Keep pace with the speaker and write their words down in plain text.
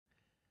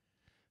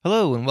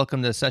Hello, and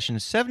welcome to session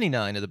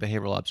 79 of the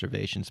Behavioral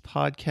Observations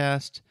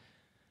podcast.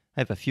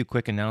 I have a few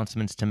quick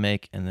announcements to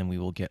make, and then we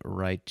will get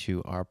right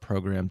to our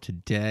program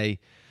today.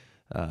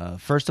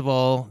 First of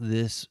all,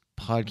 this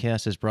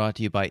podcast is brought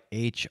to you by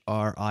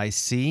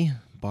HRIC.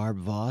 Barb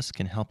Voss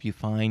can help you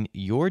find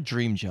your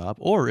dream job,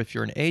 or if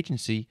you're an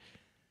agency,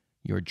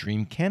 your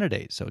dream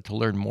candidate. So to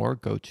learn more,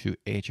 go to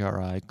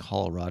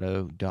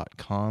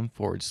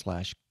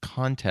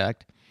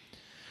hricolorado.com/contact.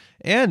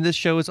 And this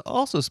show is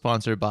also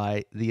sponsored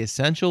by the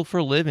Essential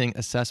for Living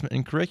Assessment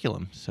and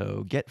Curriculum.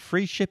 So get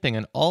free shipping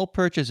on all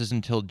purchases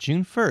until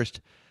June 1st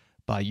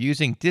by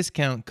using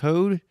discount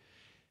code,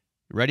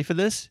 ready for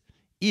this?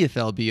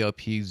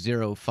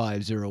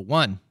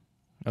 EFLBOP0501.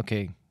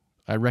 Okay,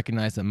 I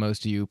recognize that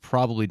most of you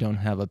probably don't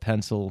have a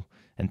pencil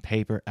and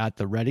paper at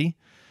the ready.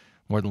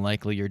 More than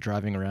likely you're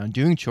driving around,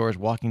 doing chores,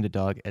 walking the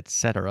dog,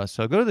 etc.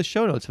 So go to the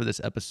show notes for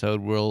this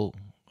episode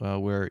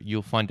where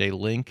you'll find a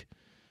link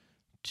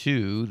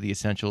to the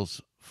Essentials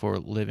for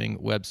Living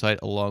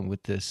website along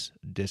with this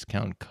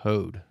discount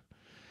code.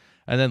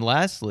 And then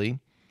lastly,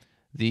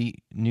 the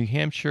New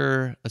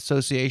Hampshire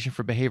Association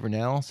for Behavior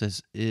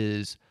Analysis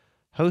is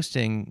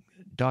hosting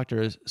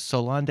Dr.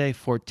 Solange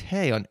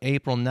Forte on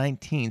April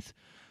 19th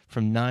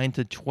from 9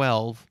 to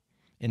 12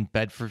 in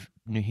Bedford,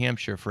 New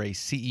Hampshire for a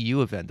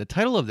CEU event. The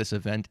title of this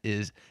event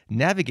is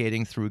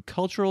Navigating Through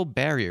Cultural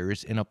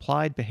Barriers in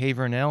Applied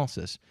Behavior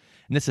Analysis.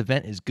 And this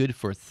event is good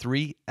for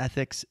 3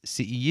 ethics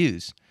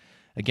CEUs.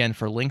 Again,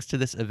 for links to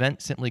this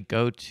event, simply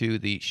go to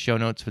the show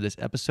notes for this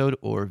episode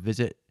or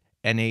visit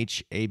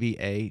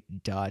nhaba.net.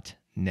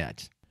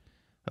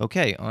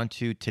 Okay, on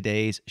to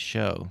today's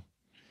show.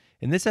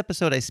 In this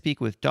episode, I speak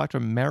with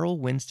Dr. Merrill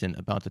Winston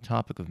about the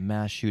topic of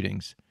mass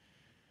shootings.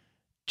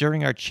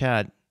 During our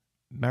chat,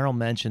 Merrill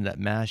mentioned that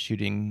mass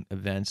shooting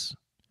events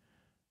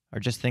are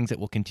just things that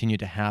will continue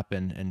to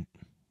happen, and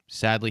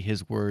sadly,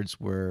 his words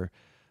were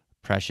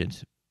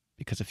prescient.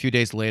 Because a few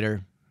days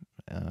later,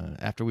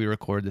 after we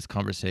recorded this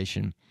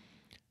conversation,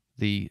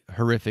 the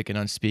horrific and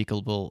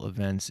unspeakable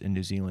events in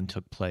New Zealand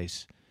took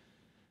place.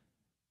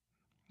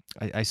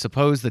 I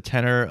suppose the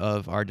tenor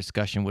of our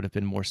discussion would have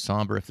been more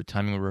somber if the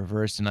timing were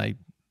reversed, and I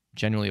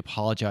genuinely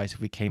apologize if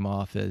we came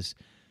off as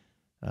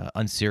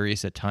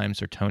unserious at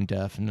times or tone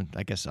deaf, and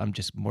I guess I'm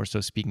just more so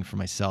speaking for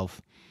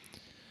myself.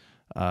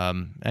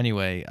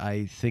 Anyway,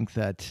 I think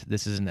that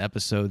this is an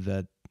episode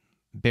that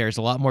bears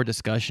a lot more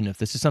discussion. If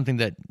this is something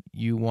that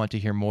you want to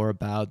hear more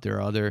about, there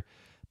are other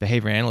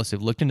behavior analysts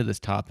who've looked into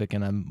this topic,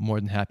 and I'm more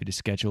than happy to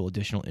schedule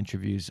additional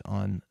interviews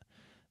on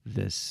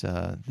this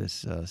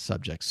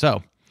subject.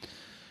 So,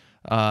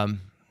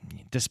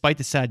 despite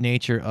the sad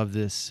nature of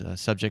this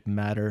subject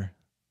matter,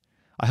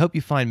 I hope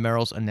you find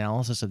Merrill's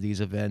analysis of these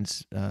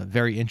events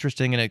very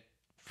interesting, and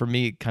for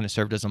me, it kind of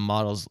served as a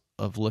model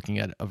of looking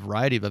at a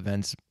variety of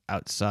events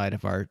outside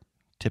of our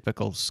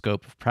typical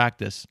scope of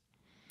practice.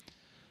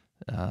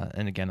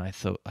 And again, I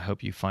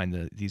hope you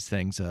find these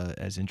things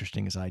as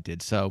interesting as I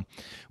did. So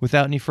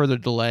without any further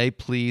delay,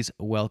 please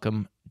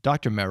welcome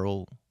Dr.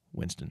 Merrill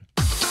Winston.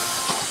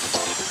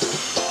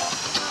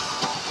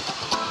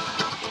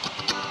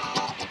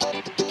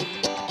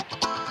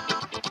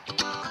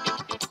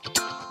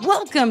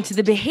 Welcome to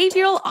the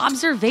Behavioral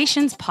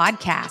Observations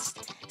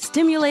Podcast,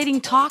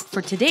 stimulating talk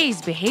for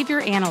today's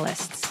behavior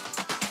analysts.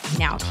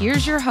 Now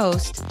here's your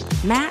host,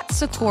 Matt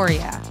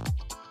Sikoria.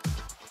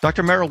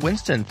 Dr. Merrill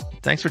Winston,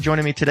 thanks for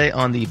joining me today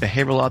on the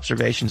Behavioral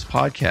Observations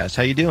Podcast.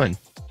 How you doing?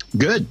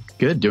 Good.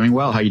 Doing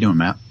well. How you doing,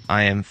 Matt?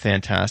 I am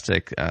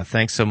fantastic.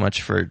 Thanks so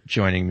much for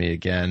joining me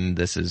again.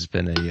 This has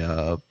been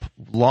a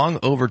long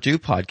overdue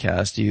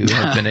podcast. You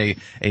have been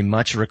a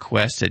much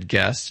requested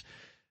guest,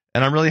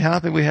 and I'm really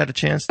happy we had a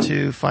chance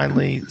to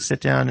finally sit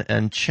down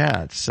and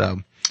chat.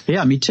 So,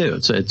 yeah, me too.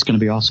 It's going to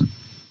be awesome.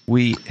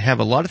 We have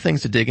a lot of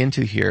things to dig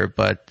into here,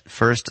 but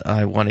first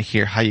I want to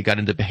hear how you got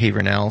into behavior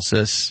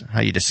analysis,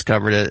 how you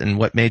discovered it, and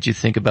what made you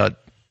think about,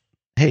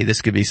 hey,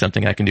 this could be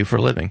something I can do for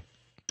a living.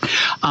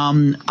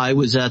 I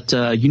was at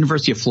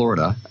University of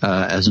Florida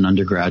as an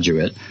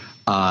undergraduate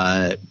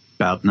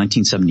about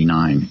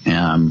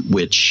 1979,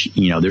 which,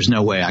 there's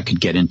no way I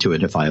could get into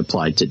it if I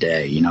applied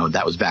today.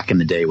 That was back in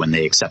the day when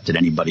they accepted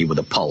anybody with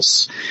a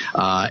pulse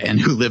and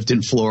who lived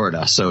in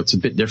Florida. So it's a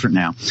bit different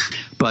now.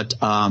 But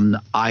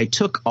I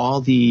took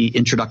all the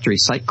introductory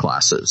psych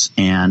classes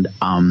and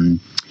and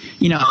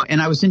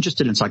I was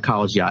interested in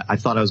psychology. I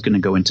thought I was going to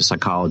go into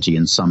psychology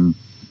in some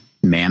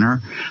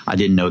manner. I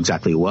didn't know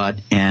exactly what.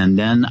 And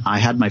then I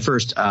had my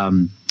first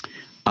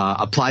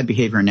applied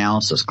behavior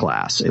analysis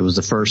class. It was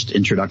the first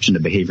introduction to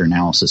behavior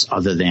analysis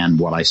other than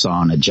what I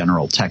saw in a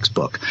general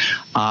textbook.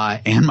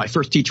 And my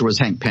first teacher was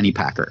Hank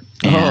Pennypacker.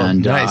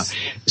 And nice.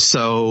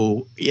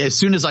 So as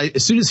soon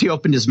as he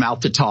opened his mouth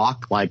to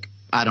talk, like,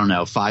 I don't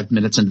know, 5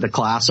 minutes into the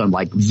class, I'm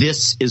like,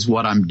 this is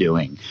what I'm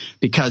doing.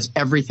 Because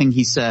everything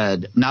he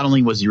said, not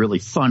only was he really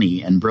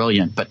funny and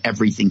brilliant, but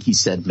everything he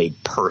said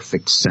made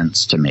perfect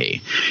sense to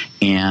me.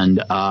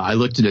 And I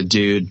looked at a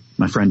dude,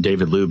 my friend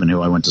David Lubin,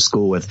 who I went to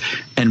school with,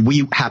 and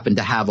we happened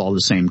to have all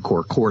the same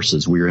core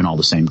courses. We were in all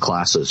the same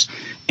classes.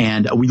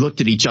 And we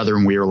looked at each other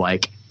and we were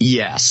like,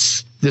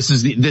 Yes, this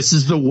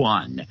is the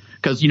one.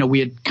 Because, we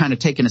had kind of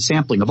taken a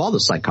sampling of all the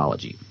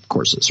psychology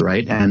courses,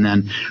 right? And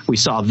then we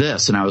saw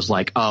this, and I was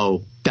like,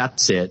 oh,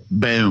 that's it.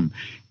 Boom.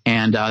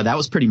 And that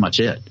was pretty much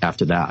it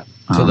after that.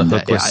 So the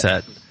hook was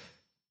set.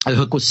 The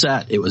hook was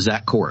set. It was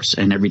that course,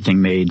 and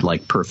everything made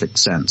like perfect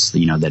sense,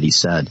 that he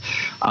said.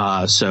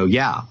 So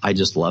yeah, I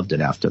just loved it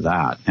after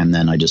that. And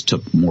then I just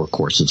took more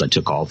courses. I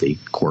took all the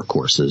core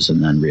courses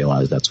and then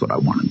realized that's what I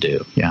want to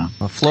do. Yeah.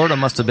 Well, Florida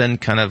must have been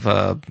kind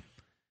of,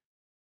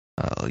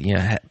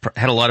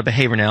 had a lot of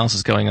behavior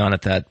analysis going on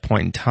at that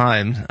point in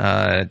time.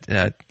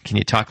 Can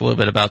you talk a little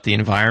bit about the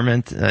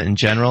environment in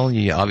general?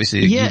 You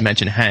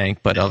mentioned Hank,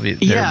 but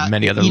there are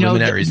many other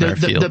luminaries in our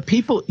field.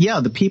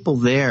 The people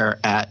there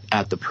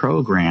at the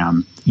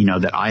program,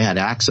 that I had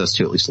access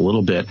to at least a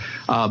little bit.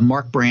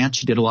 Mark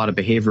Branch did a lot of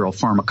behavioral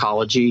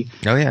pharmacology.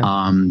 Oh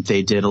yeah.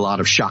 They did a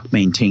lot of shock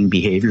maintained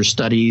behavior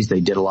studies.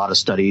 They did a lot of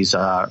studies,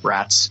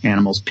 rats,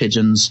 animals,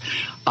 pigeons.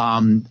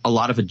 A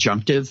lot of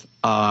adjunctive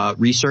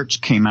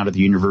research came out of the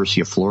University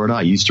of Florida.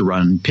 I used to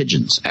run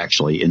pigeons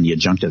actually in the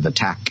adjunctive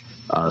attack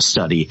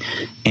study.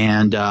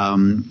 And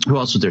who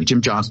else was there?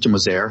 Jim Johnston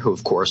was there, who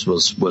of course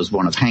was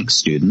one of Hank's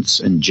students,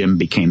 and Jim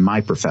became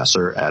my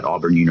professor at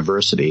Auburn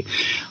University.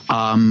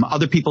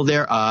 Other people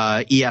there,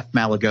 E.F.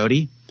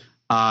 Malagotti.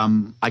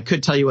 I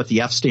could tell you what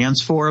the F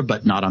stands for,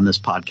 but not on this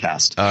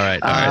podcast. All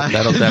right.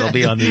 That'll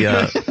be on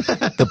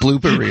the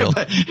blooper reel.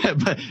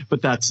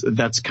 But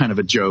that's kind of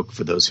a joke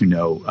for those who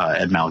know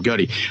Ed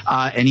Malagotti.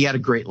 And he had a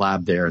great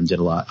lab there and did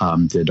a lot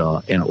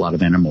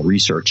of animal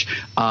research.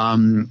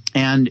 And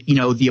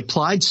the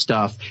applied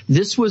stuff.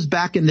 This was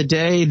back in the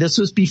day. This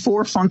was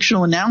before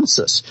functional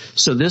analysis.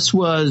 So this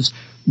was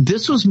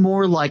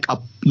more like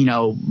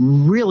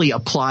really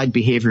applied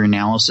behavior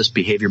analysis,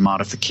 behavior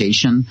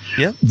modification.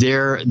 Yeah.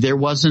 There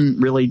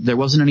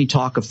wasn't any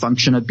talk of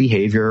function of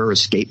behavior or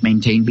escape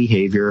maintained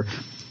behavior,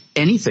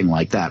 anything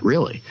like that,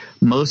 really.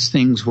 Most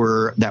things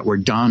that were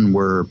done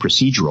were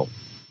procedural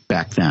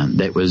back then.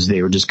 They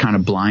were just kind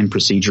of blind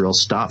procedural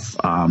stuff.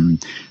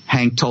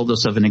 Hank told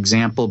us of an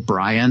example,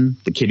 Brian,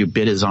 the kid who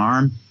bit his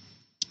arm.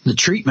 The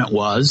treatment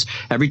was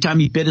every time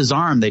he bit his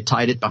arm, they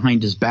tied it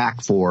behind his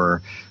back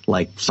for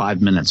like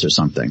 5 minutes or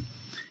something.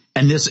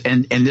 And this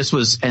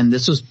was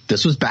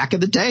back in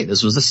the day.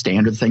 This was a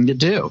standard thing to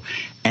do.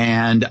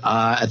 And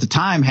at the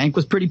time, Hank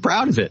was pretty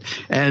proud of it.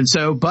 And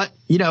so,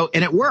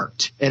 and it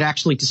worked. It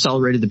actually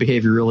decelerated the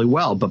behavior really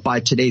well. But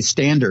by today's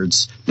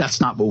standards, that's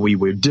not what we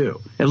would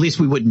do. At least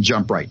we wouldn't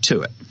jump right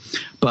to it.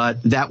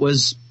 But that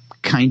was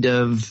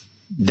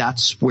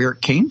that's where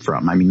it came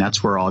from. I mean,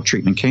 that's where all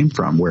treatment came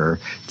from, where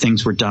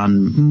things were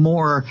done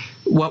more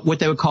what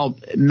they would call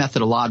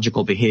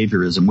methodological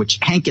behaviorism, which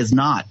Hank is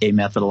not a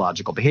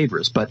methodological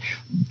behaviorist. But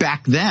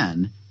back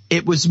then,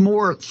 it was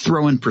more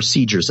throwing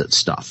procedures at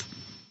stuff.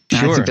 And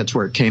sure. I think that's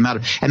where it came out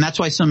of. And that's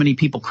why so many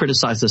people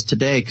criticize us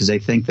today, because they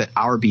think that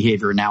our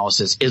behavior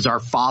analysis is our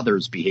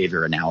father's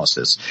behavior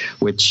analysis,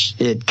 which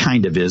it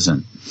kind of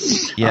isn't.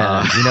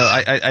 Yeah.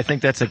 I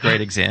think that's a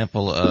great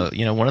example.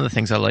 One of the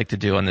things I like to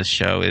do on this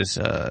show is,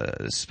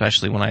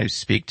 especially when I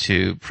speak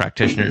to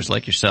practitioners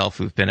like yourself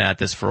who've been at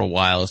this for a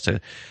while, is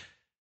to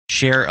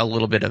share a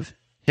little bit of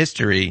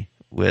history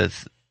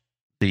with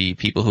the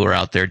people who are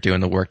out there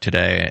doing the work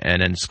today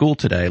and in school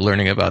today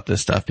learning about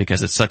this stuff,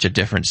 because it's such a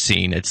different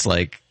scene. It's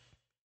like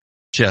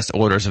just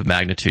orders of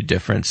magnitude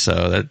difference.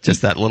 So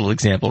that little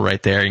example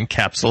right there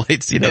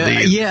encapsulates,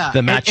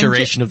 the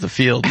maturation of the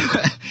field.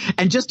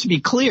 And just to be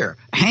clear,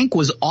 Hank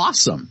was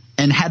awesome.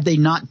 And had they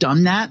not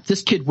done that,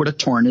 this kid would have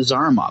torn his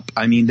arm up.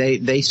 I mean,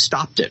 they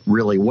stopped it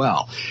really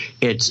well.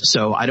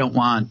 So I don't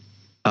want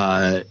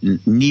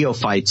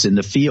neophytes in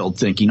the field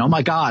thinking, oh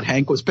my God,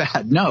 Hank was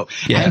bad. No,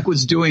 yeah. Hank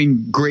was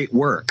doing great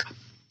work.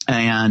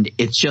 And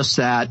it's just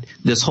that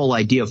this whole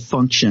idea of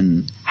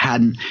function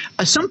hadn't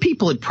some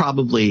people had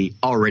probably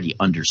already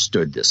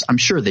understood this. I'm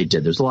sure they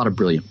did. There's a lot of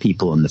brilliant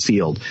people in the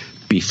field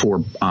before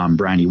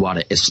Brian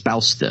Iwata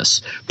espoused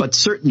this. But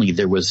certainly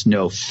there was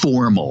no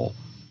formal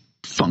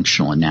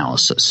functional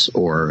analysis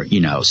or,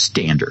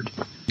 standard.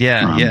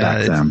 Yeah,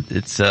 back then.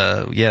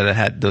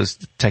 Those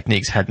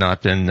techniques had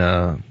not been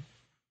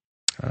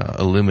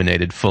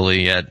illuminated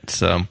fully yet.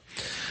 So.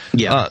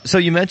 Yeah. So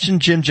you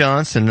mentioned Jim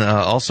Johnson,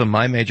 also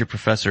my major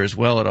professor as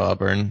well at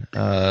Auburn.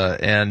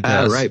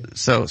 Right.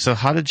 So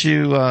how did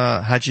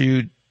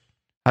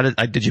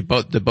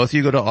both of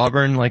you go to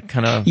Auburn, like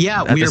kind of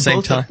at the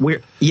same time?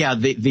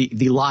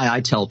 The lie I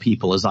tell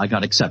people is I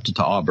got accepted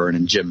to Auburn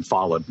and Jim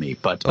followed me.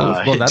 But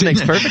that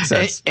makes perfect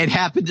sense. It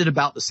happened at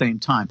about the same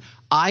time.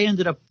 I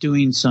ended up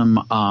doing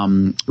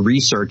some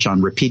research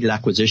on repeated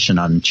acquisition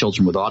on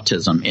children with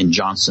autism in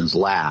Johnson's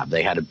lab.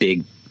 They had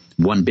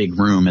one big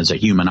room as a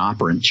human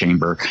operant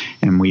chamber,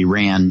 and we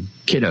ran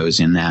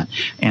kiddos in that.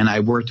 And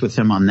I worked with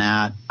him on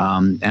that.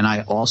 And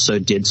I also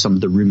did some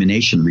of the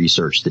rumination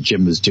research that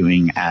Jim was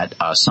doing at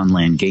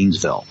Sunland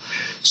Gainesville.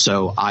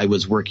 So I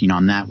was working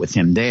on that with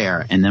him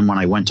there. And then when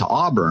I went to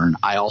Auburn,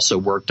 I also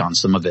worked on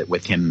some of it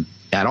with him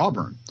at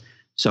Auburn.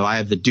 So I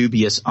have the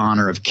dubious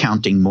honor of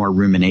counting more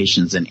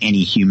ruminations than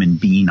any human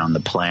being on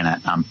the planet.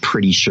 I'm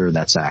pretty sure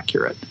that's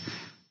accurate.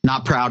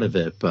 Not proud of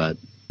it, but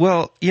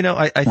well,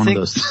 I think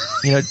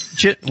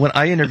Jim, when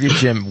I interviewed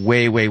Jim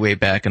way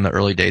back in the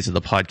early days of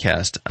the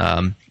podcast,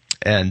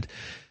 and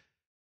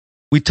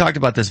we talked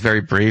about this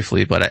very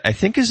briefly, but I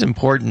think it's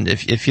important,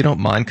 if you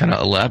don't mind kind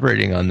of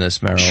elaborating on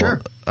this, Merrill,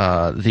 sure.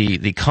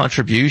 The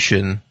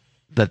contribution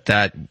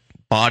that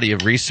body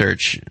of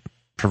research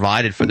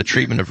provided for the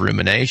treatment of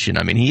rumination.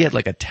 I mean, he had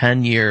like a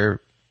 10-year,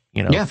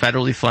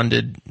 federally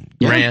funded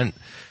grant,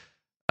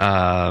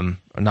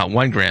 not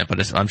one grant,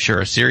 but I'm sure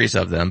a series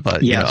of them,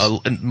 but, yes.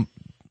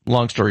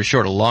 Long story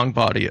short, a large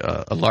body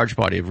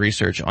of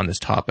research on this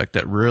topic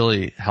that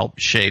really helped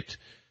shape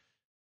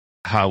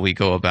how we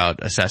go about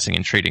assessing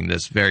and treating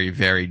this very,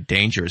 very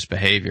dangerous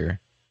behavior.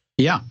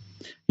 Yeah.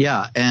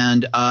 Yeah.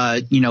 And,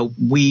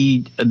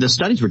 the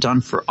studies were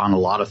done for a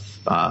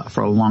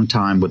long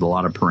time with a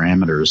lot of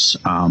parameters.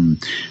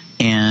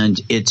 And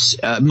it's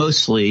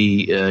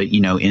mostly,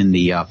 in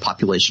the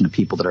population of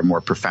people that are more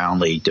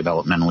profoundly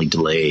developmentally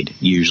delayed,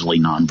 usually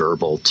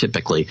nonverbal,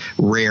 typically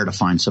rare to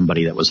find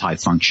somebody that was high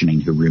functioning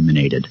who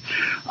ruminated.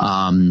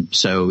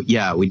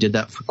 We did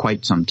that for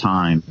quite some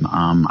time.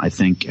 I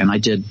think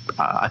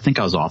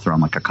I was author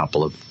on like a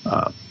couple of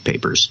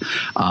papers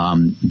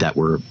that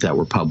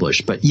were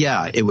published. But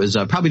yeah, it was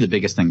probably the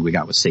biggest thing we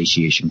got was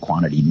satiation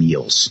quantity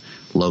meals,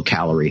 low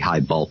calorie, high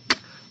bulk.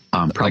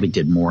 Probably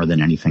did more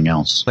than anything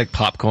else. Like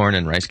popcorn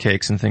and rice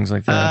cakes and things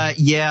like that?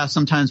 Yeah,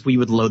 sometimes we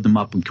would load them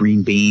up with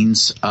green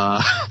beans.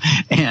 When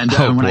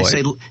I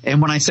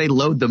say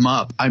load them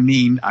up, I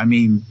mean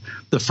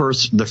the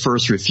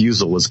first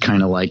refusal was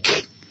kind of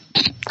like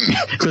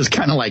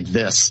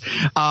this.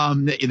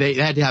 They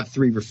had to have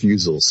 3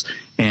 refusals,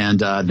 and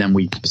then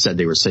we said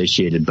they were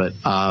satiated. But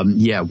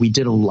we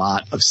did a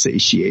lot of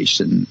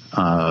satiation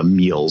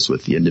meals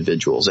with the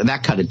individuals, and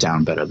that cut it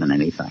down better than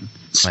anything.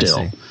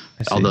 Still. I see.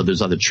 Although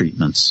there's other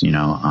treatments,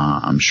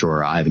 I'm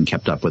sure I haven't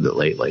kept up with it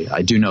lately.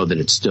 I do know that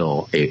it's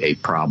still a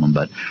problem,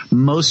 but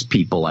most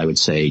people, I would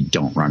say,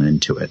 don't run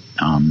into it.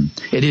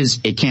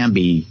 It can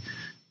be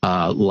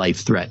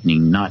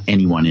life-threatening, not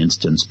any one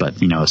instance, but,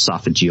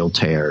 esophageal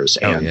tears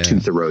and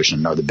tooth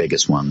erosion are the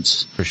biggest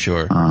ones. For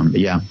sure.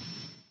 Yeah.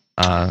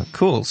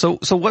 Cool. So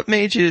what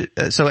made you,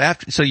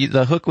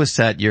 the hook was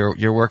set,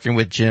 you're working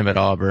with Jim at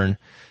Auburn,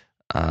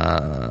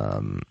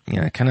 kind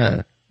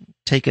of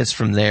take us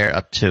from there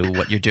up to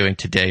what you're doing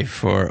today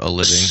for a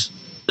living.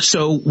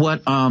 So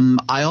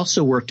I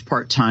also worked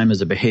part-time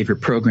as a behavior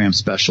program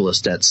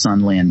specialist at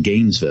Sunland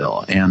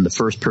Gainesville, and the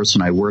first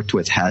person I worked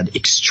with had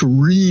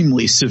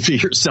extremely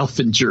severe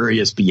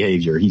self-injurious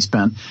behavior. He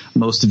spent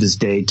most of his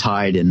day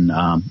tied in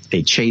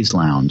a chaise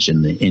lounge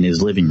in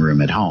his living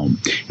room at home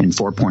in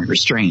 4-point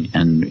restraint,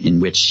 and in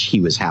which he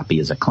was happy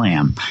as a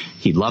clam.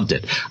 He loved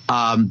it.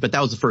 But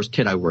that was the first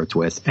kid I worked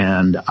with,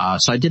 and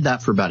so I did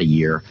that for about a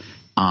year.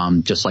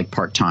 Just like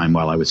part-time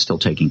while I was still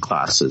taking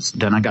classes.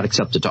 Then I got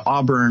accepted to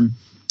Auburn,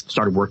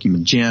 started working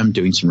with Jim,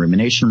 doing some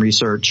rumination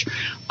research.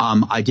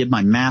 I did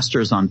my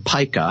master's on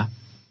pica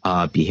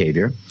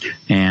behavior,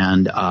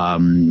 and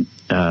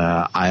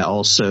I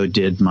also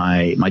did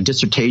my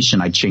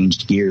dissertation. I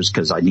changed gears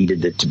because I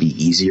needed it to be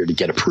easier to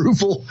get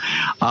approval.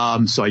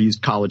 So I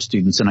used college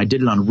students, and I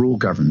did it on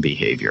rule-governed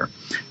behavior,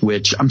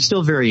 which I'm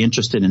still very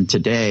interested in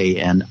today,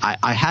 and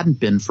I hadn't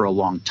been for a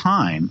long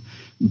time,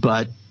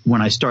 but when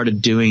I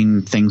started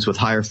doing things with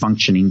higher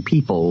functioning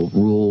people,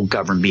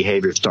 rule-governed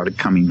behavior started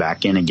coming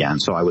back in again.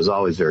 So I was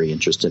always very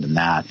interested in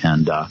that,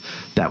 and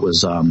that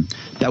was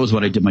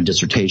what I did my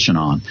dissertation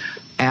on.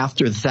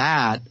 After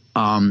that,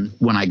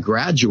 when I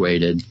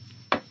graduated,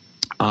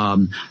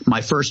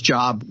 my first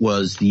job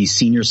was the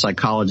senior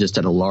psychologist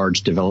at a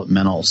large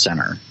developmental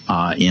center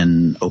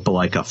in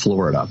Opelika,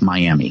 Florida,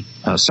 Miami,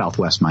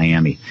 Northwest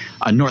Miami,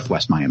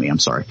 I'm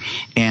sorry.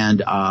 And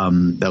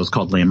that was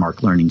called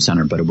Landmark Learning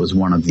Center, but it was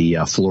one of the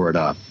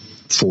Florida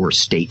 4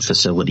 state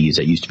facilities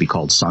that used to be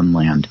called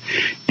Sunland.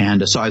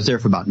 And so I was there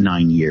for about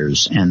 9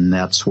 years, and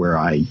that's where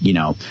I,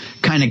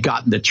 kind of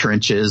got in the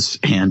trenches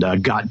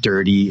and got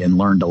dirty and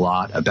learned a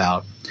lot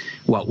about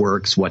what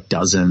works, what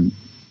doesn't,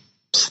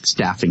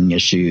 staffing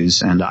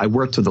issues. And I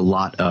worked with a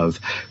lot of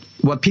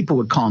what people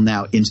would call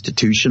now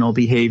institutional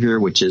behavior,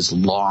 which is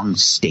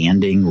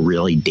long-standing,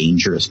 really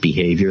dangerous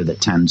behavior that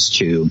tends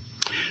to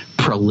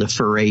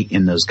proliferate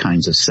in those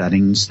kinds of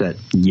settings that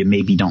you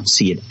maybe don't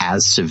see it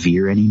as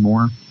severe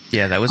anymore.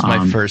 Yeah, that was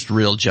my first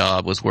real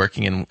job, was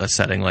working in a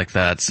setting like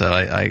that. So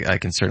I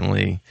can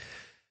certainly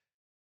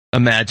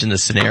imagine the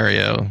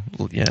scenario.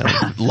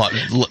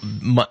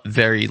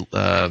 Very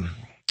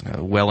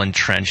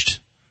well-entrenched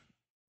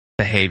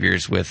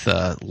behaviors with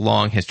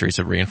long histories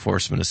of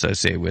reinforcement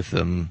associated with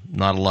them.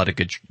 Not a lot of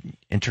good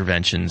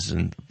interventions,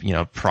 and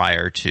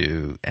prior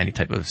to any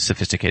type of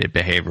sophisticated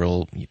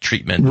behavioral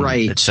treatment,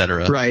 right,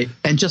 etc. Right,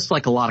 and just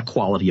like a lot of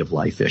quality of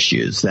life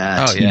issues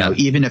that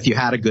even if you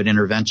had a good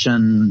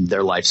intervention,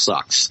 their life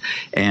sucks,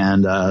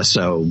 and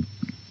so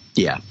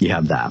you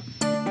have that.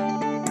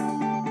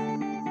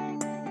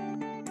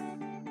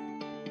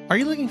 Are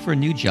you looking for a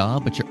new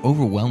job, but you're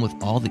overwhelmed with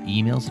all the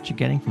emails that you're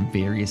getting from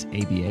various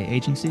ABA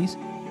agencies?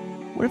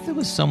 What if there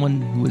was someone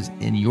who was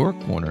in your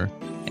corner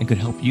and could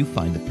help you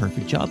find the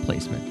perfect job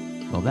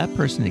placement? Well, that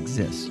person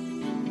exists.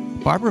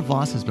 Barbara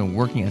Voss has been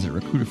working as a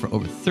recruiter for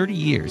over 30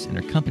 years, and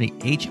her company,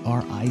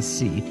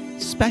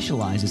 HRIC,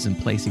 specializes in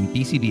placing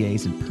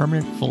BCBAs in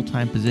permanent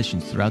full-time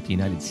positions throughout the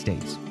United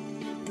States.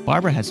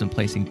 Barbara has been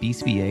placing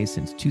BCBAs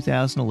since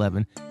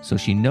 2011, so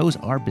she knows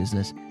our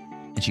business,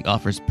 and she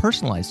offers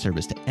personalized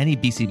service to any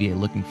BCBA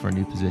looking for a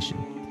new position.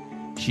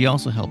 She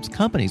also helps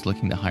companies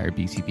looking to hire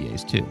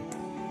BCBAs too.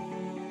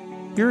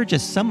 Here are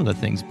just some of the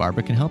things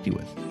Barbara can help you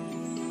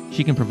with.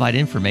 She can provide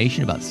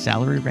information about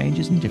salary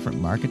ranges in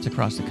different markets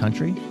across the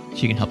country.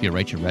 She can help you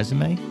write your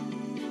resume.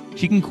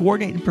 She can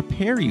coordinate and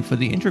prepare you for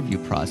the interview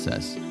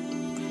process,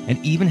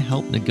 and even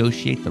help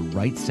negotiate the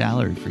right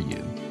salary for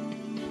you.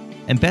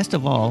 And best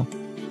of all,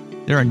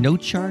 there are no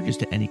charges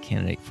to any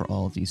candidate for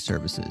all of these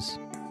services.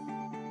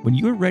 When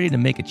you are ready to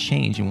make a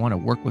change and want to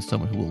work with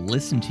someone who will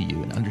listen to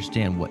you and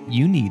understand what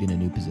you need in a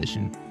new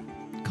position,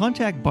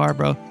 contact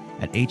Barbara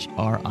at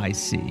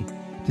HRIC.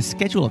 To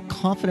schedule a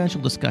confidential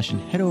discussion,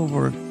 head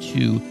over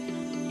to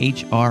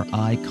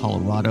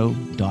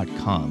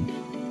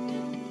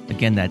hricolorado.com.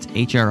 Again, that's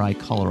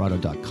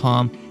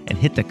hricolorado.com, and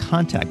hit the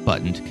contact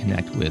button to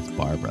connect with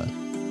Barbara.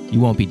 You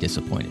won't be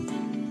disappointed.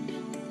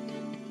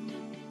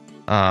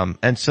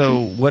 And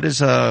so what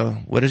is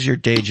your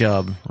day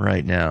job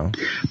right now?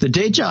 The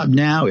day job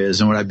now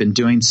is, and what I've been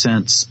doing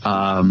since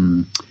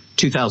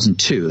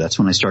 2002, that's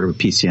when I started with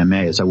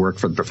PCMA, is I work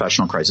for the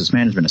Professional Crisis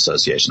Management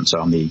Association. So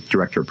I'm the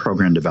director of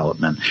program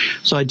development.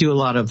 So I do a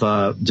lot of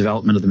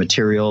development of the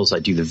materials. I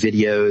do the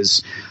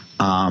videos.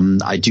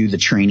 I do the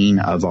training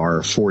of our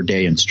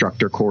 4-day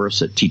instructor course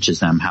that teaches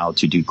them how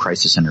to do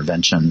crisis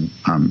intervention,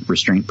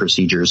 restraint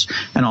procedures,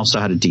 and also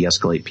how to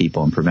de-escalate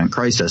people and prevent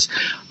crisis.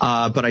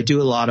 But I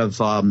do a lot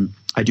of,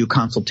 I do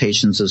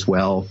consultations as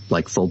well,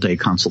 like full-day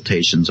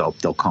consultations.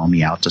 They'll call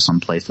me out to some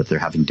place that they're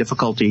having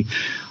difficulty.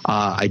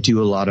 I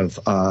do a lot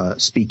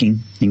of speaking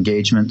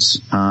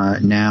engagements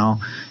now.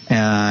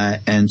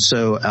 And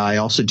so I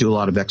also do a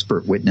lot of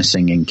expert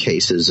witnessing in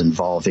cases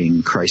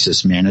involving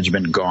crisis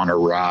management gone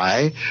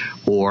awry,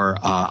 or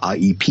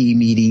IEP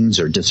meetings,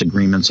 or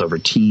disagreements over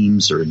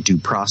teams, or due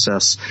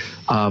process.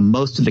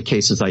 Most of the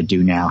cases I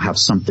do now have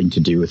something to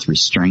do with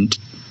restraint.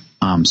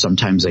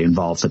 Sometimes they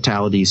involve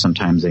fatalities,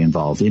 sometimes they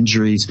involve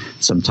injuries,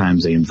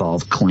 sometimes they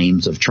involve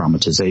claims of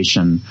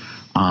traumatization.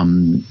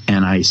 And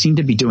I seem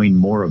to be doing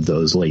more of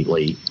those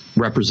lately,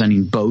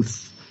 representing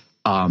both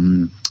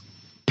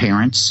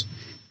parents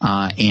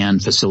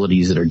and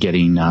facilities that are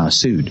getting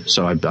sued.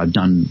 So I've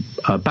done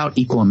about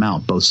equal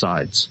amount, both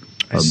sides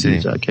of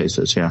these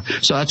cases. Yeah.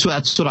 So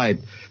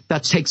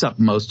that takes up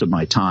most of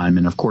my time.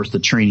 And of course, the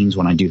trainings,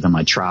 when I do them,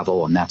 I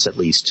travel, and that's at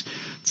least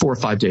 4 or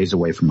 5 days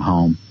away from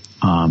home.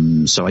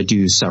 So I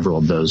do several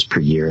of those per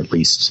year, at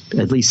least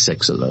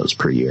 6 of those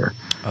per year.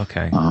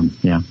 Okay.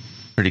 Yeah.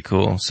 Pretty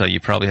cool. So you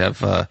probably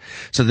have,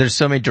 so there's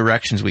so many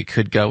directions we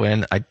could go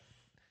in.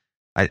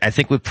 I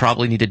think we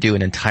probably need to do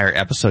an entire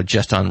episode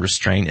just on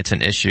restraint. It's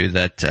an issue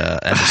that,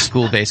 as a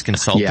school-based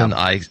consultant,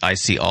 yeah. I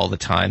see all the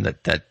time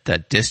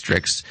that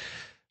districts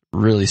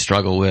really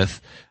struggle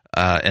with,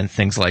 and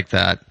things like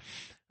that.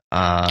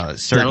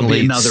 Certainly, that'll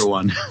be another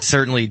one.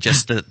 Certainly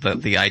just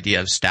the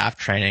idea of staff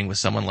training with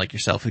someone like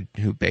yourself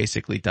who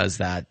basically does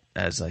that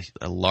as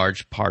a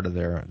large part of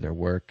their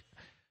work.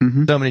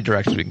 Mm-hmm. So many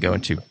directions we can go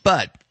into,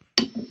 but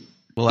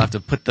we'll have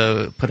to put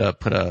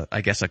a I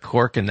guess a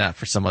cork in that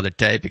for some other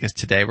day, because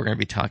today we're going to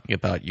be talking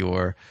about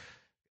your,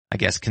 I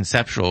guess,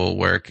 conceptual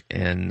work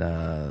in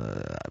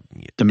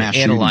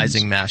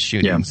analyzing mass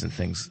shootings and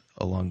things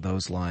along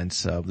those lines.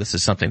 So this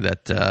is something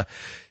that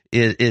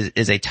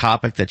is a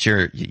topic that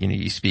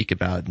you speak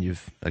about, and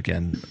you've,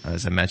 again,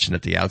 as I mentioned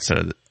at the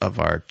outset of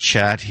our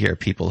chat here,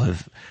 people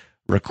have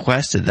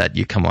requested that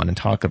you come on and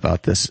talk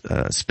about this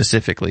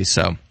specifically.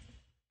 So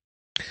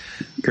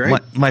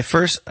great. My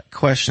first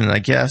question, I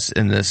guess,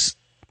 in this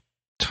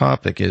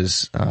topic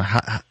is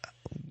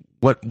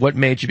what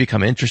made you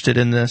become interested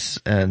in this,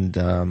 and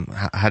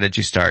how did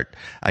you start,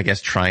 I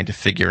guess, trying to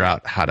figure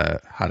out how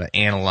to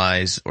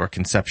analyze or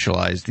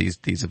conceptualize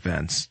these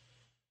events?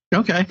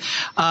 Okay.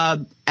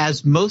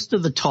 As most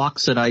of the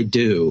talks I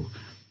do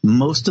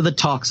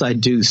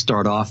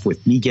start off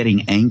with me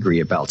getting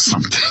angry about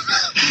something.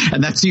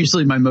 And that's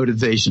usually my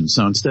motivation.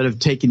 So instead of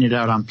taking it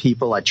out on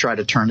people, I try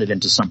to turn it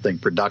into something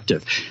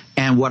productive.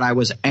 And what I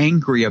was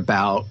angry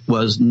about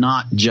was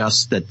not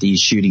just that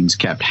these shootings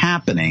kept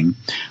happening.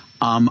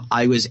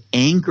 I was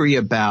angry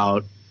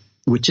about,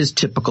 which is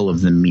typical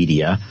of the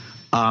media,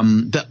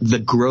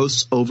 the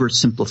gross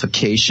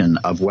oversimplification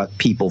of what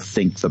people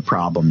think the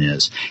problem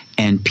is,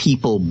 and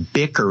people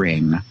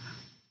bickering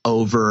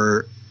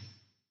over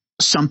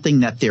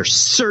something that they're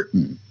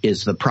certain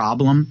is the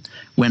problem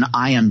when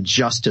I am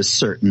just as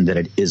certain that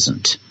it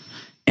isn't.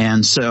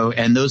 And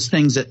those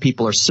things that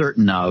people are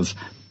certain of,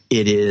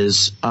 it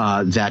is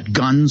that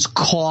guns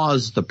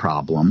cause the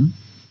problem.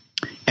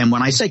 And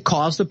when I say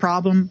cause the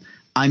problem,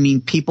 I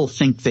mean, people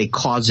think they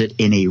cause it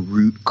in a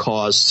root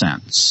cause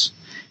sense.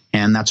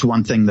 And that's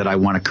one thing that I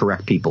want to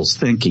correct people's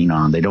thinking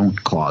on. They don't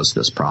cause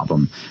this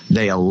problem.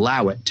 They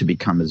allow it to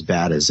become as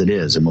bad as it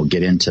is, and we'll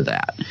get into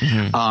that.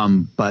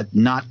 But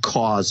not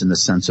cause in the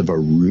sense of a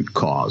root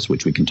cause,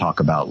 which we can talk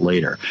about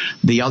later.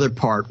 The other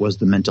part was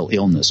the mental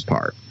illness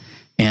part.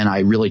 And I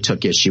really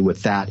took issue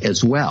with that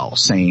as well,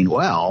 saying,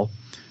 well,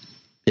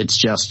 it's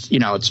just,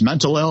 it's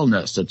mental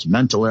illness. It's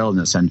mental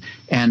illness. And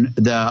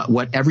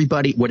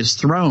what is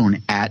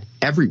thrown at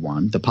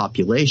everyone, the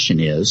population,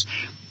 is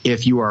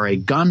if you are a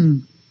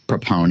gun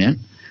proponent,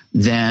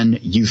 then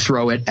you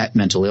throw it at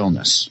mental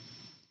illness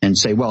and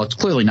say, well, it's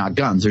clearly not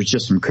guns. There's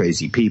just some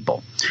crazy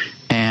people.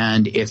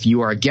 And if you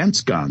are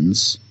against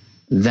guns,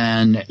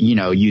 then,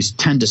 you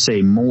tend to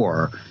say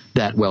more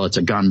that, well, it's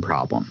a gun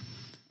problem.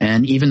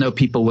 And even though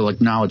people will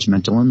acknowledge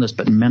mental illness,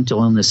 but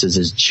mental illness is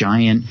this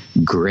giant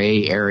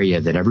gray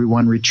area that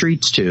everyone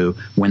retreats to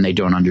when they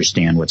don't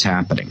understand what's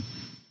happening.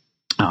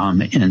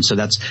 And so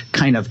that's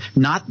kind of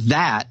not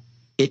that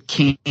it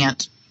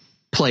can't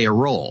play a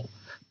role.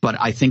 But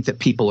I think that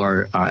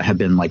people have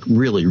been like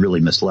really,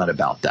 really misled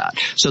about that.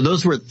 So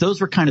those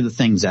were kind of the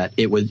things that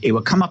it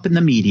would come up in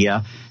the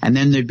media, and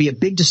then there'd be a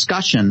big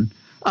discussion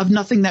of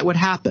nothing that would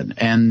happen.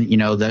 And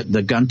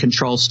the gun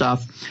control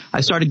stuff,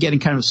 I started getting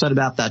kind of upset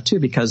about that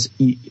too, because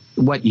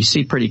what you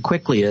see pretty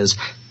quickly is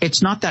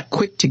it's not that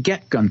quick to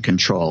get gun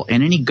control,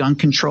 and any gun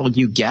control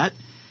you get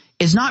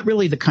is not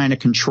really the kind of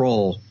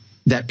control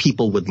that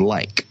people would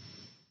like.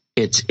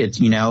 It's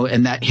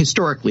and that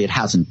historically it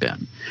hasn't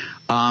been.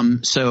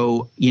 And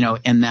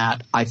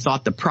that I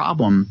thought the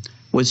problem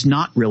was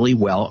not really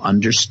well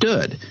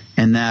understood,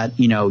 and that,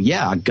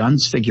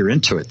 guns figure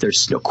into it.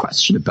 There's no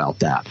question about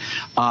that.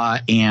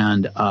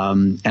 And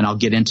I'll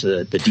get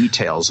into the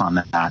details on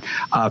that,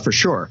 for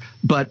sure.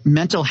 But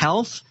mental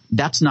health,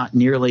 that's not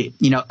nearly,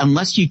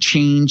 unless you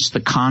change the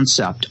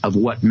concept of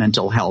what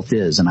mental health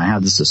is. And I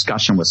had this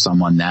discussion with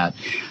someone that,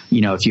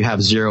 if you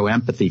have zero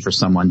empathy for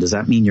someone, does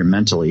that mean you're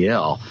mentally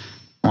ill?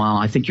 Well,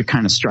 I think you're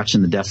kind of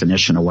stretching the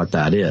definition of what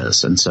that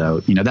is. And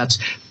so,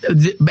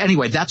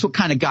 anyway, that's what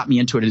kind of got me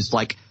into it, is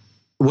like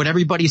what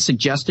everybody's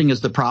suggesting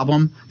is the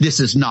problem. This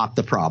is not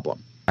the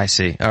problem. I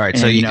see. All right.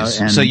 So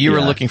you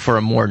were looking for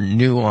a more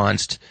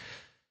nuanced,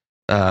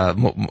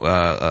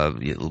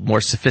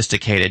 more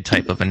sophisticated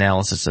type of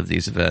analysis of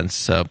these events.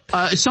 So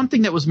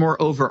something that was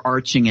more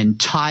overarching and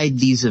tied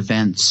these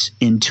events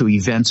into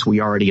events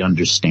we already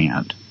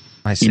understand.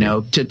 I see.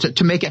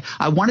 To make it,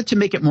 I wanted to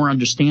make it more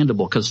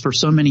understandable, because for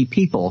so many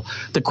people,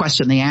 the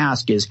question they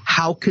ask is,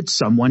 how could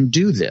someone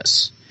do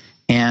this?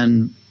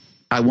 And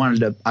I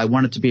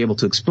wanted to be able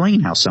to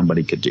explain how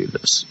somebody could do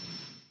this.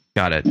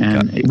 Got it.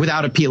 And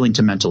without appealing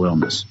to mental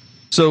illness.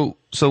 So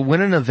when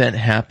an event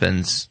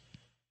happens,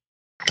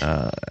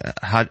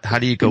 how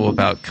do you go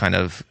about kind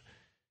of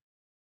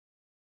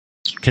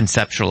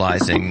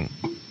conceptualizing,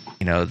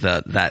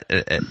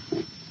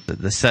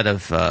 the set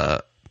of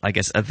I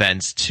guess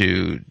events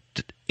to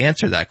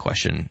answer that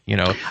question,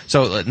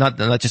 so not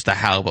just the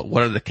how, but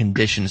what are the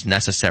conditions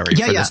necessary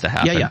for this to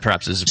happen?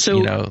 Perhaps is, a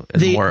more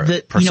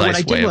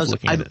precise way of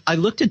looking at it. I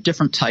looked at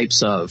different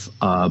types of,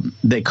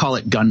 they call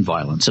it gun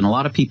violence, and a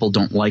lot of people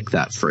don't like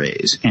that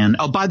phrase. And,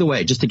 oh, by the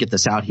way, just to get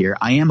this out here,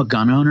 I am a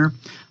gun owner.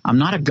 I'm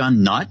not a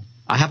gun nut.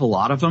 I have a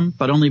lot of them,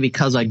 but only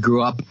because I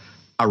grew up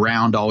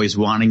around always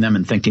wanting them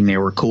and thinking they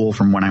were cool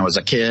from when I was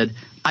a kid.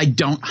 I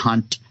don't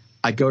hunt.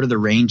 I go to the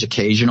range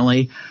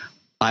occasionally.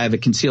 I have a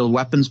concealed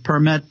weapons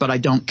permit, but I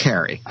don't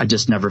carry. I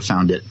just never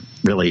found it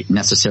really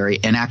necessary.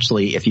 And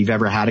actually, if you've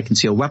ever had a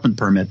concealed weapon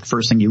permit, the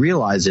first thing you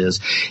realize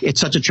is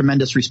it's such a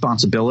tremendous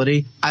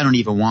responsibility. I don't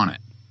even want it.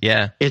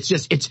 Yeah. It's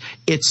just,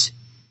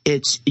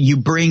 you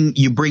bring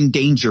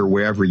danger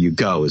wherever you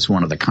go is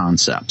one of the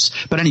concepts.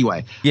 But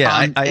anyway.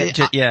 Yeah.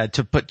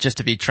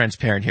 To be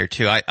transparent here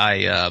too,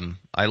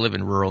 I live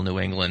in rural New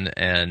England,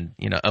 and,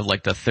 of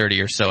like the 30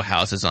 or so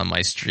houses on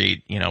my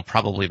street,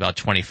 probably about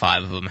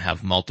 25 of them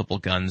have multiple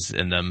guns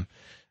in them.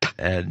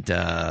 And,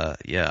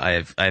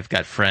 I've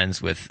got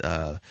friends with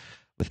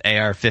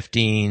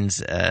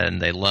AR-15s,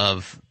 and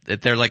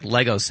they're like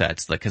Lego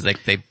sets, like, cause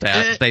they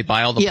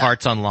buy all the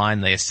parts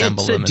online, they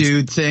assemble them. It's a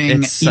dude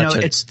thing.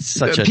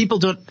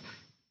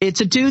 It's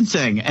a dude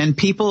thing, and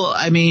people,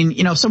 I mean,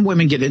 some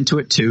women get into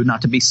it too,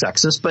 not to be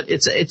sexist, but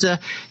it's I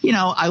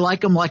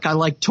like them like I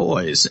like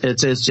toys.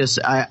 It's just,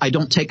 I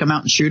don't take them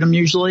out and shoot them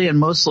usually, and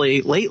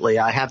mostly lately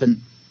I haven't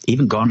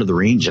even gone to the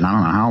range in I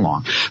don't know how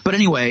long. But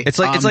anyway, it's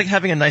like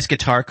having a nice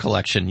guitar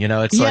collection,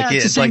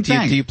 it's like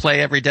do you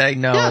play every day?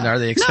 No. And are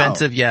they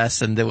expensive? No.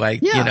 Yes. And do I,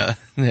 Yeah,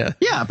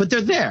 but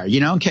they're there,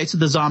 in case of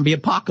the zombie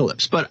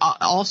apocalypse. But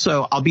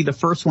also, I'll be the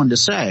first one to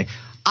say,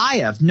 I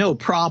have no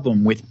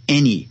problem with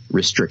any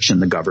restriction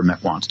the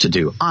government wants to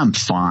do. I'm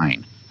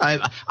fine.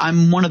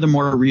 I'm one of the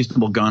more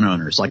reasonable gun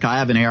owners. Like, I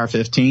have an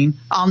AR-15.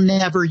 I'll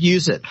never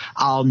use it.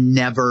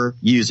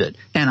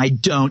 And I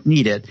don't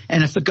need it.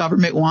 And if the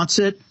government wants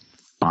it,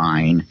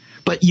 fine.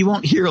 But you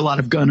won't hear a lot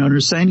of gun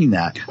owners saying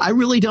that. I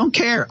really don't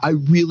care.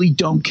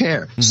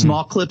 Mm-hmm.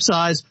 Small clip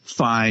size,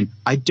 fine.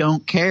 I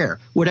don't care.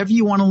 Whatever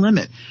you want to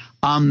limit.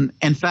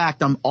 In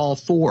fact, I'm all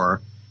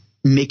for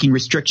making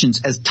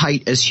restrictions as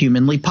tight as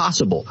humanly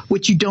possible,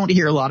 which you don't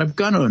hear a lot of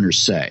gun owners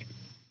say.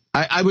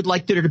 I would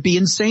like there to be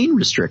insane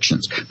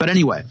restrictions. But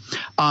anyway,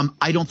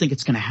 I don't think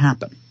it's going to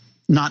happen.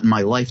 Not in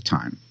my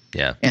lifetime.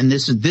 Yeah. And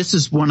this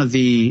is one of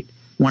the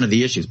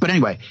issues. But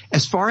anyway,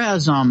 as far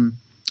as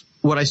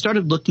what I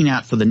started looking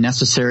at for the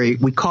necessary,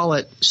 we call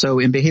it, so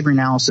in behavior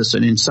analysis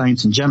and in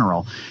science in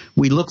general,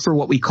 we look for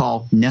what we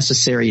call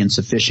necessary and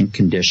sufficient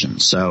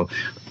conditions. So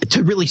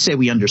to really say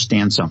we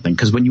understand something,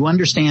 because when you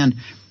understand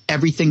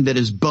everything that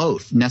is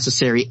both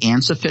necessary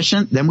and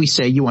sufficient, then we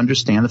say you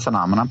understand the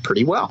phenomenon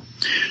pretty well.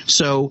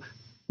 So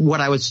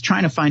what I was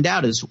trying to find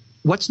out is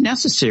what's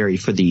necessary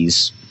for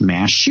these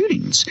mass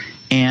shootings.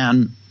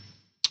 And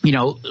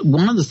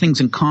one of the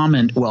things in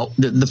common, well,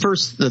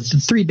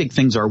 the three big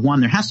things are,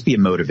 one, there has to be a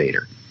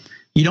motivator.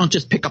 You don't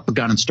just pick up a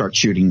gun and start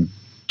shooting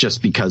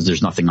just because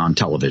there's nothing on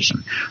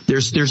television.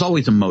 There's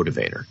always a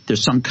motivator.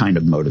 There's some kind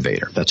of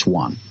motivator. That's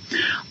one.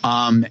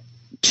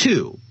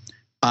 Two,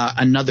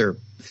 another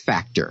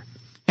factor,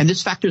 and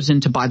this factors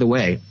into, by the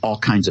way, all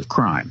kinds of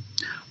crime.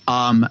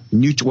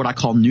 What I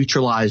call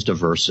neutralized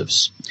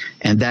aversives.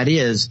 And that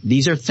is,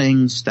 these are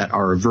things that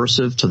are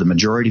aversive to the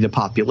majority of the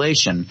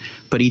population,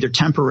 but either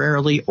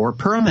temporarily or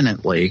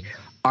permanently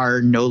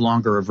are no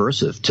longer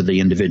aversive to the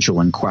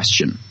individual in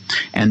question.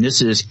 And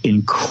this is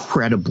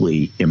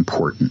incredibly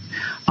important.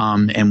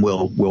 And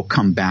we'll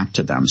come back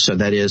to them. So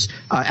that is,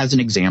 as an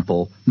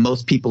example,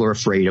 most people are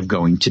afraid of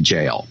going to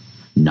jail.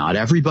 Not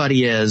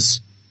everybody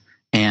is.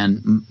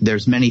 And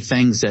there's many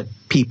things that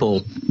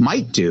people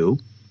might do,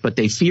 but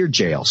they fear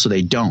jail, so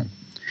they don't.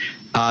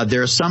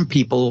 There are some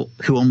people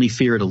who only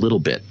fear it a little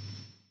bit.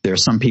 There are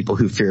some people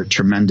who fear it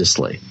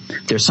tremendously.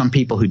 There are some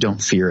people who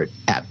don't fear it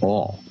at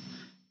all.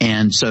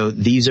 And so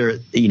these are,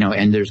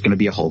 and there's going to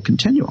be a whole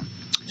continuum.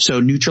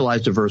 So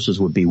neutralized aversives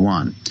would be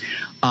one.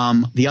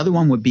 The other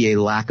one would be a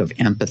lack of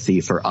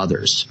empathy for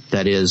others.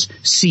 That is,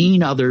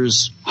 seeing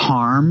others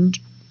harmed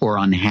or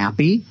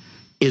unhappy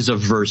is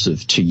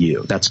aversive to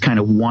you. That's kind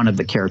of one of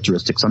the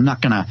characteristics. I'm not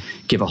going to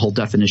give a whole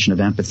definition of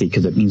empathy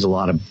because it means a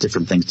lot of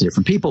different things to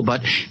different people.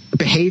 But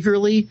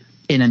behaviorally,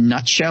 in a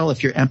nutshell,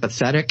 if you're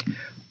empathetic,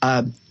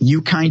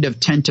 you kind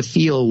of tend to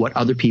feel what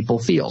other people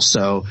feel.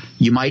 So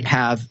you might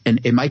have,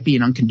 it might be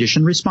an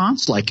unconditioned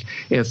response. Like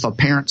if a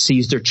parent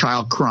sees their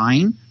child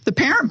crying, the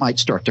parent might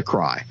start to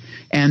cry.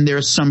 And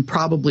there's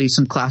probably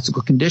some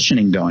classical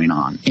conditioning going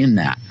on in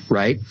that,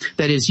 right?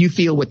 That is, you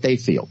feel what they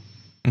feel.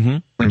 Mm-hmm.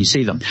 When you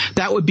see them,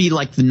 that would be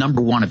like the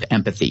number one of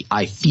empathy.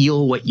 I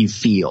feel what you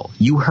feel.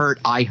 You hurt,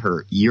 I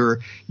hurt.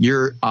 You're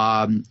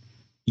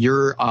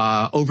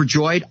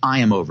overjoyed, I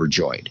am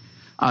overjoyed.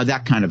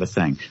 That kind of a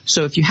thing.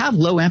 So if you have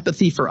low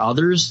empathy for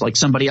others, like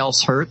somebody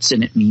else hurts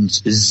and it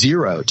means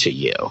zero to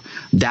you,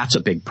 that's a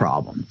big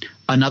problem.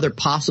 Another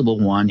possible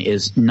one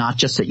is not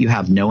just that you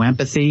have no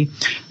empathy,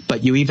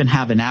 but you even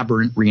have an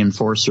aberrant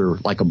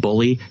reinforcer like a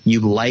bully. You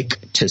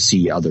like to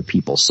see other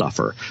people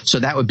suffer. So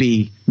that would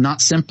be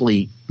not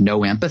simply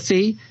no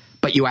empathy,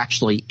 but you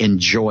actually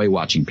enjoy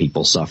watching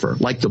people suffer,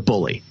 like the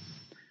bully.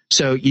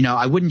 So,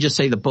 I wouldn't just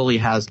say the bully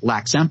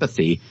lacks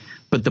empathy,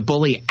 but the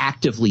bully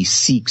actively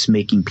seeks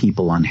making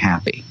people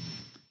unhappy,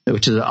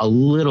 which is a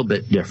little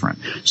bit different.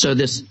 So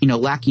this,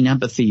 lacking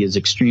empathy is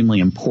extremely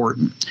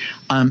important.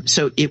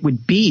 So it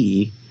would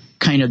be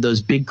kind of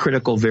those big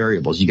critical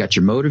variables. You got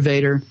your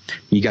motivator,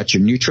 you got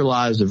your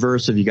neutralized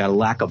aversive, you got a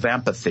lack of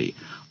empathy.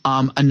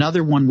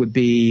 Another one would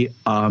be,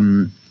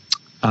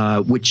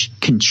 which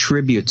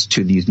contributes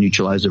to these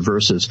neutralized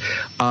aversives,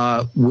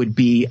 would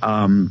be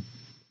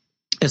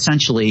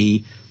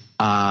essentially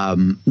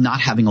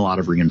not having a lot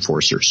of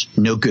reinforcers,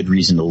 no good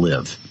reason to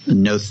live,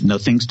 no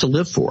things to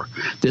live for.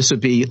 This would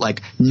be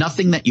like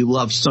nothing that you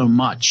love so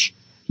much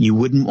you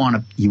wouldn't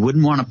want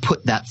to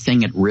put that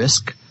thing at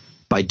risk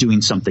by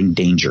doing something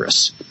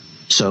dangerous.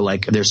 So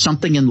like there's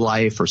something in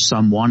life or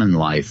someone in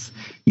life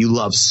you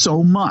love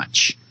so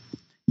much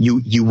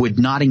you would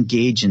not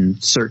engage in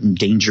certain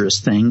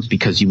dangerous things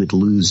because you would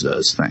lose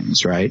those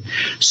things, right?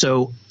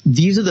 So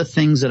these are the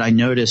things that I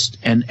noticed,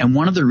 and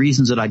one of the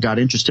reasons that I got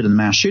interested in the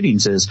mass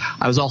shootings is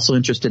I was also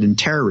interested in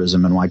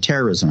terrorism and why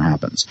terrorism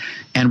happens.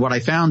 And what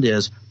I found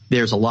is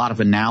there's a lot of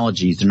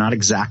analogies. They're not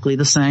exactly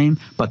the same,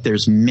 but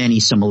there's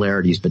many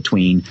similarities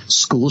between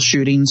school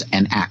shootings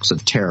and acts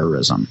of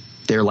terrorism.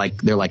 They're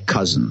like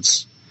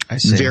cousins. I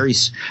see.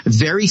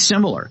 Very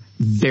similar.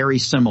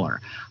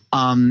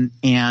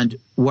 And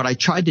what I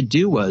tried to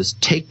do was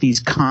take these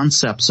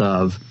concepts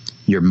of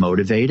you're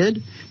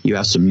motivated, you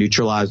have some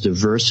neutralized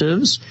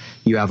aversives,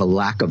 you have a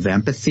lack of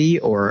empathy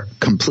or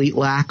complete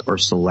lack or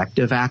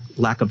selective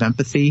lack of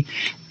empathy,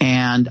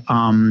 and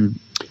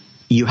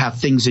you have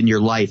things in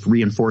your life,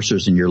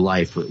 reinforcers in your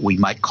life, we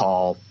might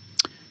call,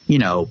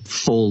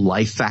 full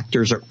life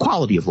factors or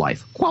quality of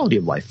life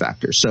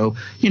factors. So,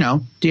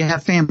 do you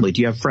have family?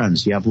 Do you have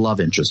friends? Do you have love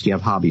interests? Do you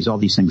have hobbies? All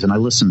these things. And I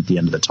listen at the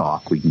end of the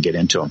talk. We can get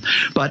into them.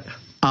 But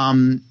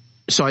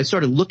so I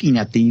started looking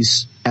at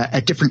these,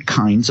 at different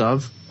kinds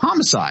of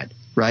homicide,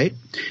 right?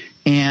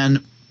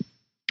 And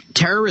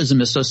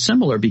terrorism is so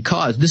similar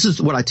because this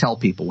is what I tell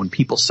people when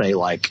people say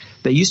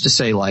they used to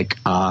say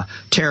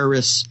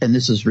terrorists, and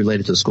this is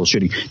related to the school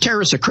shooting,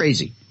 terrorists are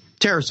crazy.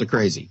 Terrorists are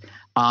crazy.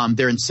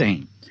 They're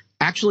insane.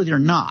 Actually, they're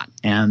not.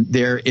 And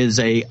there is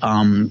a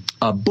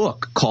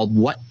book called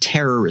What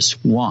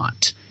Terrorists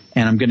Want.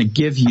 And I'm going to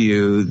give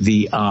you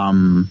the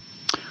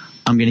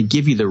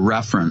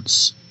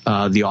reference,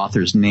 the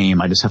author's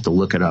name. I just have to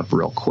look it up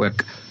real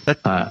quick.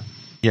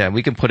 Yeah,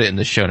 we can put it in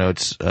the show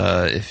notes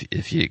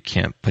if you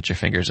can't put your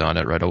fingers on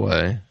it right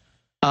away.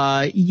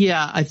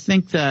 Yeah, I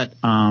think that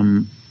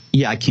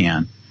I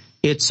can.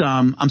 It's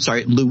I'm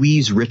sorry,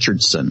 Louise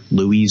Richardson,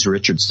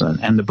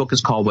 and the book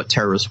is called What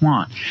Terrorists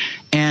Want.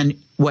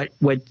 And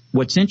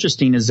what's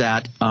interesting is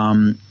that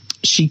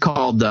she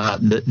called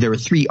there are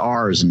 3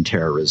 R's in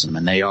terrorism,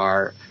 and they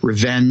are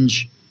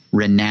revenge,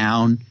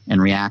 renown, and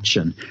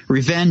reaction.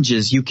 Revenge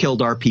is you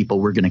killed our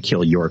people, we're going to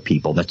kill your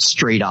people. That's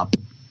straight up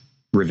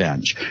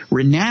revenge.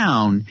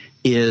 Renown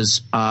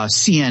is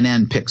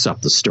CNN picks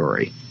up the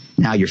story.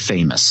 Now you're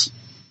famous.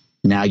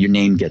 Now your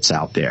name gets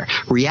out there.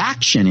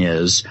 Reaction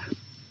is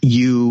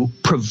you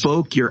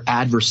provoke your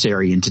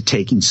adversary into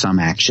taking some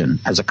action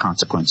as a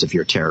consequence of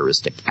your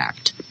terroristic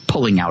act,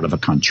 pulling out of a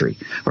country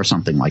or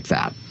something like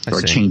that,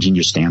 or changing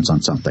your stance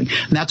on something.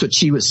 And that's what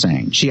she was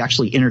saying. She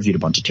actually interviewed a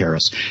bunch of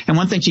terrorists. And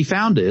one thing she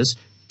found is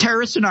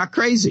terrorists are not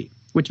crazy,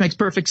 which makes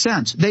perfect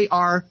sense. They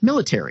are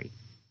military.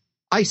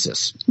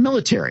 ISIS,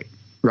 military.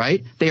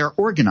 Right? They are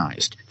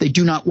organized. They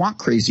do not want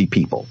crazy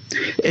people.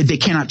 They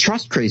cannot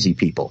trust crazy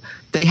people.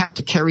 They have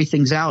to carry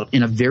things out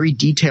in a very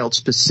detailed,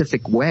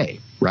 specific way,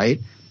 right?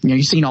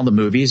 You've seen all the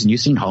movies and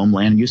you've seen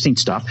Homeland and you've seen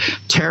stuff.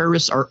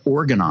 Terrorists are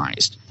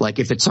organized. Like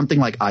if it's something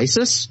like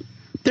ISIS,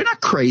 they're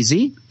not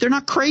crazy. They're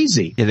not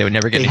crazy. Yeah, they would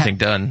never get anything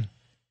done.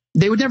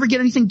 They would never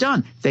get anything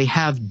done. They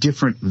have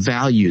different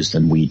values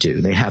than we do.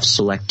 They have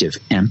selective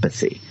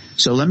empathy.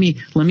 So let me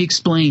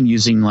explain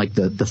using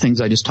the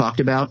things I just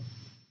talked about.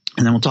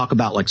 And then we'll talk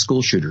about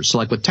school shooters. So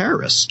with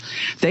terrorists,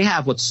 they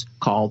have what's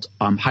called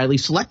highly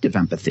selective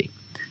empathy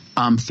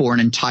for an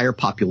entire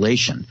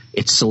population.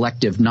 It's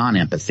selective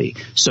non-empathy.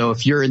 So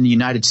if you're in the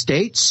United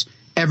States,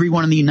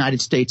 everyone in the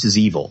United States is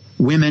evil.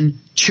 Women,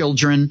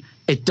 children,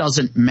 it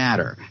doesn't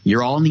matter.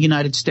 You're all in the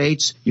United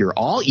States. You're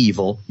all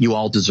evil. You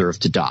all deserve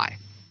to die.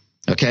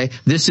 Okay?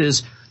 This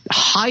is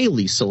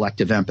highly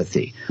selective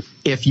empathy.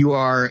 If you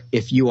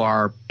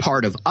are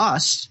part of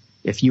us,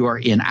 if you are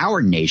in our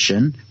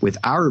nation with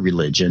our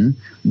religion,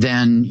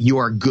 then you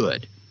are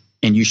good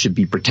and you should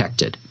be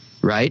protected,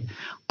 right?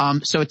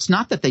 So it's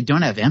not that they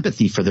don't have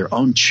empathy for their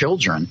own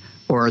children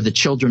or the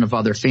children of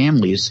other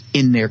families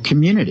in their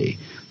community.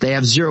 They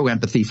have zero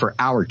empathy for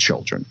our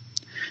children.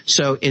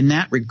 So in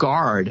that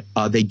regard,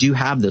 they do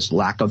have this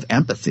lack of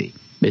empathy.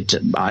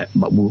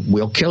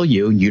 We'll kill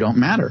you and you don't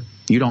matter.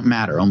 You don't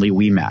matter. Only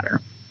we matter,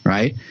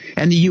 right?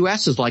 And the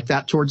U.S. is like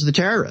that towards the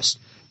terrorists.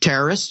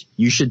 Terrorists,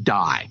 you should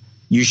die.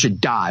 You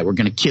should die. We're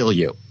going to kill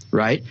you,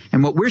 right?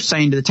 And what we're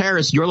saying to the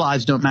terrorists, your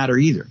lives don't matter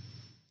either,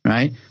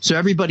 right? So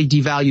everybody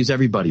devalues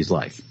everybody's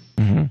life.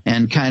 Mm-hmm.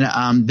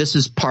 And this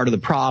is part of the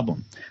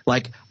problem.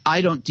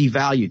 I don't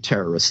devalue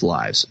terrorists'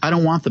 lives. I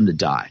don't want them to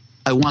die.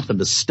 I want them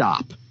to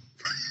stop.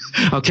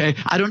 Okay?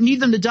 I don't need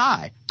them to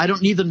die.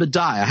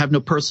 I have no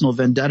personal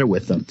vendetta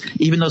with them,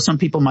 even though some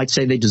people might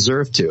say they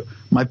deserve to.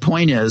 My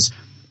point is,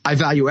 I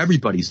value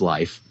everybody's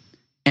life.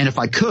 And if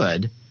I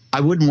could, I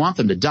wouldn't want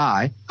them to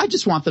die. I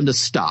just want them to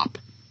stop.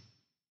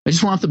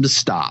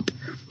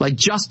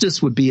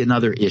 Justice would be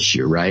another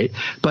issue, right?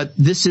 But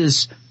this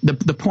is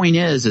the point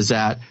is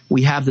that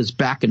we have this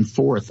back and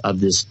forth of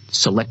this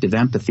selective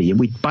empathy.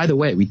 And by the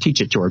way, we teach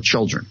it to our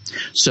children.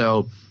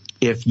 So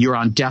if you're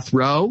on death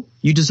row,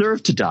 you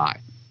deserve to die.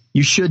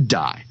 You should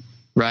die,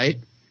 right?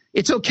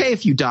 It's okay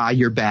if you die,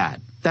 you're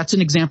bad. That's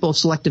an example of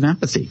selective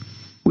empathy.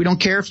 We don't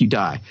care if you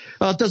die.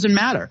 Well, it doesn't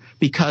matter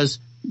because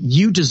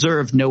you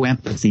deserve no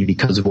empathy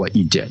because of what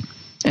you did.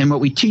 And what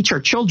we teach our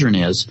children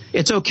is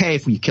it's okay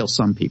if we kill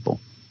some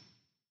people.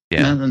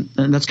 Yeah. And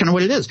that's kind of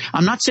what it is.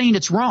 I'm not saying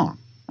it's wrong.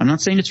 I'm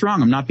not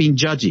being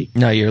judgy.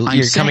 No, you're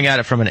coming at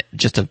it from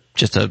just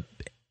a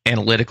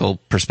analytical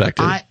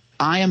perspective.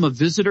 I am a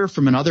visitor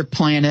from another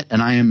planet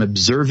and I am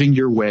observing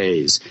your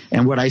ways.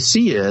 And what I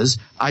see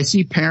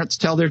parents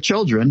tell their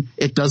children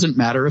it doesn't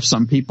matter if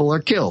some people are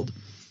killed.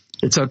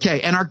 It's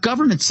okay. And our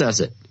government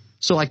says it.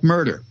 So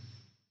murder.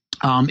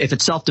 If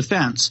it's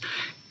self-defense,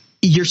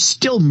 you're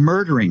still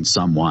murdering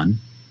someone,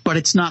 but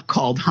it's not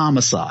called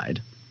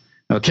homicide.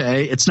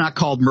 Okay? It's not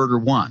called murder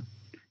one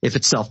if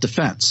it's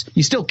self-defense.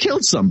 You still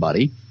killed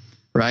somebody,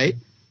 right?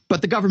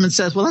 But the government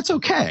says, well, that's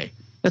okay.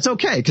 That's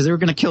okay because they were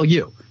going to kill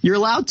you. You're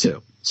allowed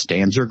to.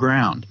 Stands your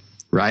ground,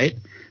 right?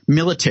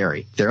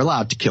 Military, they're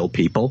allowed to kill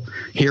people.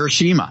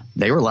 Hiroshima,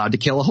 they were allowed to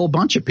kill a whole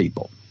bunch of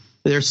people.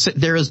 There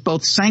is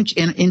both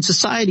in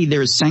society,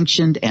 there is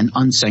sanctioned and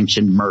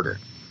unsanctioned murder.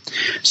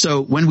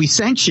 So when we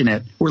sanction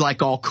it, we're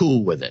all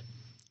cool with it,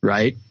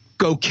 right?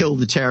 Go kill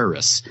the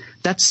terrorists.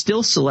 That's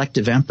still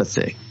selective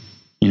empathy.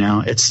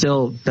 That's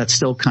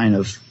still kind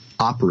of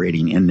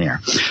operating in there.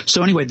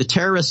 So anyway, the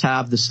terrorists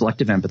have the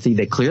selective empathy.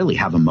 They clearly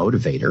have a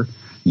motivator.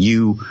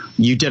 You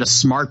did a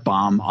smart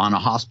bomb on a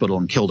hospital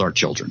and killed our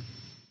children.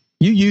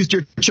 You used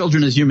your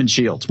children as human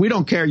shields. We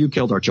don't care. You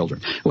killed our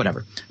children.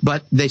 Whatever.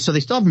 But they still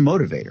have a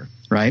motivator,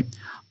 right?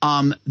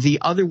 The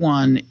other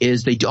one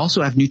is they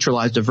also have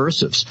neutralized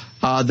aversives.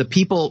 The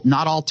people,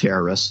 not all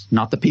terrorists,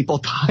 not the people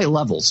at high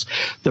levels,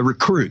 the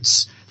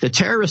recruits, the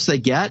terrorists they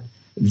get,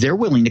 they're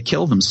willing to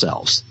kill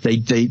themselves.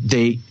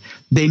 They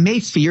may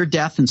fear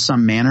death in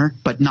some manner,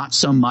 but not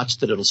so much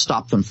that it'll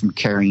stop them from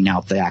carrying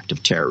out the act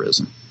of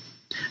terrorism.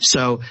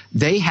 So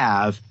they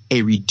have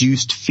a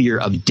reduced fear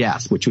of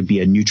death, which would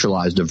be a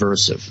neutralized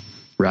aversive,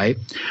 right?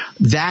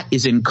 That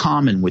is in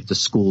common with the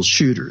school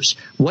shooters.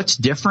 What's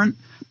different?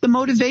 The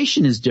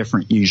motivation is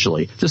different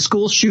usually. The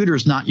school shooter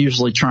is not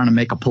usually trying to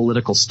make a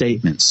political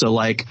statement. So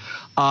like,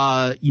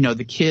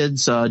 the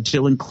kids,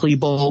 Dylan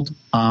Klebold,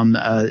 and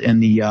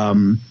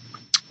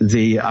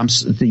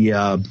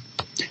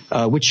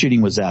which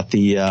shooting was that?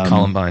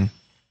 Columbine.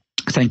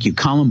 Thank you,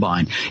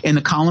 Columbine. In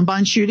the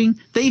Columbine shooting,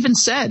 they even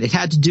said it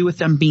had to do with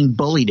them being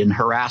bullied and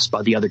harassed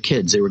by the other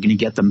kids. They were going to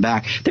get them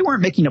back. They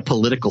weren't making a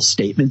political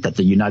statement that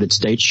the United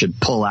States should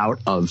pull out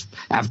of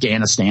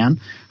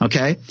Afghanistan.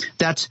 Okay?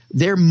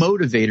 Their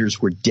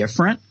motivators were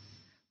different,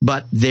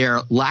 but their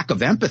lack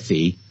of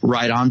empathy,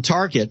 right on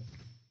target,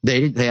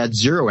 they had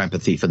zero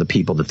empathy for the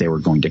people that they were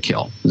going to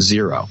kill.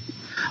 Zero.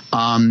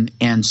 And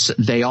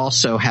they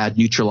also had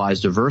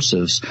neutralized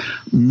aversives.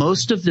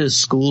 Most of the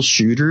school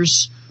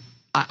shooters,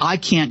 I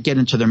can't get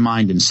into their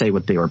mind and say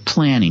what they were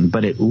planning,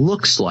 but it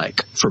looks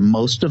like for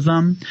most of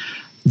them,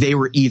 they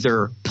were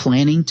either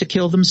planning to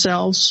kill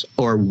themselves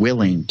or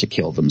willing to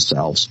kill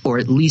themselves, or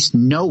at least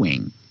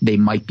knowing they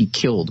might be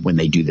killed when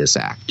they do this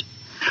act.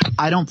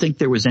 I don't think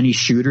there was any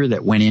shooter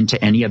that went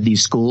into any of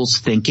these schools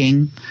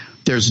thinking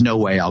there's no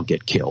way I'll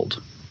get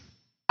killed.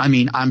 I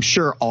mean, I'm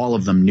sure all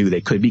of them knew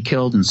they could be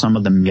killed, and some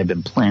of them may have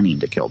been planning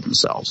to kill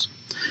themselves.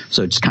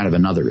 So it's kind of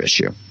another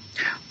issue.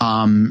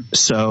 But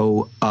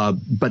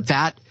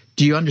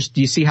do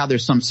you see how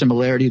there's some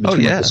similarity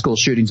between the school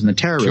shootings and the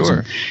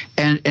terrorism? Sure.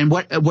 And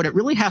what it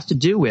really has to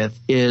do with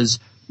is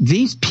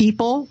these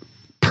people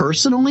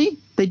personally,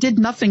 they did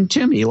nothing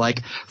to me.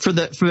 Like for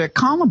the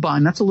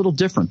Columbine, that's a little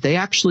different. They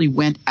actually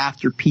went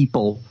after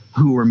people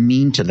who were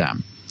mean to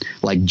them,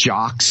 like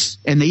jocks.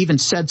 And they even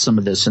said some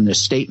of this in their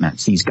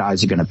statements. These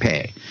guys are going to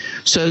pay.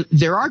 So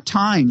there are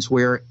times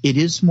where it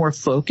is more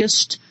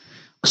focused.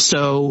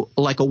 So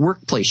like a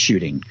workplace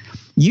shooting,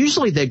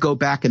 usually they go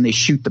back and they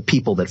shoot the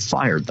people that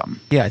fired them.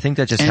 Yeah, I think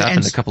that just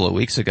happened a couple of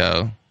weeks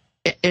ago.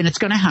 And it's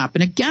going to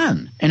happen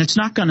again. And it's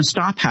not going to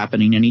stop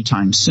happening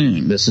anytime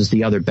soon. This is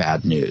the other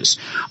bad news.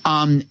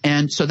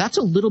 And so that's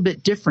a little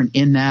bit different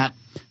in that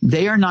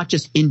they are not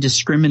just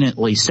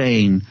indiscriminately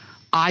saying,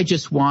 I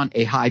just want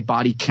a high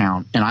body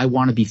count and I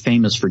want to be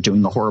famous for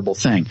doing a horrible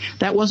thing.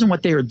 That wasn't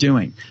what they were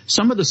doing.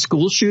 Some of the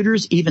school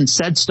shooters even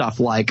said stuff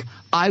like,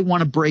 I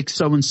want to break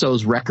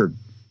so-and-so's record.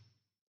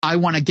 I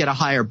want to get a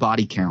higher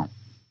body count,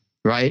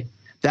 right?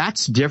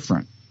 That's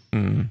different.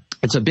 Mm.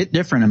 It's a bit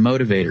different in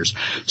motivators.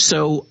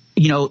 So,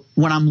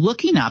 when I'm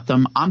looking at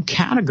them, I'm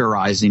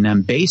categorizing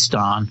them based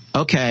on,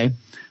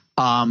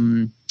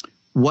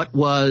 what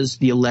was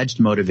the alleged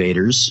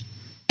motivators?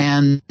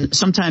 And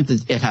sometimes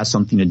it has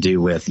something to do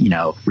with,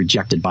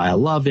 rejected by a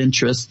love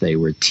interest. They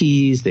were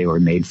teased. They were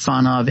made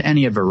fun of,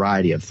 a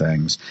variety of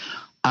things.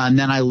 And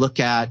then I look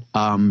at,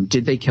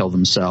 did they kill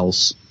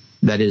themselves?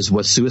 That is,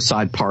 was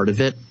suicide part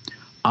of it?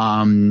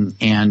 The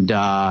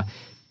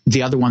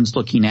other one's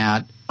looking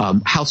at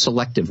how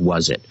selective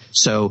was it?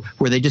 So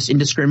were they just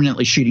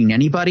indiscriminately shooting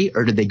anybody,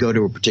 or did they go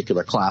to a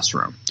particular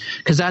classroom?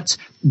 Because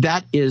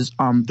that is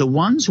the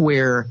ones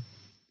where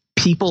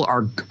people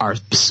are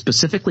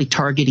specifically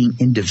targeting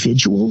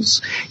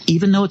individuals,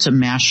 even though it's a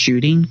mass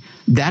shooting.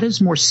 That is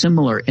more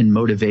similar in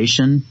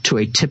motivation to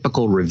a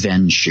typical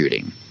revenge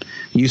shooting.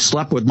 You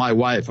slept with my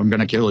wife, I'm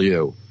going to kill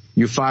you.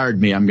 You fired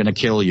me, I'm going to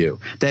kill you.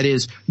 That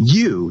is,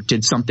 you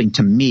did something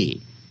to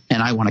me,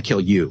 and I want to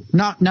kill you,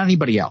 not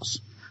anybody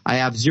else. I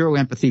have zero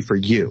empathy for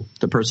you,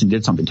 the person who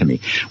did something to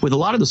me. With a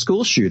lot of the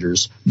school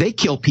shooters, they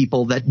kill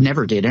people that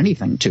never did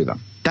anything to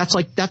them.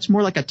 That's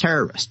more like a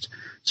terrorist.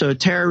 So a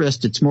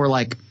terrorist, it's more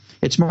like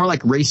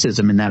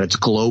racism in that it's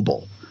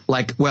global.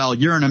 Like, well,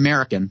 you're an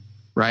American,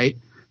 right?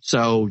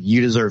 So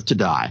you deserve to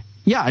die.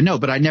 Yeah, I know,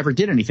 but I never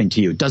did anything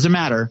to you. It doesn't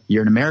matter.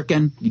 You're an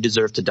American. You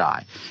deserve to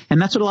die.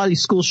 And that's what a lot of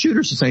these school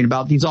shooters are saying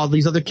about all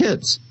these other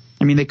kids.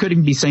 I mean, they could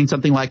even be saying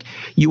something like,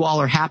 you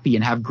all are happy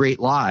and have great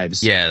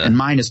lives. Yeah. And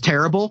mine is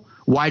terrible.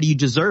 Why do you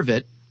deserve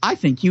it? I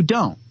think you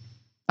don't.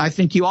 I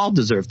think you all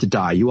deserve to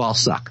die. You all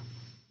suck.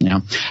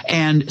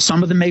 And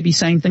some of them may be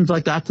saying things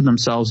like that to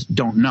themselves,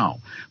 don't know.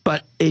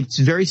 But it's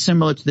very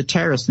similar to the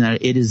terrorists in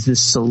that it is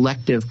this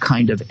selective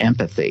kind of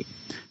empathy,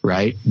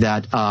 right?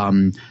 That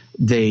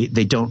they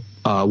don't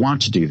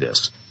want to do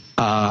this.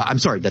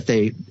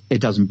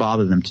 It doesn't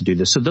bother them to do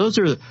this. So those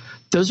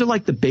are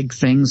like the big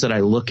things that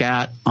I look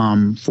at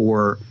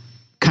for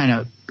kind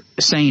of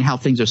saying how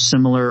things are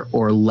similar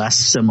or less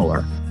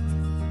similar.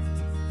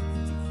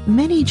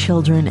 Many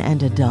children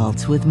and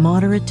adults with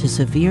moderate to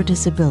severe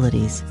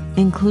disabilities,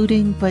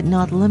 including but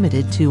not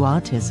limited to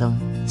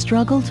autism,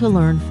 struggle to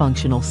learn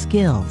functional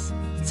skills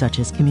such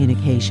as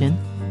communication,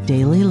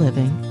 daily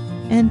living,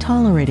 and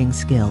tolerating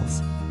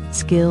skills,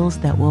 skills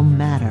that will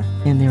matter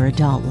in their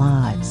adult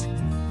lives.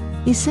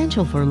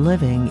 Essential for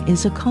Living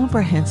is a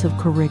comprehensive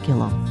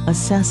curriculum,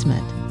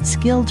 assessment,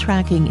 skill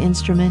tracking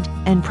instrument,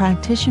 and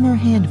practitioner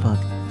handbook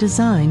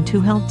designed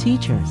to help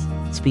teachers,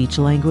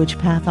 speech-language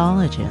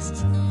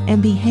pathologists,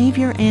 and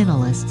behavior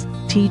analysts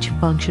teach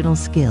functional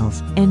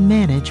skills and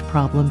manage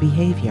problem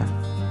behavior.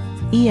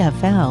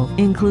 EFL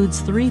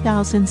includes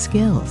 3,000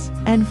 skills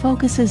and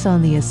focuses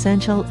on the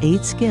essential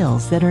 8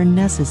 skills that are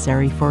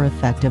necessary for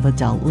effective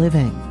adult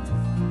living.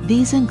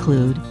 These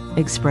include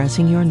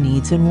expressing your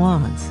needs and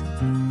wants,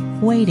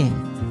 waiting,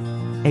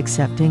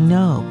 accepting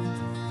no,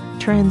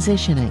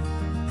 transitioning,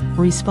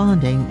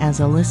 responding as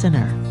a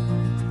listener,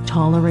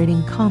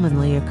 tolerating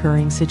commonly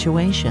occurring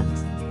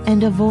situations,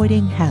 and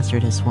avoiding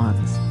hazardous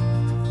ones.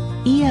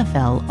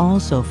 EFL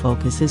also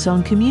focuses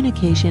on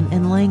communication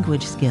and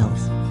language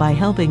skills by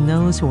helping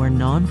those who are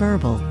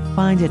nonverbal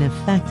find an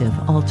effective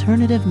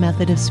alternative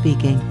method of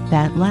speaking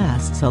that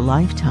lasts a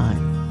lifetime.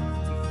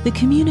 The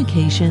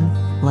communication,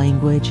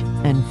 language,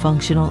 and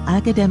functional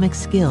academic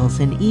skills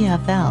in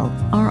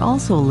EFL are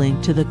also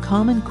linked to the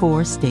Common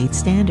Core state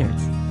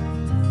standards.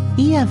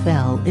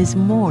 EFL is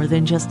more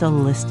than just a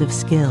list of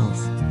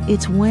skills.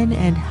 It's when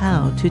and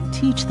how to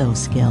teach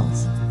those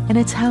skills, and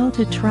it's how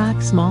to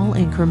track small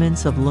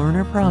increments of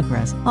learner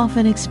progress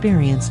often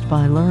experienced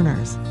by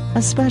learners,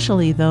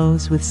 especially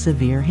those with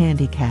severe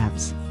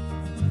handicaps.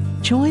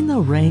 Join the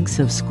ranks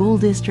of school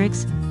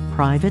districts,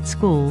 private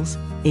schools,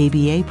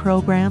 ABA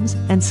programs,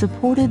 and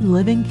supported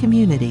living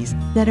communities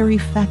that are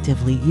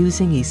effectively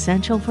using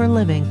Essential for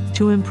Living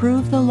to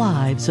improve the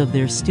lives of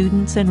their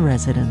students and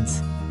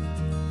residents.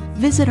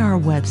 Visit our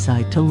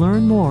website to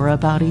learn more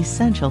about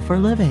Essential for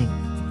Living.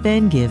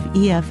 Then give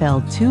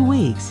EFL 2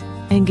 weeks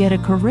and get a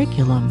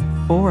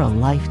curriculum for a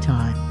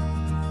lifetime.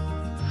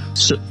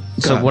 So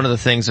one of the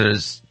things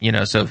is,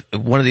 so if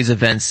one of these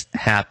events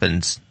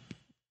happens,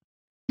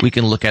 we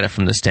can look at it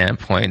from the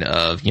standpoint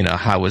of,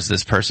 how was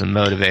this person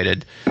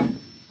motivated?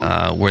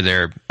 Were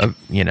there,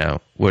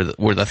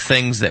 were the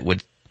things that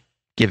would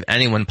give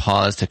anyone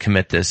pause to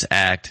commit this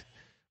act,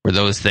 were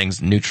those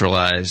things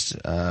neutralized?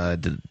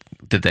 Did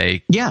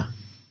they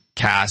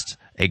cast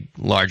a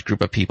large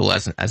group of people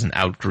as an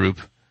out group?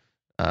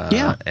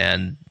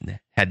 And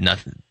had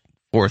nothing.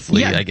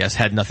 Fourthly, I guess,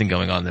 had nothing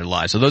going on in their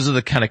lives. So those are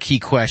the kind of key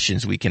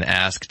questions we can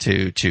ask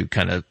to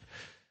kind of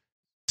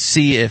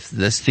see if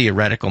this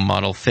theoretical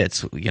model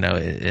fits,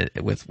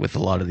 with a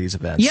lot of these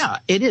events. Yeah,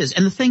 it is.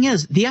 And the thing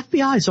is, the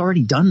FBI has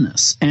already done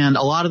this. And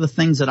a lot of the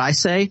things that I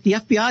say, the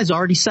FBI has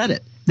already said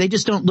it. They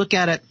just don't look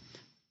at it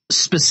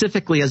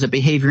specifically as a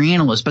behavior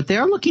analyst, but they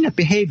are looking at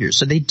behaviors.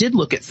 So they did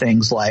look at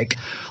things like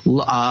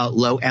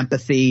low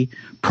empathy,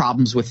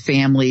 problems with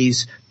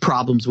families,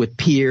 problems with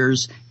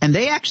peers, and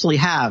they actually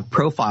have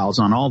profiles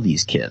on all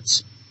these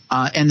kids.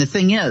 And the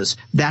thing is,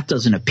 that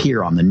doesn't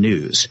appear on the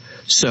news.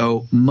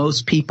 So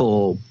most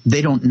people,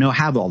 they don't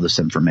have all this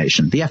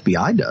information. The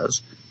FBI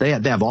does. They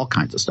have all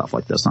kinds of stuff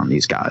like this on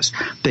these guys.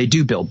 They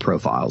do build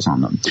profiles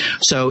on them.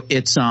 So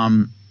it's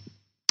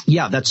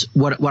that's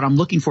what I'm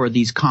looking for,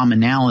 these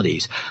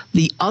commonalities.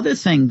 The other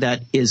thing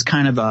that is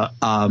kind of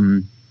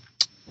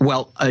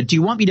do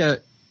you want me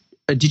to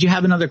did you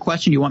have another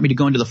question? Do you want me to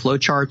go into the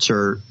flowcharts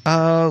or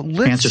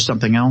answer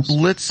something else?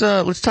 Let's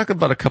talk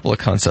about a couple of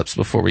concepts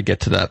before we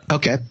get to that.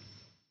 Okay.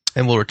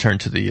 And we'll return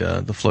to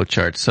the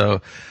flowchart.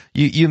 So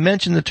you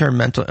mentioned the term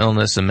mental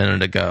illness a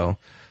minute ago.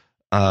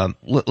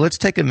 Let's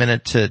take a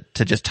minute to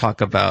just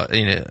talk about,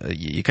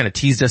 you kind of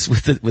teased us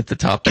with the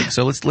topic.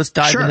 So let's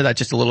dive into that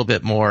just a little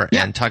bit more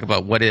and talk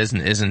about what is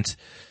and isn't,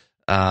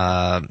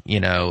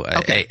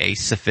 a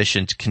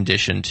sufficient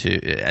condition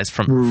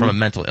from a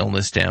mental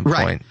illness standpoint.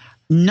 Right.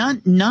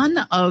 None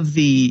of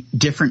the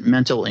different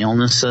mental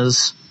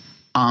illnesses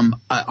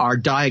are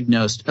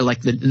diagnosed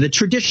like the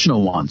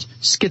traditional ones: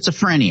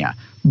 schizophrenia,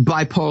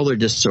 bipolar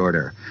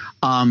disorder,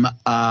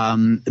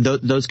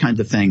 those kinds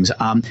of things.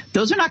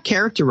 Those are not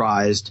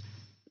characterized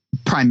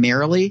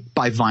primarily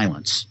by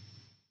violence.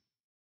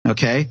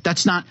 Okay,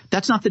 that's not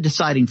the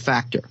deciding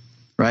factor,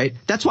 right?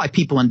 That's why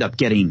people end up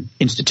getting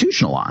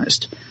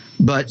institutionalized.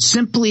 But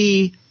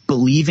simply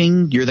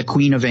believing you're the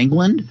Queen of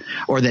England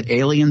or that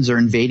aliens are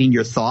invading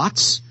your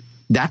thoughts,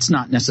 that's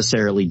not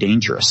necessarily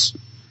dangerous.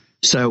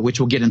 So, which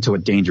we'll get into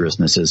what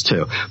dangerousness is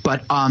too.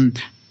 But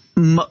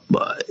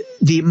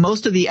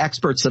most of the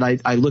experts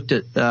that I looked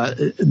at,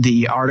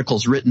 the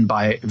articles written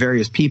by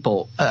various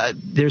people,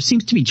 there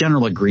seems to be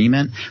general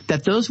agreement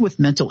that those with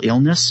mental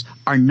illness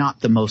are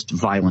not the most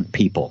violent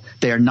people.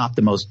 They are not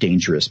the most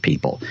dangerous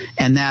people.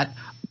 And that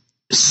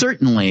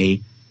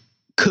certainly,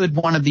 could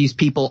one of these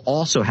people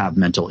also have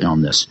mental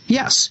illness?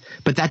 Yes,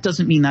 but that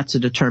doesn't mean that's a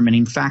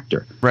determining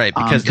factor. Right,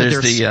 because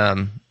there's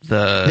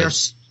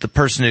the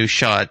person who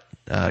shot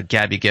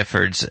Gabby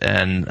Giffords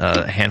and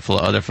a handful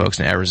of other folks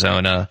in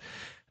Arizona,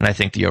 and I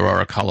think the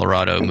Aurora,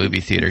 Colorado movie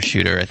theater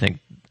shooter. I think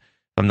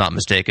I'm not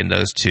mistaken,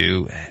 those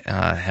two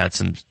had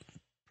some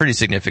pretty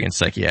significant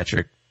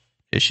psychiatric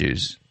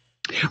issues.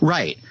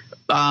 Right.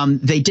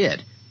 They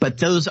did. But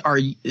those are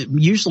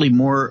usually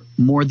more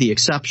the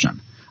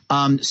exception.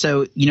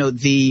 So,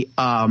 the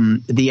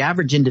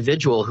average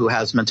individual who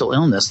has mental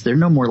illness, they're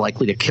no more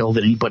likely to kill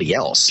than anybody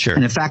else. Sure.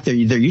 And in fact, they're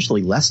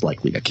usually less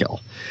likely to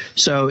kill.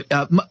 So,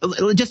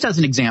 just as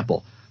an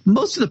example,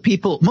 most of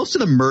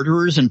the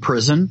murderers in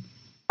prison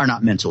are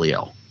not mentally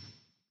ill.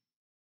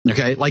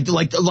 Okay. Like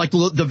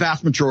the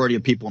vast majority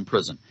of people in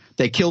prison,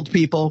 they killed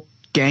people,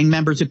 gang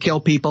members who kill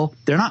people.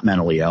 They're not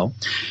mentally ill.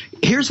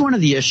 Here's one of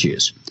the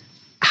issues.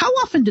 How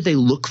often do they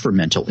look for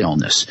mental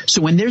illness?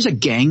 So when there's a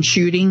gang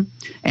shooting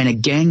and a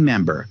gang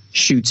member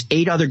shoots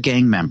 8 other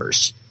gang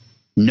members,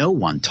 no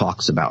one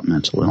talks about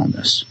mental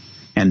illness.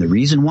 And the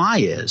reason why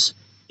is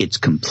it's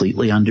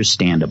completely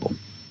understandable.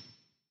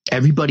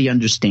 Everybody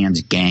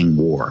understands gang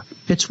war.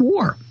 It's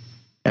war.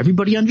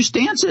 Everybody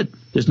understands it.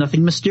 There's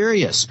nothing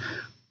mysterious.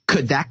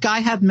 Could that guy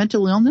have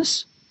mental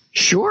illness?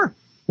 Sure.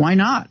 Why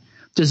not?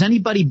 Does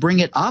anybody bring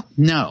it up?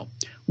 No.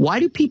 Why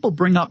do people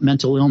bring up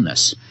mental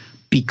illness?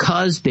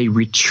 Because they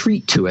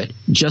retreat to it,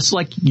 just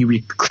like you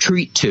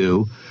retreat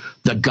to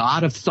the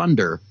God of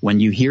thunder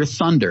when you hear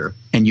thunder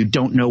and you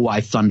don't know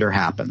why thunder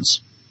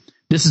happens.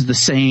 This is the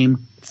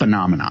same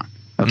phenomenon.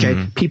 Okay.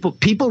 Mm-hmm.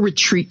 People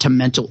retreat to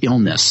mental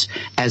illness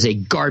as a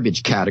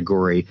garbage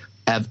category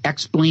of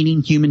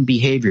explaining human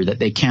behavior that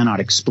they cannot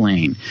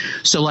explain.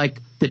 So like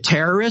the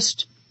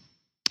terrorist,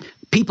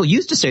 people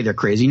used to say they're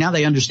crazy. Now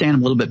they understand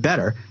them a little bit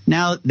better.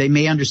 Now they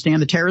may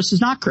understand the terrorist is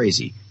not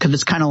crazy because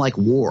it's kind of like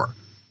war.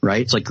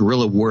 Right? It's like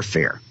guerrilla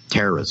warfare,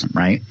 terrorism,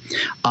 right?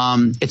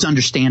 It's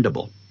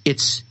understandable.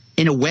 It's,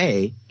 in a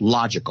way,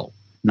 logical.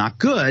 Not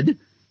good,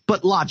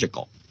 but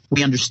logical.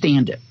 We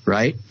understand it,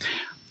 right?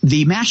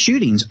 The mass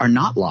shootings are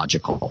not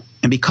logical.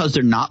 And because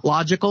they're not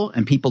logical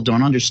and people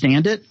don't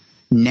understand it,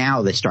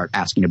 now they start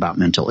asking about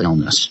mental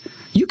illness.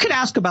 You could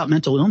ask about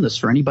mental illness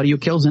for anybody who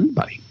kills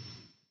anybody,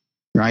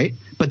 right?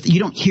 But you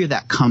don't hear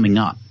that coming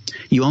up.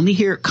 You only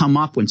hear it come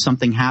up when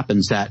something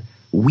happens that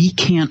we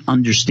can't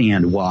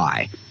understand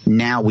why.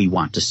 Now we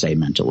want to say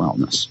mental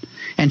illness.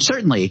 And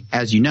certainly,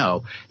 as you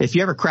know, if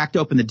you ever cracked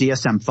open the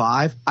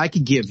DSM-5, I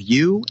could give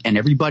you and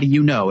everybody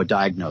you know a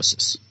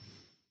diagnosis.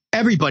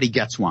 Everybody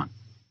gets one.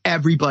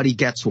 Everybody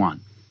gets one.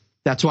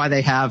 That's why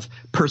they have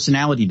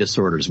personality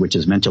disorders, which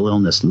is mental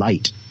illness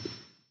light.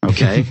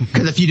 Okay?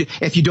 Because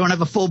if you don't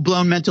have a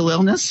full-blown mental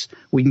illness,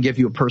 we can give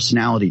you a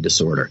personality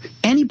disorder.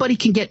 Anybody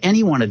can get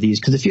any one of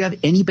these because if you have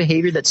any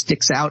behavior that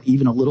sticks out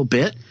even a little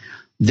bit,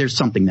 there's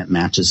something that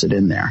matches it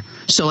in there.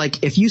 So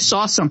like if you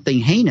saw something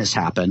heinous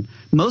happen,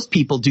 most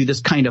people do this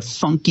kind of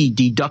funky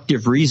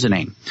deductive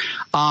reasoning.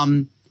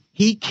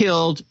 He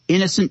killed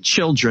innocent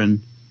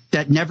children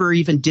that never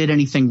even did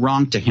anything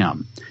wrong to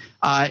him.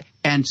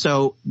 And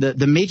so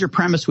the major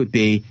premise would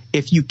be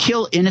if you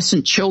kill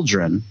innocent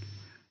children,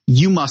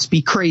 you must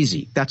be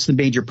crazy. That's the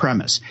major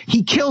premise.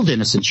 He killed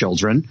innocent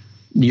children.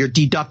 Your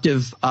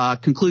deductive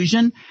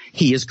conclusion,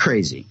 he is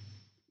crazy.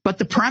 But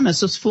the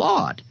premise is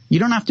flawed. You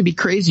don't have to be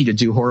crazy to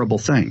do horrible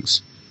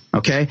things.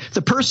 Okay?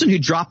 The person who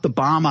dropped the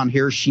bomb on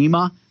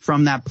Hiroshima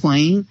from that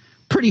plane,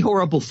 pretty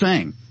horrible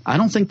thing. I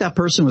don't think that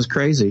person was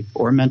crazy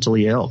or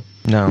mentally ill.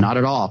 No. Not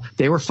at all.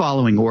 They were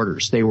following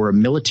orders. They were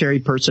military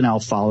personnel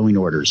following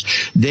orders.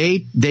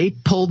 They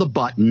pulled a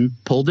button,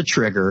 pulled a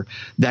trigger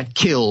that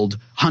killed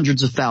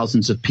hundreds of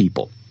thousands of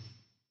people.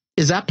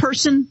 Is that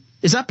person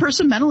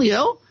mentally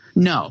ill?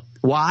 No.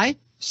 Why?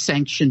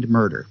 Sanctioned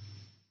murder.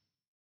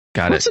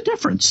 Got it. What's the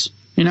difference?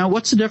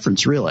 What's the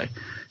difference really?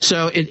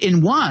 So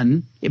in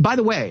one, by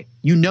the way,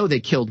 they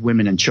killed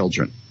women and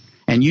children.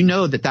 And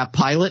that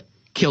pilot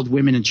killed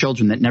women and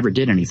children that never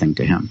did anything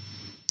to him.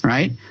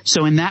 Right?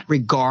 So in that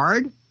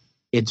regard,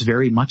 it's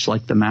very much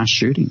like the mass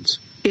shootings.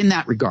 In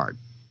that regard.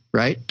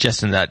 Right?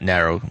 Just in that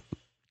narrow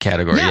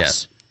category,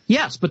 yes.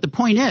 Yes, but the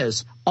point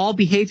is, all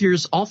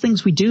behaviors, all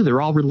things we do,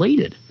 they're all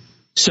related.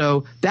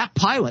 So that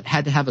pilot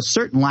had to have a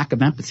certain lack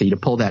of empathy to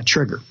pull that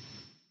trigger.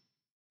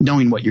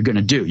 Knowing what you're going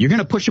to do. You're going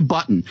to push a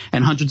button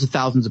and hundreds of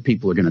thousands of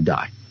people are going to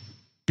die.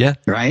 Yeah.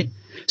 Right?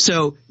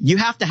 So you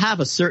have to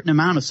have a certain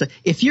amount of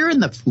 – if you're in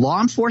the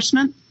law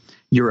enforcement,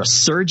 you're a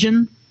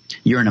surgeon,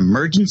 you're an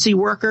emergency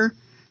worker,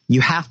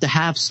 you have to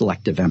have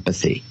selective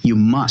empathy. You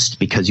must,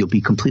 because you'll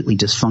be completely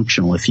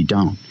dysfunctional if you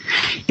don't.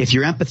 If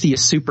your empathy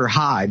is super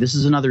high – this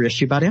is another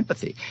issue about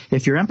empathy.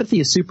 If your empathy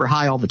is super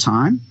high all the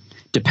time,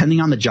 depending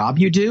on the job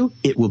you do,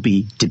 it will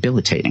be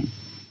debilitating.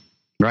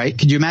 Right?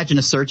 Could you imagine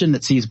a surgeon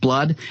that sees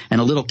blood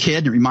and a little kid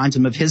and it reminds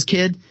him of his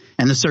kid?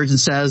 And the surgeon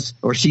says,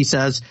 or she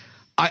says,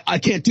 I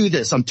can't do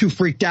this. I'm too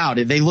freaked out.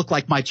 They look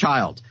like my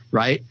child.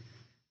 Right?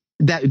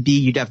 That would be,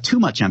 you'd have too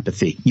much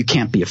empathy. You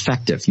can't be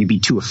effective. You'd be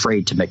too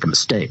afraid to make a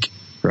mistake.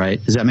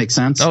 Right? Does that make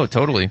sense? Oh,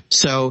 totally.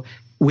 So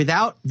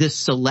without this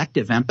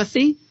selective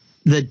empathy,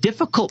 the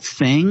difficult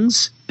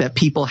things that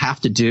people have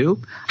to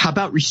do, how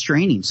about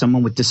restraining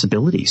someone with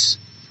disabilities?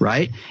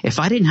 Right? If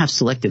I didn't have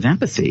selective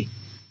empathy,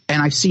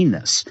 and I've seen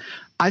this,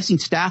 I've seen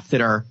staff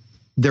that are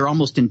they're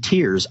almost in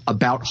tears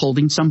about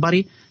holding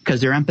somebody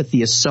because their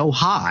empathy is so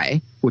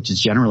high, which is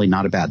generally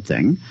not a bad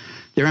thing.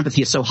 Their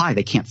empathy is so high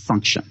they can't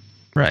function.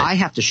 Right. I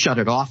have to shut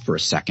it off for a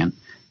second,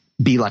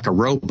 be like a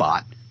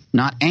robot,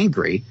 not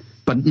angry,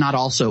 but not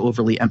also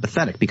overly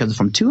empathetic, because if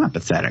I'm too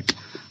empathetic,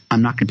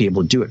 I'm not going to be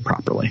able to do it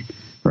properly.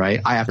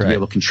 Right. I have to be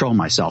able to control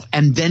myself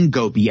and then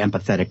go be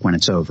empathetic when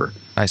it's over.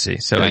 I see.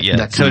 So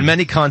so in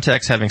many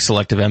contexts, having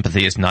selective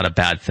empathy is not a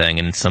bad thing,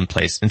 and in some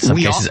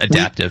cases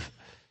adaptive.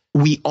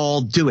 We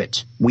all do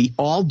it. We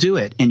all do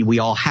it, and we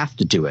all have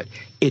to do it.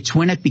 It's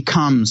when it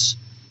becomes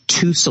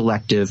too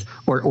selective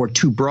or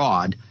too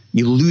broad,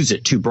 you lose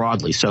it too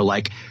broadly. So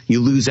like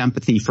you lose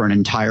empathy for an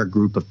entire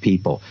group of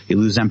people. You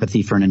lose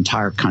empathy for an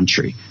entire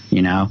country,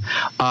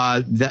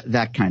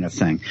 that kind of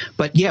thing.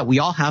 But yeah, we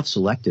all have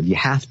selective. You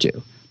have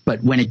to.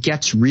 But when it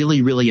gets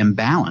really, really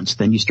imbalanced,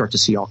 then you start to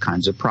see all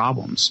kinds of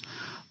problems.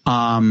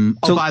 By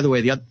the way,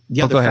 the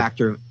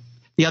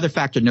other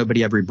factor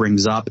nobody ever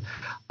brings up,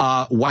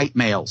 white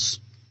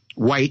males.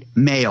 White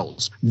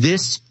males.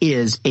 This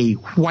is a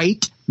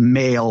white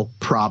male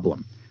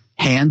problem,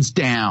 hands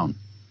down.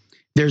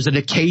 There's an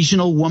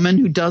occasional woman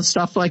who does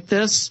stuff like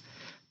this.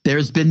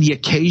 There's been the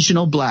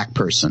occasional black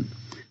person.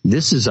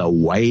 This is a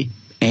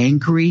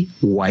angry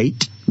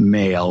white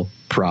male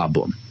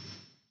problem.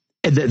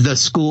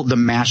 The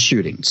mass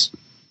shootings.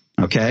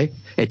 Okay.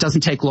 It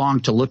doesn't take long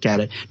to look at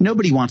it.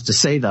 Nobody wants to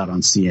say that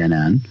on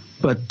CNN,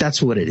 but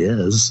that's what it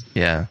is.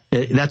 Yeah.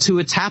 That's who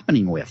it's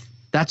happening with.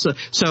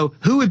 So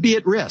who would be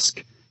at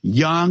risk?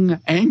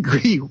 Young,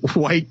 angry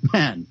white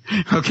men.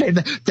 Okay.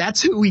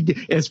 That's who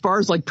as far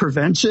as like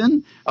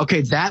prevention.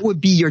 Okay. That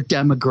would be your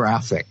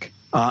demographic.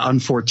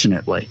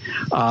 Unfortunately.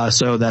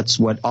 So that's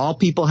what all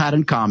people had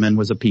in common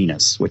was a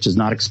penis, which is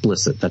not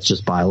explicit. That's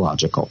just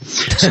biological.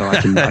 So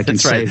I can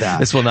say that.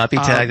 This will not be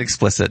tagged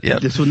explicit. Yeah.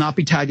 This will not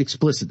be tagged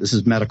explicit. This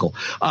is medical.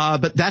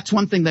 But that's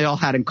one thing they all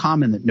had in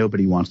common that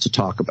nobody wants to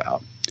talk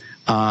about.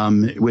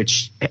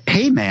 Which,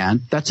 hey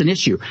man, that's an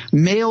issue.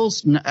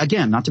 Males,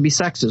 again, not to be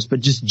sexist, but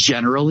just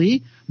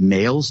generally,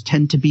 males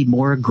tend to be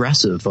more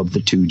aggressive of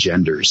the two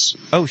genders.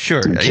 Oh, sure.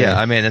 Okay. Yeah.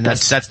 I mean, and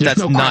that's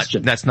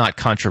not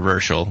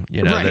controversial.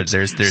 Right.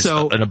 There's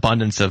an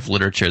abundance of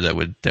literature that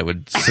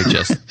would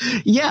suggest.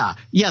 Yeah,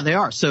 they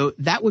are. So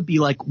that would be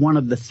like one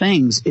of the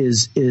things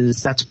is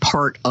that's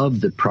part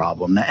of the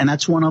problem. And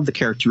that's one of the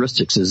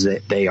characteristics is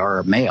that they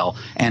are male.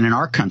 And in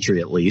our country,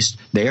 at least,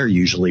 they are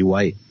usually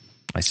white.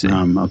 I see.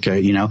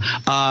 Okay.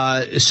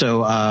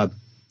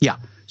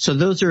 So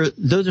those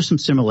are some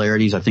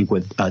similarities, I think,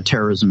 with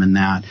terrorism and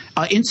that.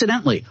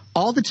 Incidentally,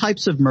 all the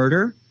types of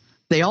murder,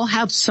 they all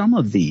have some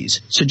of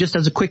these. So just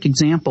as a quick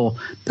example,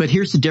 but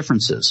here's the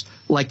differences.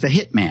 Like the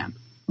hitman.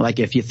 Like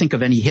if you think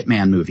of any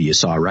hitman movie you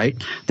saw, right?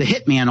 The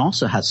hitman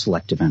also has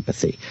selective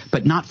empathy,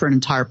 but not for an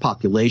entire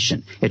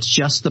population. It's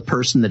just the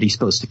person that he's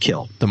supposed to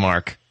kill. The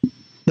mark.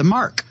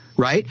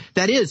 Right?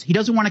 That is, he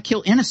doesn't want to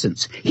kill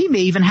innocents. He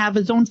may even have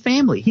his own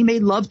family. He may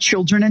love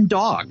children and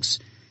dogs.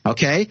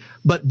 Okay?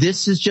 But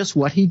this is just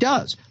what he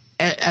does.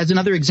 As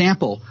another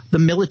example, the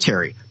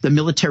military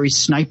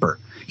sniper.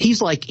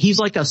 He's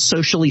like a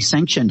socially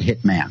sanctioned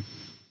hitman.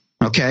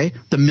 Okay?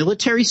 The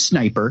military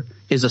sniper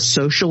is a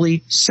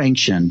socially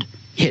sanctioned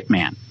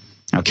hitman.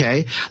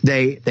 Okay?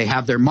 They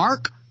have their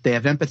mark. They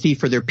have empathy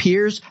for their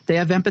peers. They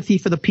have empathy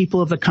for the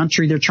people of the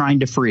country they're trying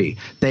to free.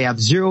 They have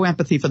zero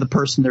empathy for the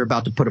person they're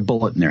about to put a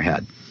bullet in their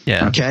head.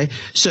 Yeah. Okay.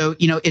 So,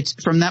 it's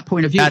from that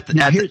point of view.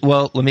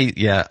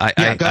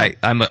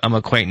 I'm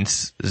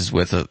acquaintances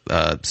with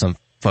some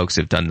folks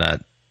who've done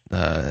that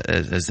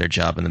as their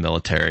job in the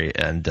military,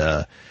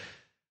 and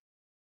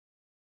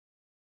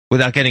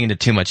without getting into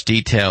too much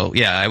detail,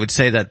 yeah, I would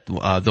say that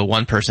the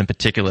one person in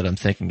particular that I'm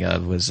thinking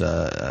of was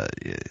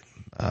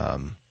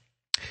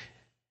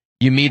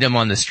you meet him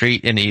on the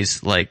street and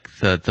he's like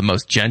the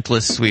most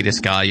gentlest,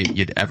 sweetest guy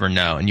you'd ever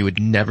know, and you would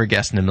never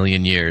guess in a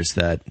million years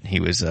that he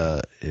was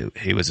a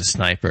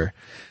sniper.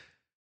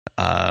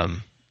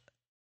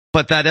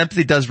 But that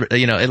empathy does,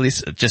 at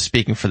least just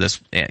speaking for this,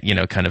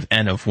 kind of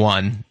N of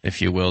one,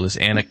 if you will, this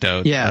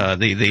anecdote. Yeah.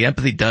 The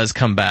empathy does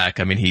come back.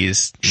 I mean,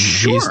 he's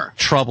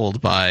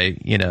troubled by,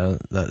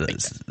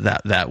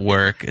 that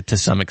work to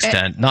some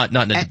extent, not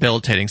in a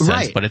debilitating sense,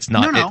 right. But it's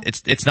not,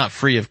 it's not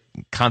free of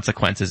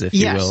consequences, if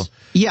you will.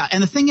 Yeah.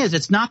 And the thing is,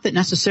 it's not that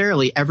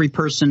necessarily every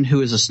person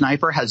who is a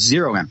sniper has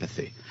zero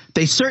empathy.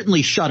 They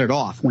certainly shut it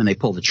off when they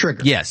pull the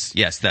trigger. Yes,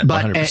 that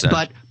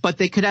 100%. But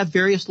they could have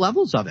various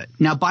levels of it.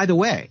 Now, by the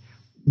way,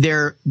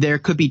 there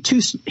could be two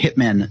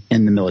hitmen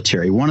in the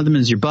military. One of them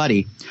is your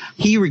buddy.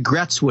 He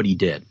regrets what he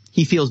did.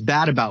 He feels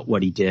bad about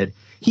what he did.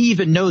 He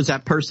even knows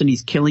that person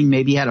he's killing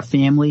maybe had a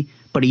family,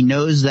 but he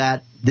knows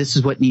that this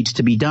is what needs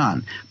to be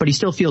done. But he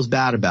still feels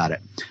bad about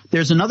it.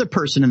 There's another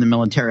person in the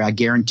military, I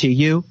guarantee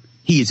you,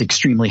 he is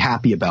extremely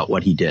happy about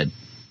what he did.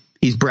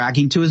 He's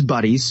bragging to his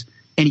buddies,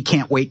 and he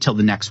can't wait till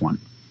the next one.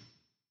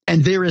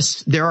 And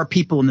there are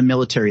people in the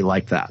military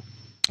like that.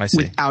 I see.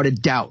 Without a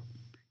doubt.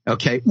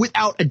 Okay,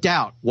 without a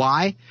doubt.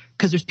 Why?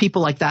 Because there's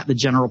people like that in the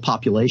general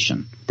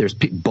population. There's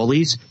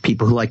bullies,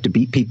 people who like to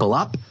beat people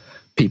up,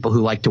 people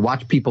who like to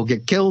watch people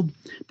get killed.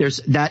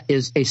 That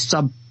is a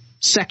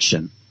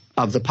subsection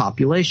of the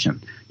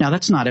population. Now,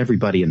 that's not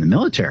everybody in the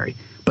military,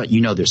 but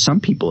there's some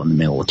people in the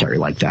military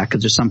like that,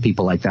 because there's some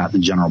people like that in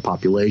the general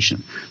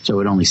population. So it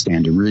would only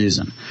stand to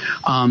reason.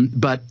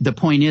 But the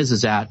point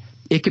is that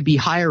it could be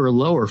higher or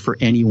lower for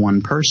any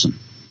one person.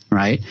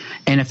 Right.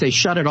 And if they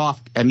shut it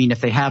off, if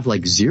they have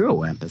like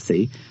zero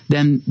empathy,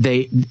 then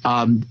they,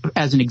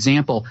 as an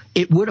example,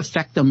 it would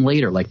affect them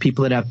later. Like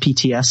people that have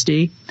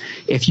PTSD,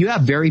 if you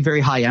have very, very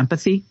high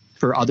empathy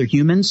for other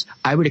humans,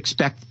 I would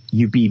expect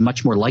you be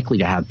much more likely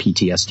to have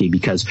PTSD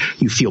because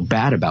you feel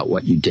bad about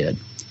what you did.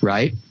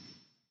 Right.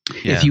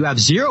 Yeah. If you have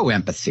zero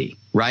empathy,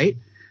 right,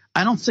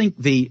 I don't think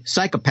the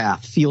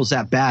psychopath feels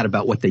that bad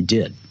about what they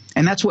did.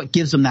 And that's what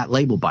gives them that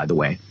label, by the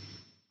way.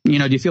 Do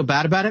you feel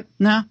bad about it?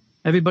 No.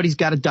 Everybody's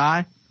got to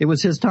die. It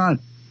was his time.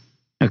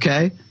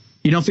 Okay.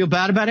 You don't feel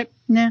bad about it?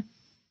 Nah.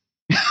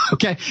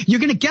 Okay. You're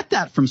going to get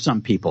that from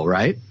some people,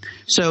 right?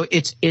 So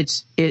it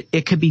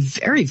could be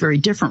very, very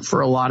different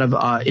for a lot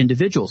of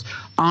individuals.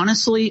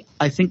 Honestly,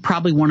 I think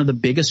probably one of the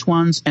biggest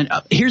ones. And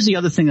here's the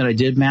other thing that I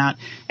did, Matt.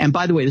 And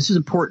by the way, this is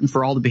important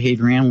for all the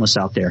behavior analysts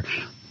out there.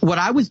 What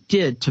I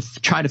did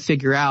to try to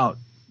figure out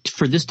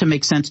for this to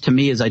make sense to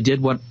me is I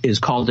did what is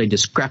called a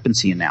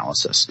discrepancy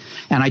analysis.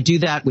 And I do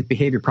that with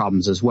behavior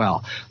problems as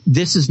well.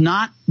 This is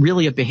not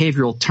really a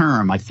behavioral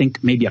term. I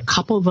think maybe a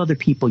couple of other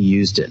people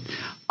used it.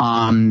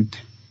 Inyo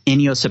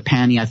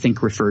Sapani, I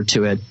think, referred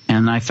to it.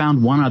 And I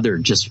found one other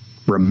just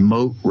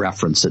remote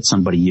reference that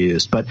somebody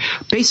used. But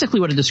basically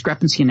what a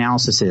discrepancy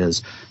analysis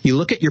is, you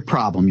look at your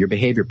problem, your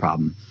behavior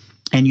problem,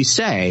 and you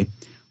say,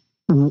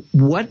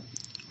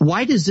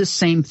 why does this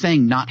same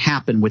thing not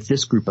happen with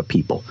this group of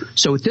people?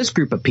 So with this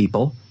group of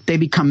people, they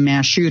become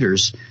mass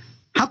shooters.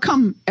 How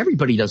come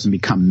everybody doesn't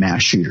become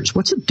mass shooters?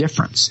 What's the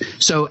difference?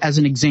 So as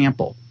an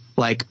example,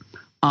 like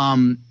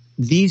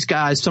these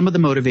guys, some of the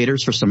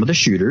motivators for some of the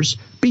shooters,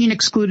 being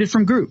excluded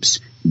from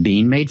groups,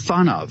 being made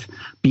fun of,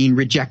 being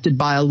rejected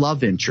by a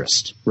love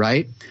interest,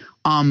 right?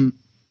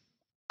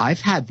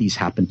 I've had these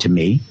happen to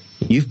me.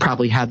 You've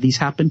probably had these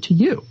happen to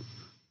you.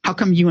 How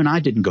come you and I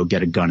didn't go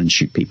get a gun and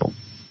shoot people?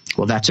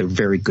 Well, that's a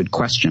very good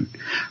question.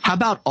 How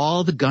about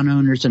all the gun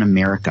owners in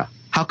America?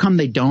 How come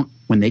they don't,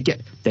 when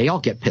they all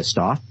get pissed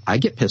off? I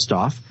get pissed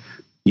off.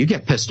 You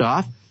get pissed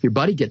off. Your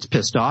buddy gets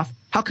pissed off.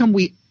 How come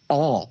we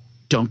all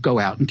don't go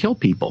out and kill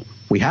people?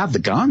 We have the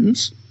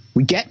guns.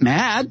 We get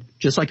mad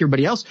just like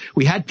everybody else.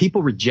 We had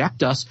people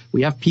reject us.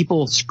 We have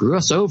people screw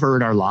us over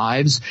in our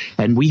lives,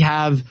 and we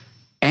have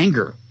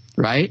anger,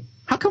 right?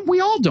 How come we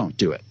all don't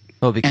do it?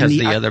 Well, because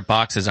the other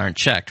boxes aren't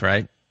checked,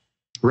 right?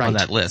 Right. On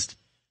that list.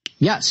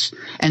 Yes.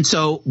 And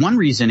so one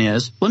reason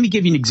is, let me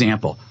give you an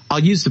example. I'll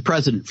use the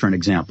president for an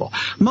example.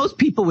 Most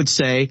people would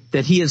say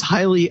that he is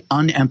highly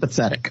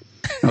unempathetic.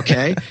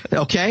 Okay.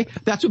 Okay.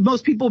 That's what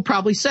most people would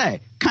probably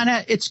say.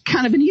 It's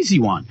kind of an easy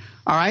one.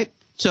 All right.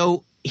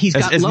 So he's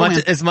got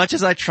as much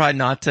as I try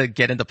not to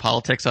get into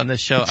politics on this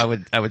show,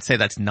 I would say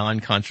that's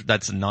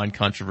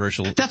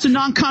non-controversial. That's a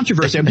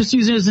non-controversy. I'm just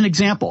using it as an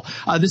example.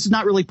 This is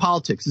not really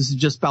politics. This is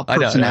just about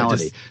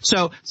personality.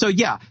 So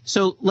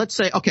let's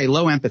say, okay,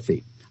 low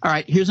empathy. All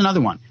right, here's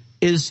another one.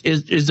 Is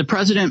the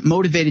president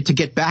motivated to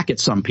get back at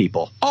some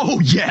people?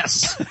 Oh,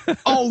 yes.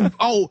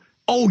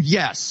 Oh,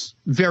 yes,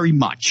 very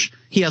much.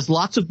 He has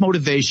lots of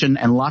motivation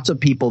and lots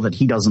of people that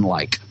he doesn't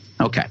like.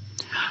 Okay.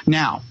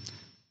 Now,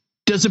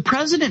 does the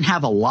president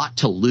have a lot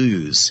to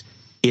lose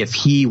if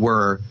he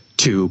were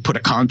to put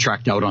a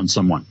contract out on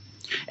someone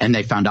and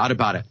they found out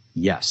about it?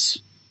 Yes,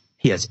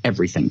 he has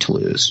everything to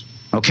lose.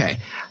 Okay.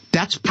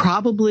 That's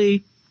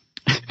probably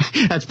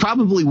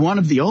one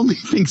of the only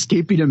things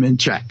keeping him in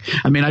check.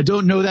 I mean, I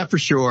don't know that for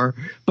sure,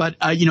 but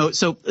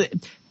so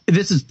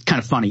this is kind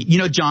of funny.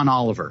 John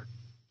Oliver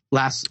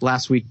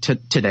last week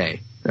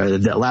tonight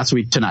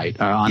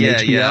on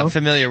HBO. Yeah,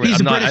 familiar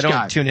with. I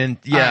don't tune in.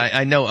 Yeah,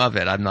 I know of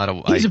it. I'm not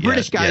a. He's a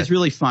British guy. He's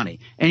really funny,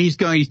 and he's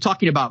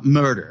talking about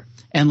murder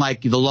and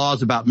like the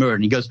laws about murder.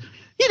 And he goes,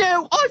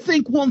 I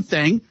think one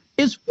thing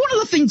is one of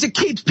the things that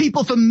keeps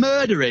people from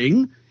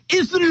murdering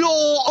is the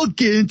law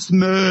against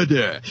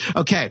murder.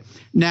 Okay.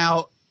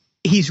 Now,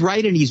 he's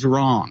right and he's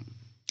wrong.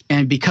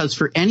 And because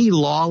for any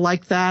law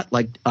like that,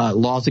 like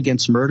laws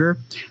against murder,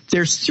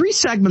 there's three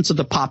segments of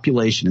the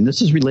population. And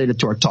this is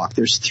related to our talk.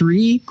 There's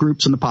three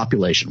groups in the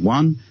population.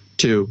 1,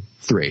 2,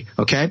 3.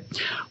 Okay.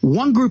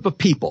 One group of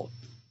people,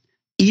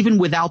 even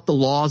without the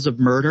laws of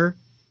murder,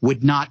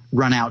 would not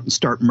run out and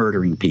start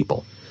murdering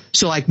people.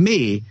 So like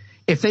me,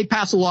 if they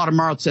pass a law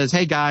tomorrow that says,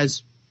 hey,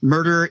 guys,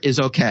 murder is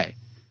okay.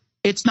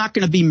 It's not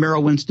going to be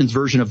Merrill Winston's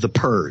version of The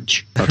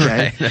Purge.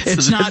 Okay. Right.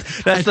 That's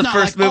the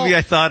first movie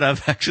I thought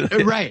of,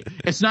 actually. Right.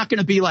 It's not going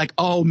to be like,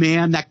 oh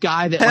man, that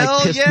guy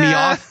that pissed me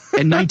off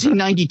in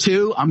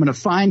 1992. I'm going to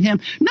find him.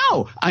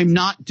 No, I'm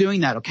not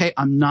doing that. Okay.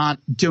 I'm not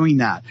doing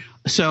that.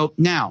 So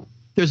now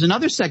there's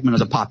another segment of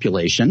the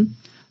population.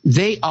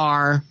 They're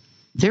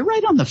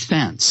right on the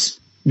fence.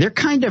 They're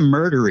kind of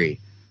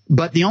murdery,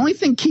 but the only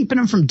thing keeping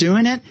them from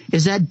doing it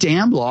is that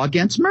damn law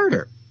against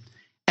murder.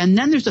 And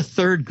then there's a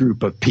third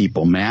group of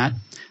people, Matt.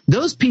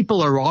 those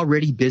people are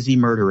already busy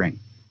murdering.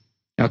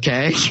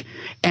 Okay.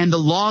 And the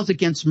laws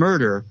against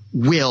murder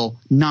will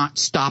not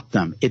stop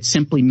them. It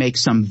simply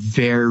makes them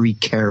very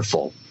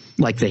careful,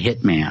 like the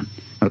hitman.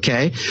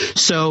 Okay.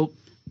 So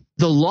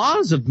the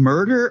laws of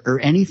murder or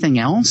anything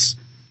else,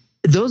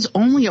 those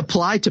only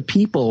apply to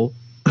people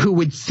who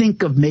would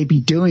think of maybe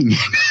doing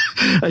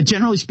it,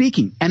 generally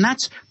speaking. And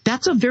that's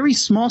a very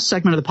small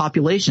segment of the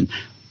population.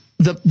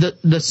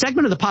 The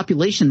segment of the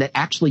population that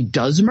actually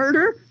does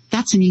murder,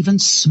 that's an even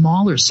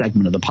smaller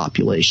segment of the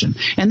population.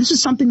 And this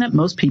is something that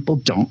most people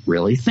don't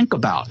really think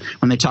about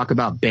when they talk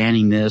about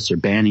banning this or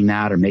banning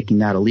that or making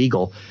that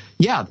illegal.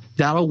 Yeah,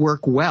 that'll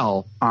work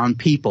well on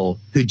people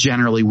who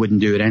generally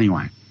wouldn't do it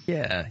anyway.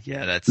 Yeah,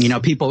 that's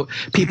people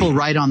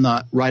right on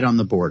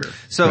the border.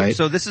 So right?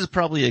 So this is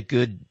probably a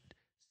good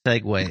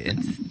segue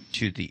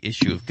into the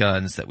issue of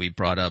guns that we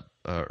brought up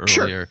earlier.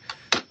 Sure.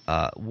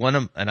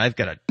 And I've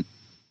got a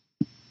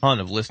ton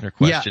of listener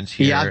questions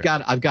here.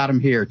 Yeah, I've got them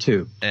here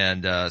too.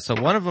 And so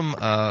one of them,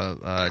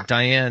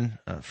 Diane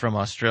from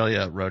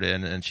Australia wrote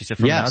in, and she said,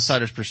 from an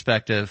outsider's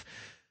perspective,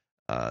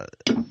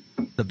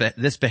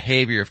 this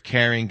behavior of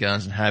carrying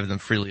guns and having them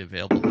freely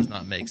available does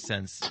not make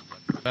sense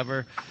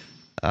whatsoever.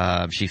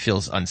 She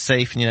feels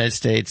unsafe in the United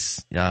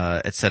States,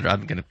 et cetera.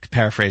 I'm going to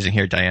paraphrasing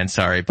here, Diane.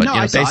 Sorry, but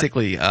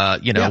basically,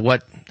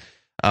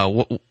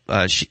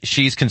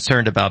 she's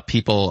concerned about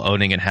people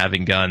owning and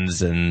having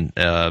guns, and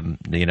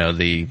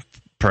the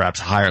perhaps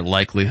higher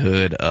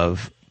likelihood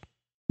of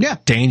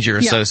danger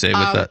associated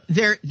with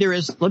that. There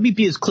is. Let me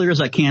be as clear as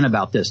I can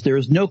about this. There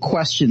is no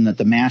question that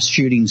the mass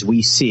shootings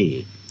we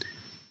see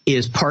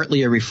is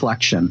partly a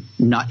reflection.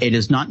 It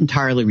is not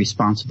entirely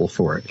responsible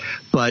for it,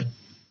 but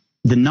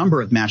the number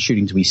of mass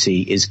shootings we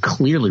see is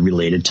clearly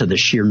related to the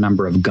sheer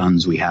number of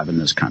guns we have in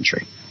this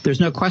country.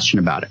 There's no question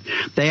about it.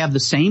 They have the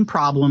same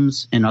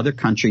problems in other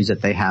countries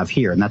that they have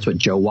here, and that's what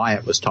Joe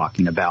Wyatt was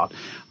talking about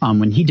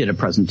when he did a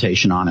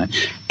presentation on it.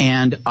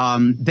 And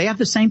they have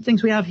the same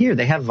things we have here.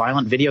 They have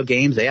violent video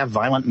games. They have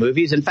violent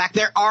movies. In fact,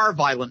 there are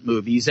violent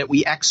movies that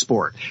we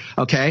export.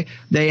 Okay?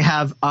 They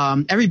have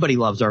everybody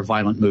loves our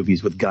violent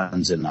movies with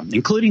guns in them,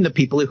 including the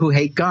people who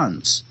hate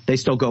guns. They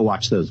still go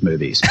watch those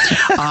movies.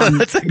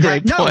 That's a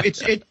great point.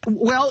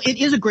 It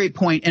is a great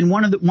point. And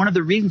one of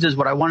the reasons is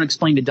what I want to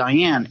explain to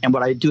Diane and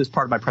what I do as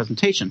part of my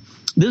presentation.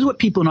 This is what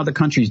people in other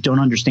countries don't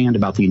understand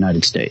about the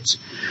United States.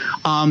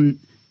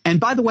 And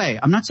by the way,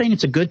 I'm not saying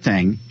it's a good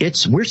thing.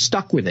 We're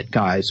stuck with it,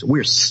 guys.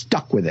 We're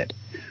stuck with it.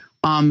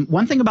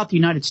 One thing about the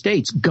United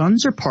States,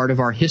 guns are part of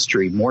our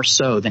history more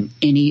so than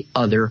any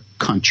other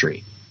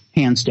country,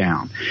 hands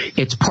down.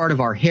 It's part of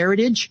our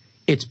heritage.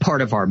 It's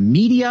part of our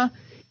media.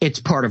 It's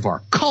part of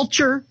our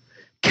culture.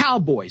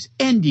 Cowboys,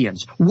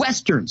 Indians,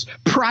 Westerns,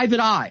 Private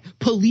Eye,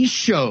 police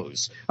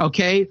shows,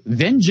 okay,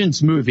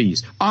 vengeance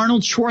movies,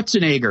 Arnold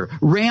Schwarzenegger,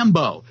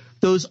 Rambo.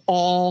 Those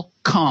all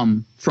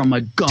come from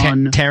a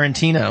gun.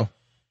 Tarantino.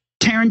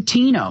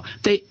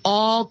 They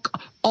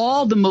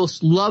all the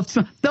most loved.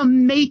 The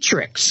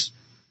Matrix.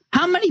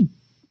 How many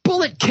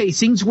bullet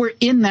casings were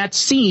in that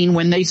scene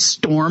when they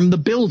stormed the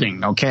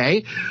building?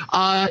 Okay,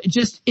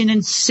 just an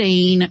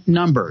insane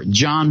number.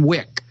 John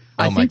Wick.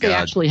 I think they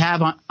actually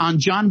have on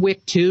John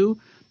Wick 2.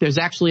 There's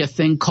actually a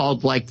thing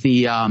called like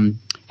the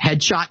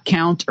headshot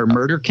count or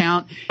murder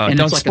count. And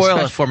don't spoil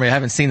it for me. I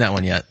haven't seen that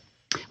one yet.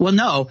 Well,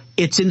 no,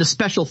 it's in the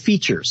special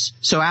features.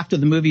 So after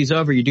the movie's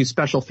over, you do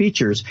special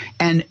features.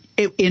 And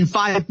in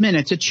 5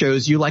 minutes, it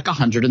shows you like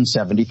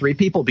 173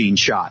 people being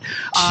shot.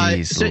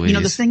 So,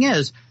 the thing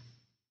is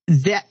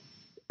that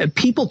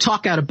people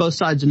talk out of both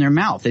sides in their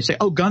mouth. They say,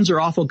 oh, guns are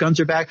awful.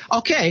 Guns are bad.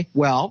 Okay,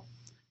 well,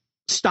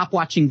 stop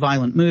watching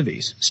violent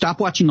movies.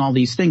 Stop watching all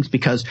these things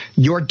because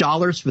your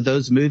dollars for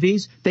those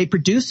movies, they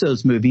produce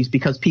those movies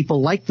because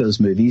people like those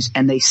movies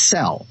and they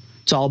sell.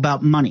 It's all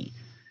about money.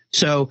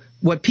 So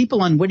what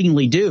people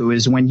unwittingly do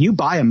is when you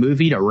buy a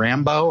movie to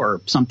Rambo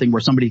or something where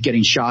somebody's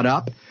getting shot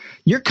up,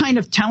 you're kind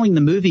of telling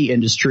the movie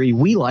industry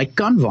we like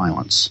gun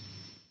violence.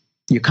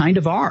 You kind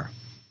of are.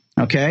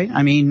 Okay?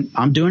 I mean,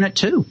 I'm doing it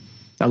too.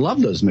 I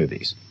love those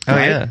movies. Oh,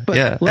 right? yeah. But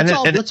yeah.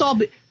 let's all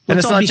be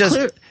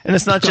clear. And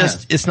it's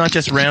not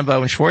just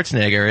Rambo and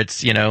Schwarzenegger.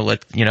 It's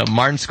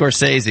Martin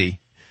Scorsese.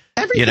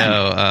 Everything.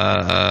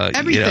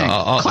 Everything.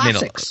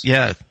 Classics.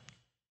 Yeah,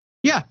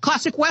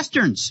 classic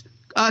westerns.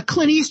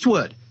 Clint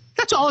Eastwood.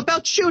 That's all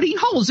about shooting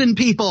holes in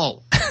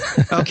people.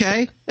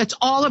 Okay? It's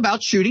all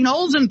about shooting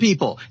holes in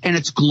people. And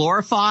it's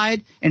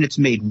glorified and it's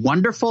made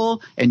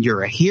wonderful and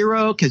you're a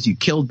hero because you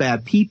killed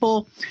bad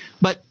people.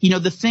 But,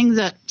 the thing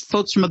that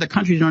folks from other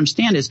countries don't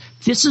understand is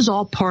this is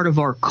all part of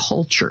our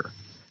culture.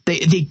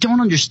 They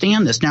don't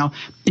understand this. Now,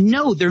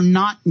 no, they're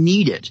not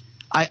needed.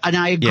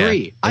 I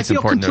agree. Yeah, I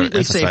feel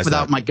completely safe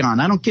without my gun.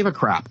 I don't give a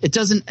crap.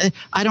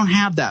 I don't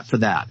have that for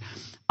that.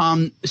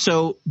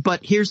 But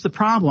here's the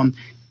problem.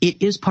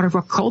 It is part of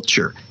our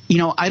culture.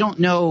 I don't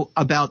know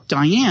about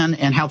Diane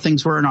and how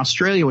things were in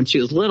Australia when she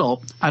was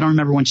little. I don't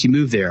remember when she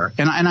moved there.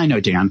 And I know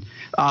Dan.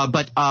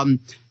 But when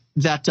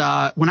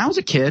I was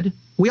a kid,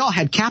 we all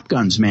had cap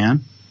guns,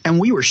 man. And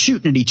we were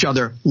shooting at each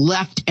other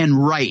left and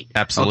right.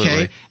 Absolutely.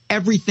 Okay.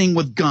 everything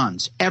with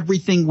guns.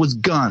 Everything was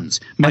guns.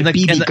 My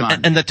BB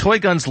gun. And the toy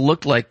guns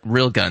looked like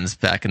real guns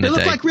back in the day. They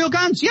looked like real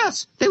guns.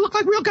 Yes, they looked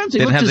like real guns. They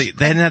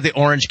didn't have the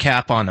orange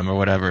cap on them or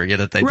whatever. Yeah,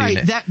 that they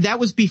right. do.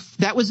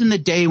 That was in the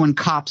day when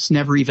cops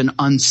never even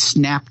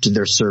unsnapped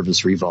their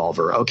service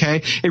revolver.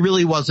 Okay, it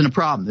really wasn't a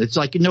problem. It's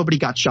like nobody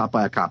got shot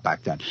by a cop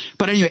back then.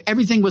 But anyway,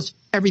 everything was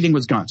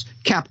guns,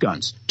 cap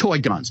guns, toy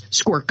guns,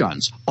 squirt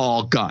guns,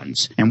 all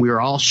guns, and we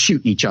were all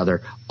shooting each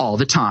other all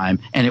the time,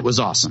 and it was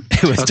awesome.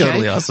 It was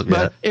totally awesome.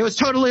 But it was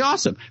totally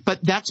awesome. But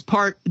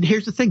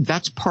here's the thing,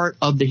 that's part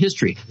of the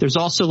history. There's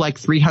also like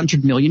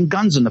 300 million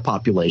guns in the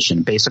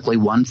population, basically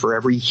one for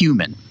every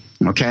human,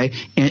 okay,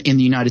 in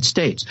the United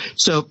States.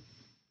 So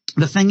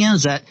the thing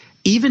is that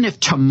even if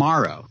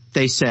tomorrow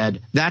they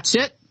said, that's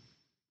it,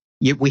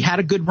 we had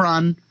a good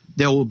run,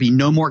 there will be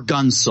no more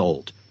guns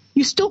sold,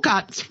 you still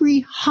got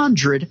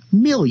 300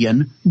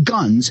 million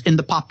guns in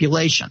the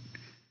population.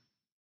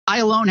 I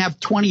alone have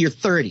 20 or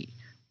 30.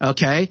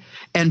 Okay.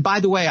 And by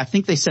the way, I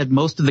think they said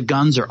most of the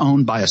guns are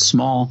owned by a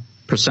small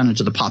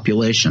percentage of the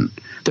population.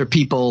 They're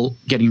people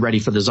getting ready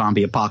for the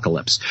zombie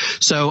apocalypse.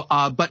 So,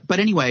 but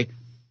anyway,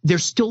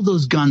 there's still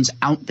those guns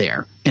out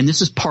there. And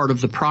this is part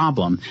of the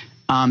problem.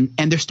 And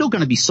they're still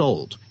going to be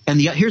sold. And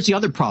here's the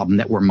other problem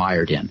that we're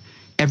mired in.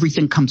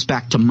 Everything comes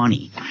back to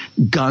money.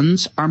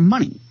 Guns are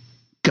money.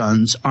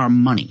 Guns are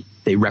money.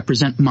 They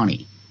represent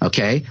money.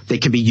 Okay. They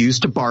can be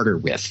used to barter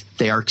with.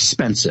 They are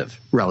expensive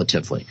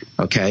relatively.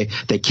 Okay.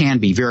 They can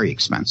be very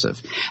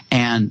expensive,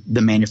 and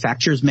the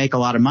manufacturers make a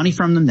lot of money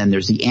from them. Then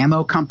there's the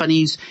ammo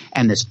companies,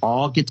 and this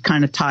all gets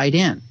kind of tied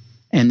in.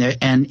 And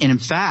in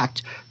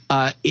fact,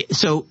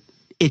 so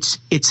it's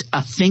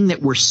a thing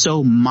that we're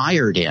so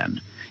mired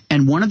in.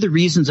 And one of the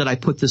reasons that I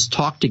put this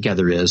talk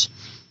together is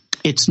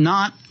it's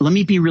not, let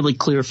me be really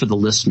clear for the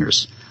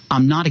listeners.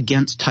 I'm not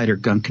against tighter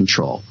gun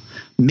control.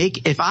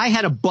 If I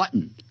had a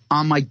button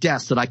on my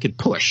desk that I could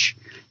push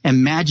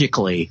and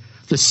magically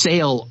the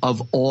sale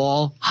of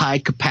all high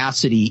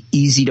capacity,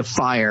 easy to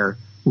fire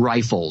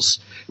rifles,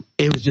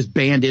 it was just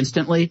banned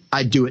instantly,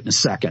 I'd do it in a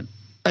second.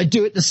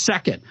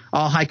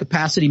 All high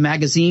capacity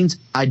magazines,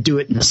 I'd do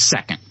it in a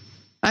second.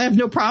 I have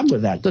no problem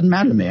with that. It doesn't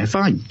matter to me.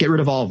 Fine. Get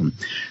rid of all of them.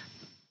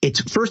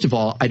 First of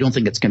all, I don't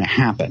think it's going to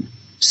happen.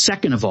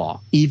 Second of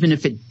all, even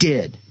if it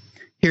did,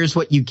 here's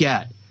what you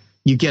get.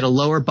 You get a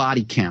lower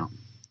body count.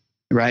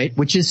 Right,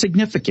 which is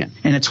significant,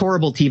 and it's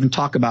horrible to even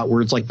talk about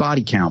words like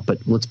body count. But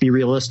let's be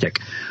realistic.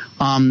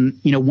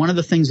 One of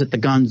the things that the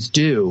guns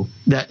do,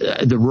 that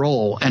the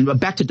role, and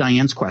back to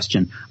Diane's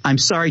question. I'm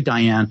sorry,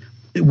 Diane,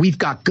 we've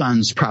got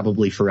guns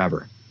probably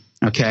forever.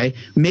 Okay,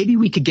 maybe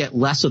we could get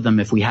less of them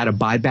if we had a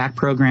buyback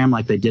program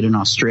like they did in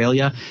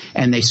Australia,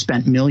 and they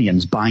spent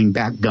millions buying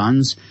back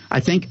guns.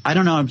 I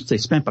don't know how much they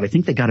spent, but I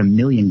think they got 1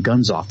 million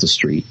guns off the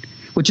street,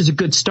 which is a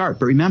good start.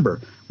 But remember,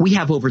 we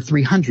have over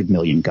 300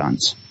 million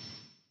guns.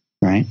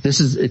 Right.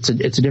 It's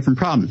a different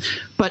problem,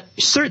 but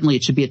certainly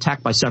it should be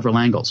attacked by several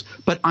angles.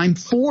 But I'm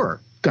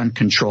for gun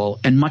control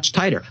and much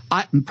tighter.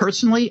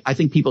 Personally, I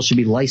think people should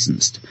be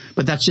licensed,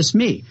 but that's just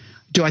me.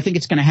 Do I think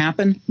it's going to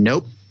happen?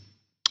 Nope.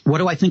 What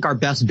do I think our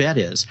best bet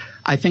is?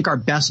 I think our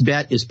best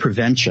bet is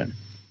prevention,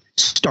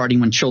 starting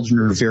when children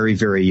are very,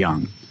 very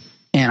young.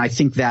 And I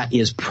think that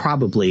is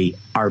probably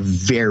our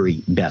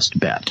very best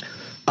bet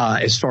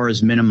as far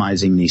as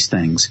minimizing these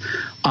things.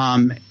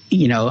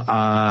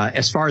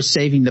 As far as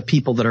saving the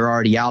people that are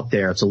already out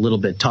there, it's a little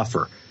bit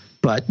tougher.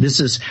 But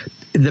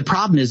the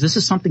problem is this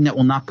is something that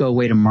will not go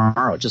away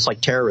tomorrow, just like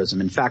terrorism.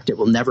 In fact, it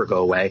will never go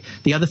away.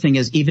 The other thing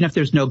is, even if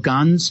there's no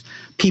guns,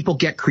 people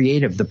get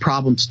creative. The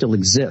problem still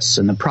exists.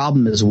 And the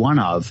problem is one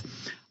of,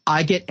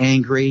 I get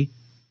angry,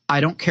 I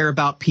don't care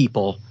about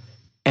people,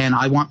 and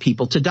I want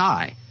people to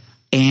die.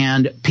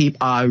 And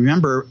I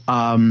remember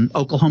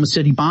Oklahoma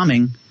City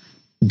bombing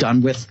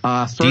done with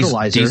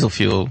fertilizer. Diesel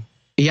fuel.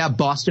 Yeah,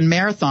 Boston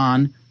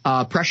Marathon,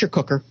 pressure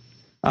cooker,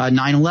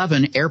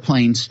 9/11,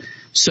 airplanes.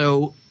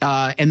 So,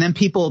 and then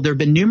there have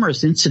been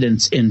numerous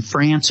incidents in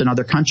France and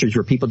other countries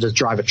where people just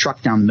drive a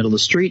truck down the middle of the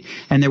street.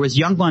 And there was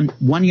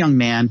one young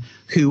man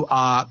who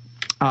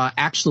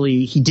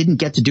actually, he didn't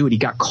get to do it. He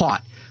got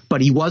caught, but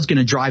he was going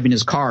to drive in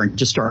his car and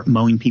just start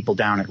mowing people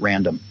down at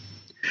random.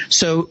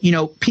 So,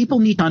 people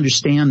need to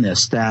understand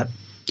this, that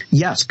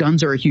yes,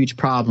 guns are a huge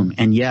problem.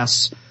 And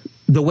yes,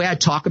 the way I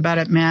talk about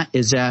it, Matt,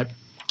 is that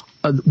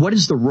what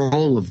is the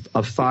role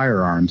of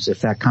firearms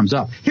if that comes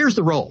up? Here's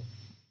the role.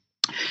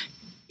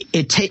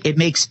 It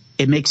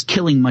makes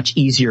killing much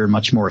easier,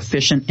 much more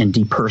efficient, and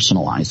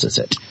depersonalizes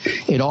it.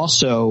 It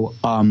also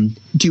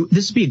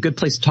this would be a good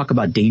place to talk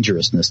about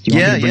dangerousness. Do you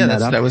want me to bring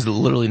that up? That was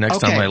literally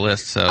next on my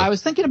list. So I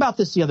was thinking about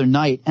this the other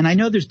night, and I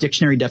know there's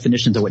dictionary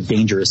definitions of what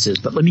dangerous is,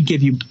 but let me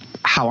give you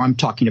how I'm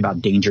talking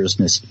about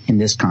dangerousness in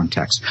this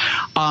context.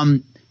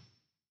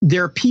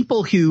 There are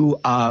people who,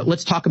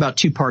 let's talk about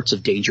two parts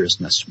of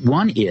dangerousness.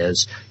 One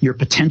is your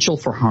potential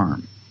for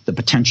harm, the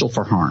potential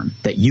for harm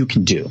that you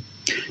can do.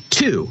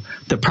 Two,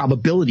 the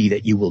probability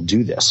that you will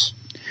do this.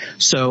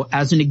 So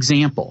as an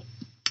example,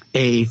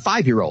 a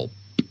 5-year-old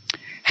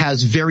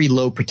has very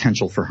low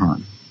potential for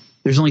harm.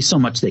 There's only so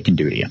much they can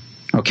do to you.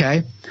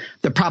 Okay.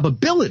 The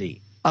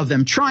probability of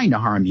them trying to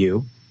harm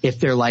you, if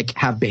they're like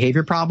have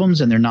behavior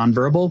problems and they're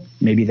nonverbal,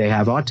 maybe they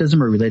have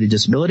autism or related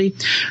disability,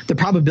 the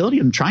probability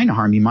of them trying to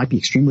harm you might be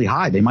extremely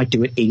high. They might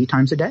do it 80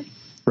 times a day,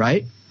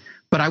 right?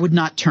 But I would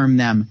not term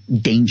them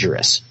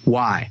dangerous.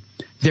 Why?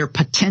 Their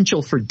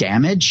potential for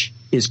damage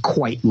is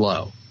quite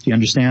low. Do you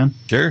understand?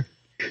 Sure.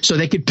 So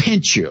they could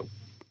pinch you.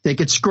 They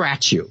could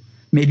scratch you,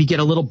 maybe get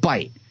a little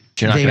bite.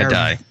 You're not going to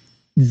die.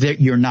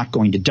 You're not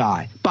going to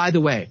die. By the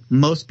way,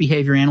 most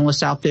behavior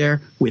analysts out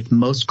there, with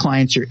most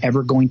clients you're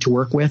ever going to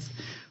work with,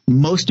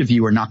 most of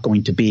you are not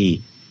going to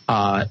be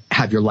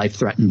have your life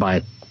threatened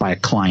by a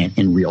client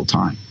in real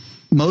time.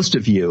 Most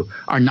of you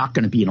are not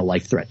going to be in a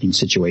life-threatening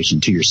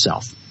situation to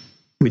yourself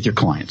with your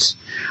clients.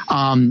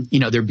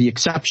 There'd be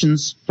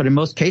exceptions, but in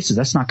most cases,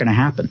 that's not going to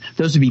happen.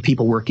 Those would be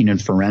people working in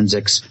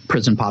forensics,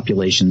 prison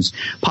populations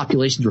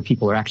where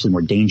people are actually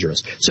more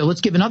dangerous. So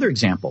let's give another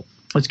example.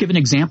 Let's give an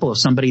example of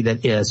somebody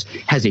that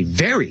has a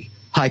very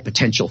high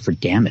potential for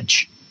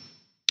damage,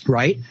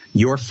 right?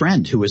 Your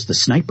friend who is the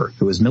sniper,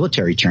 who is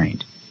military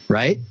trained,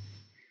 right?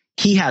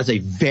 He's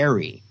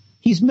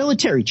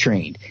military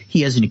trained.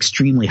 He has an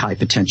extremely high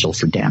potential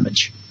for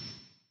damage,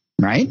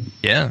 right?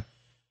 Yeah.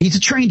 He's a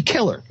trained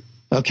killer.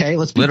 Okay,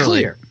 let's be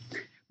clear.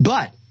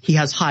 But he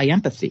has high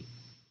empathy.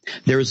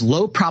 There is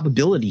low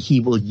probability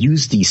he will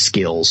use these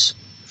skills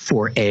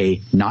for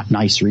a not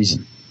nice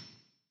reason,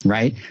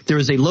 right? There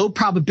is a low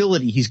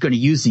probability he's going to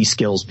use these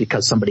skills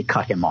because somebody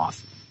cut him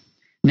off.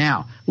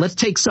 Now, let's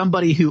take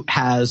somebody who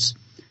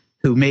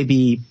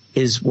maybe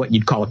is what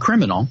you'd call a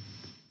criminal,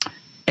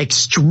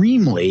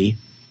 extremely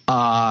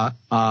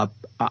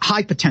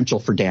high potential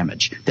for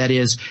damage. That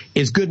is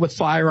good with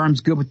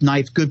firearms, good with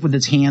knives, good with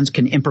his hands,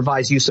 can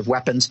improvise use of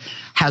weapons,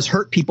 has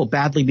hurt people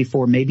badly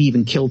before, maybe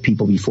even killed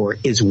people before,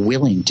 is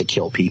willing to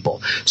kill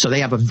people. So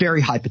they have a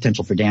very high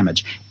potential for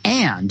damage.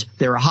 And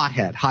they're a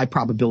hothead, high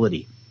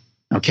probability.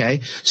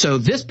 Okay? So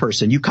this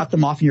person, you cut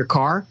them off in your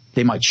car,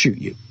 they might shoot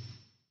you.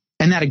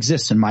 And that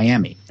exists in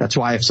Miami. That's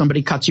why if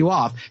somebody cuts you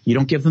off, you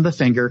don't give them the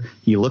finger.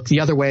 You look the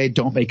other way.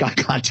 Don't make eye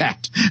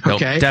contact.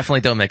 Okay? No,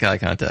 definitely don't make eye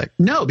contact.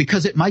 No,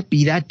 because it might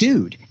be that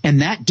dude.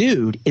 And that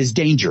dude is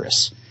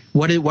dangerous.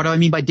 What do I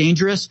mean by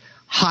dangerous?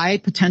 High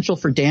potential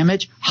for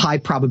damage, high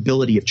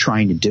probability of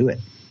trying to do it.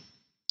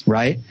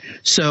 Right?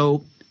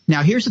 So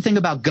now here's the thing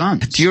about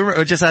guns. Do you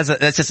remember,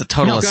 that's just a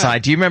total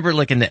aside. Do you remember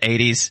like in the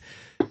 80s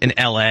in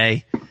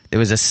LA, there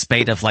was a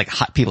spate of like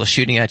people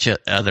shooting at each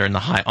other on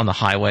the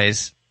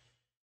highways?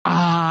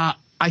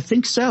 I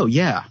think so.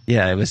 Yeah.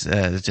 Yeah.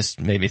 It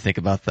just made me think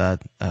about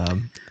that.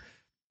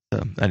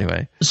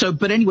 Anyway.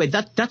 But anyway,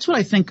 that's what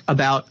I think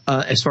about,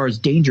 as far as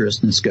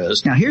dangerousness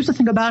goes. Now, here's the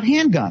thing about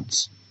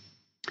handguns.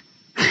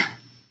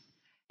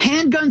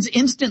 Handguns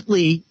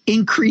instantly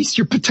increase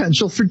your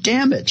potential for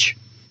damage.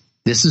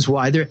 This is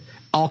why they're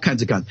all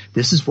kinds of guns.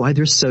 This is why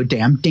they're so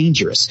damn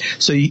dangerous.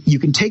 So you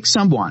can take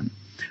someone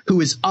who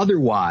is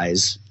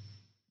otherwise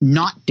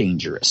not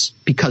dangerous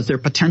because their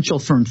potential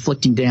for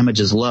inflicting damage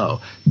is low.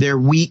 They're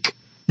weak.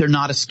 They're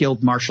not a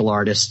skilled martial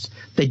artist.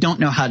 They don't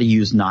know how to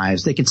use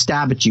knives. They can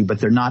stab at you, but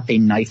they're not a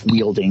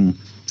knife-wielding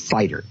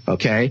fighter,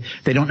 okay?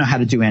 They don't know how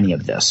to do any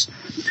of this.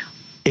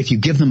 If you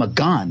give them a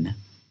gun,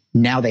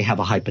 now they have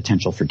a high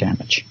potential for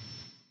damage.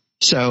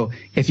 So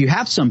if you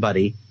have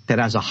somebody that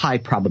has a high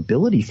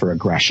probability for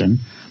aggression,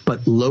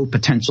 but low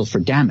potential for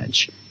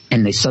damage,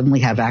 and they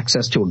suddenly have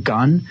access to a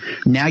gun,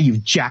 now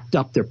you've jacked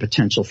up their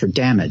potential for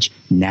damage.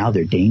 Now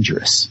they're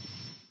dangerous,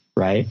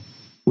 right?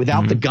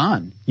 Without the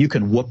gun, you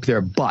can whoop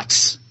their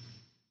butts,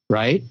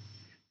 right?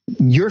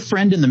 Your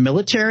friend in the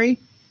military,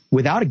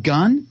 without a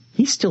gun,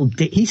 he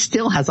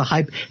still has a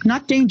high,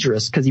 not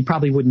dangerous because he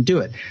probably wouldn't do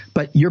it,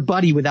 but your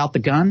buddy without the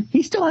gun,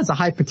 he still has a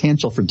high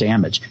potential for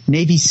damage.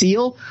 Navy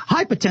SEAL,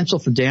 high potential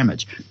for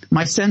damage.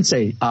 My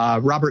sensei,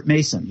 Robert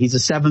Mason, he's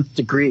a 7th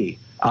degree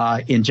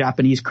in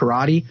Japanese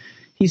karate.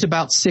 He's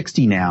about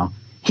 60 now.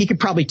 He could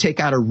probably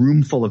take out a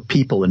room full of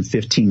people in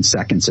 15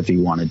 seconds if he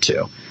wanted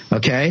to.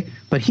 Okay?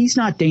 But he's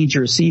not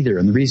dangerous either.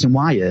 And the reason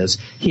why is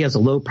he has a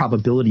low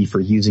probability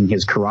for using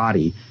his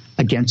karate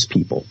against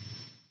people.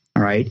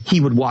 All right? He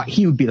would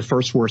be the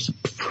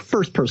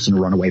first person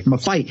to run away from a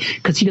fight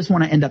because he doesn't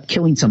want to end up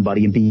killing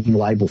somebody and being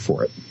liable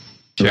for it.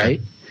 Sure.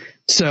 Right?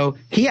 So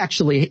he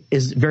actually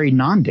is very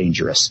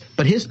non-dangerous,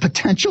 but his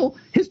potential,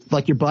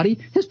 like your buddy,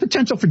 his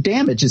potential for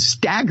damage is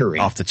staggering.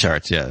 Off the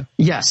charts, yeah.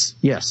 Yes.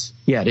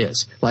 Yeah, it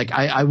is. Like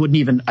I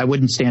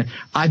wouldn't stand,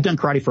 I've done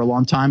karate for a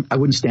long time. I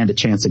wouldn't stand a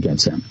chance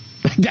against him.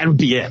 That would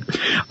be it.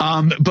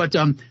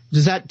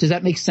 Does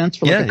that make sense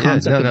for the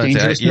concept of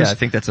dangerousness? Yeah, I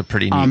think that's a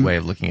pretty neat way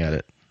of looking at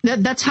it.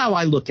 That's how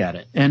I look at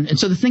it. And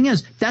so the thing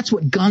is, that's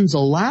what guns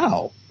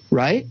allow,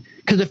 right?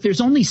 Because if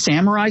there's only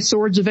samurai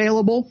swords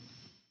available,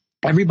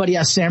 everybody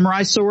has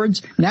samurai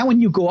swords. Now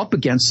when you go up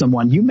against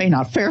someone, you may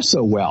not fare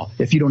so well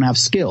if you don't have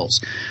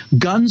skills.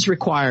 Guns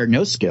require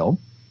no skill.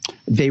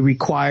 They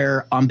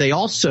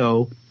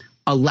also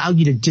allow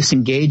you to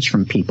disengage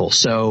from people.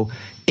 So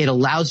it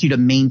allows you to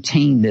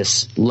maintain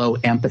this low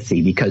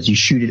empathy because you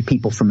shoot at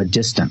people from a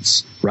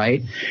distance,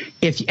 right?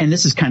 And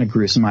this is kind of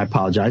gruesome, I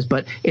apologize,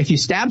 but if you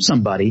stab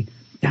somebody,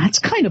 that's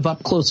kind of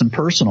up close and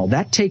personal.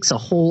 That takes a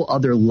whole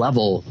other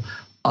level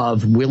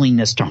of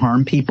willingness to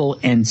harm people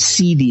and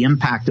see the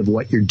impact of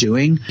what you're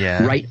doing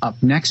right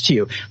up next to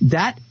you.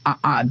 That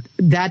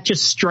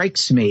just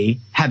strikes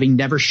me, having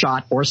never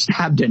shot or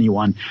stabbed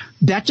anyone,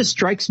 that just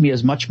strikes me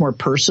as much more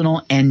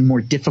personal and more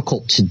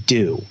difficult to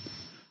do.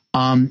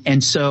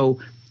 And so,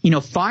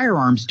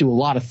 firearms do a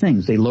lot of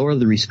things. They lower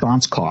the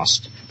response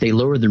cost. They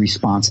lower the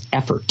response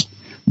effort.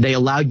 They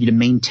allow you to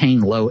maintain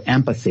low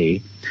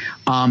empathy.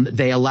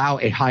 They allow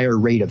a higher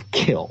rate of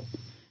kill.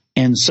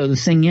 And so the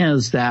thing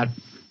is that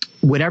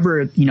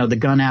whatever, the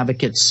gun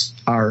advocates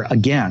are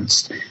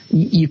against,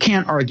 you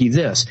can't argue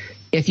this.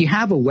 If you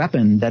have a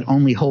weapon that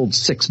only holds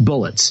 6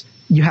 bullets,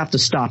 you have to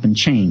stop and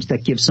change.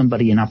 That gives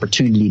somebody an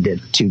opportunity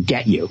to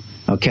get you.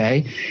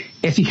 Okay.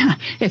 If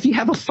you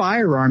have a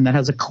firearm that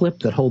has a clip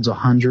that holds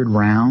 100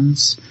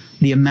 rounds,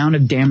 the amount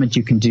of damage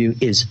you can do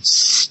is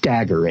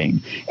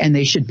staggering, and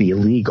they should be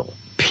illegal.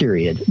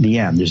 Period. The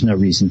end. There's no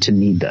reason to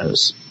need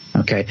those.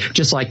 Okay.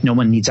 Just like no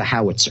one needs a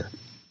howitzer.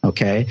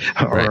 Okay.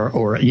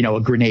 Or a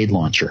grenade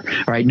launcher.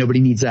 All right. Nobody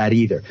needs that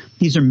either.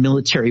 These are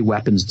military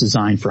weapons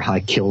designed for high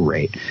kill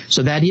rate.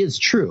 So that is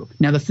true.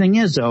 Now, the thing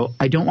is, though,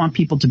 I don't want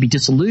people to be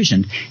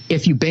disillusioned.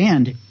 If you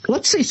banned,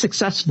 let's say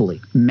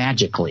successfully,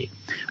 magically,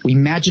 we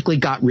magically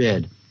got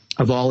rid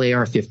of all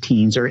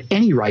AR-15s or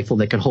any rifle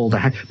that could hold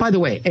by the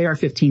way,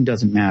 AR-15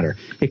 doesn't matter.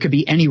 It could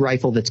be any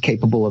rifle that's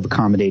capable of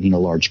accommodating a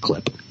large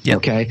clip. Yep.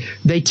 Okay.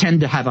 They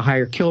tend to have a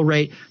higher kill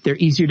rate. They're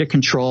easier to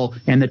control.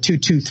 And the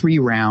 .223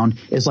 round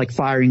is like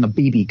firing a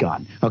BB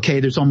gun.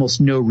 Okay. There's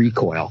almost no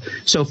recoil.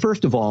 So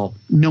first of all,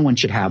 no one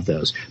should have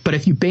those. But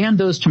if you ban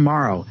those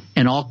tomorrow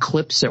and all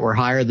clips that were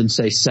higher than,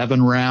 say,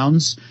 7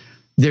 rounds,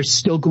 there's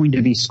still going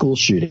to be school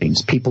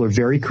shootings. People are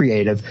very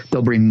creative.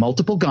 They'll bring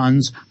multiple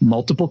guns,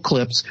 multiple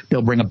clips.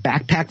 They'll bring a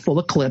backpack full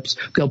of clips.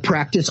 They'll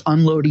practice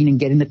unloading and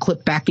getting the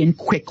clip back in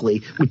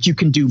quickly, which you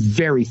can do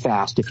very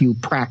fast if you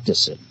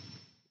practice it.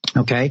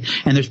 Okay.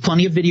 And there's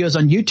plenty of videos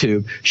on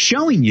YouTube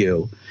showing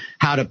you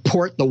how to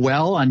port the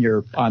well on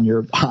your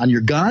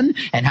gun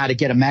and how to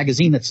get a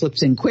magazine that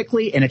slips in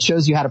quickly. And it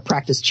shows you how to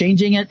practice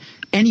changing it.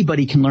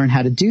 Anybody can learn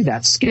how to do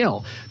that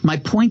skill. My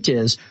point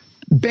is,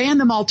 ban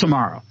them all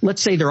tomorrow.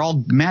 Let's say they're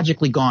all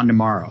magically gone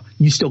tomorrow.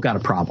 You still got a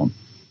problem.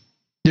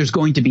 There's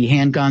going to be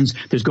handguns.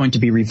 There's going to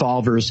be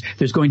revolvers.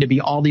 There's going to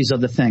be all these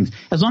other things.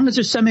 As long as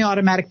there's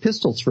semi-automatic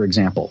pistols, for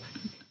example,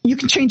 you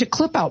can change a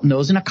clip out in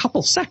those in a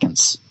couple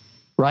seconds,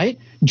 right?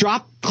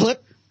 Drop,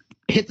 clip,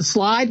 hit the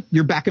slide,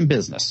 you're back in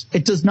business.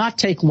 It does not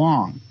take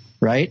long,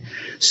 right?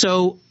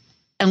 So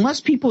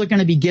unless people are going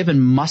to be given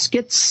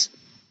muskets,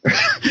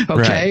 okay,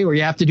 right, where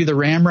you have to do the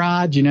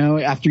ramrod,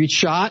 after each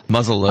shot.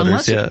 Muzzle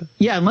loaders,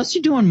 unless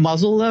you're doing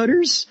muzzle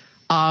loaders,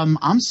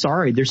 I'm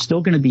sorry, there's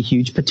still going to be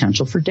huge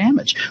potential for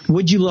damage.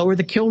 Would you lower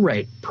the kill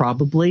rate?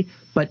 Probably,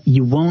 but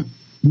you won't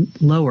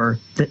lower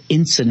the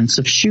incidence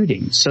of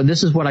shooting. So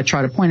this is what I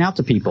try to point out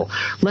to people.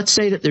 Let's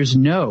say there's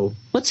no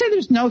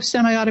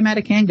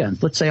semi-automatic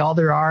handguns. Let's say all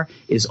there are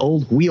is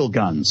old wheel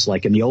guns,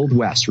 like in the Old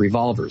West,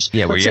 revolvers.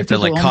 Yeah, where you have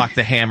to cock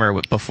the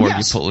hammer before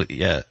you pull it.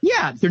 Yeah.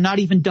 Yeah, they're not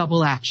even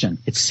double action.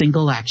 It's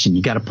single action.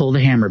 You got to pull the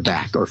hammer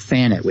back or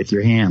fan it with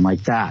your hand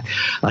like that,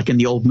 like in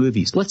the old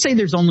movies. Let's say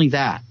there's only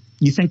that.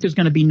 You think there's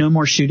going to be no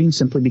more shooting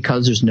simply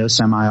because there's no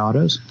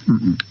semi-autos?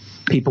 Mm-mm.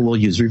 People will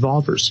use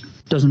revolvers.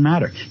 Doesn't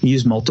matter. You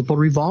use multiple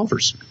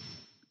revolvers.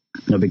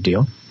 No big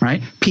deal,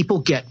 right? People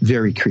get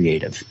very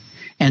creative.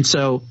 And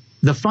so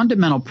the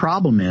fundamental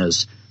problem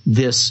is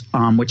this,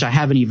 which I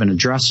haven't even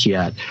addressed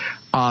yet.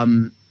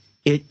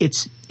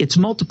 It's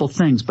multiple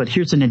things, but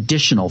here's an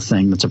additional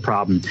thing that's a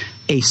problem.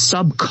 A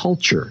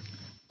subculture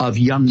of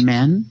young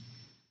men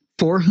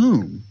for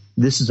whom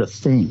this is a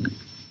thing.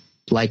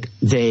 Like,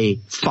 they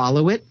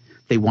follow it.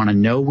 They want to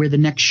know where the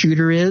next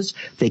shooter is.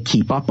 They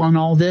keep up on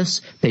all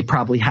this. They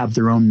probably have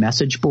their own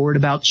message board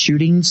about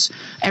shootings.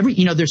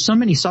 There's so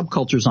many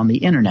subcultures on the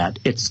internet.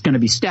 It's going to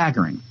be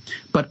staggering.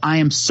 But I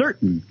am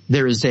certain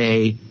there is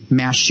a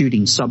mass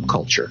shooting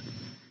subculture.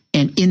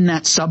 And in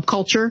that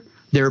subculture,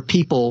 there are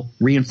people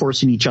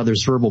reinforcing each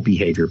other's verbal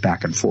behavior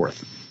back and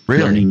forth.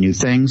 Really? Learning new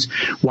things.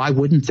 Why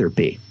wouldn't there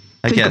be?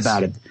 Think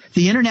about it.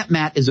 The internet,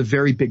 Matt, is a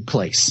very big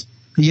place.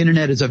 The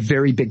internet is a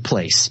very big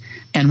place.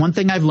 And one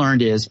thing I've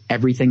learned is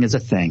everything is a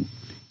thing.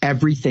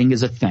 Everything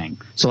is a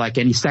thing. So like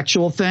any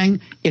sexual thing,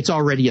 it's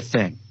already a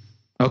thing.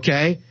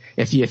 Okay?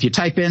 If you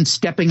type in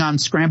stepping on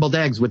scrambled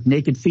eggs with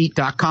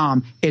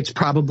nakedfeet.com, it's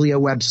probably a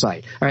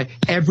website. All right?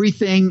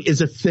 Everything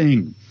is a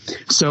thing.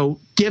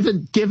 So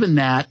given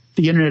that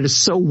the internet is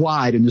so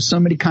wide and there's so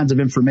many kinds of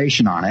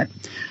information on it,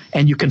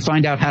 and you can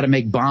find out how to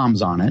make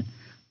bombs on it,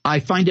 I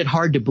find it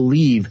hard to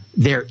believe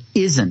there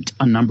isn't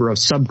a number of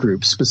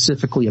subgroups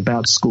specifically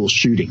about school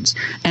shootings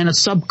and a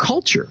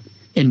subculture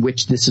in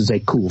which this is a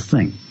cool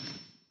thing.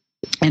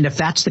 And if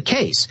that's the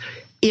case,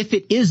 if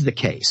it is the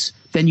case,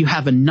 then you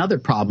have another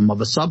problem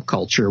of a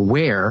subculture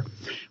where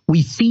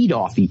we feed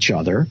off each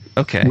other.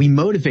 Okay. We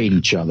motivate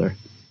each other.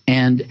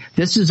 And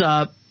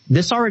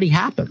this already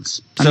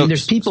happens. I mean,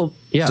 there's people.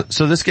 Yeah.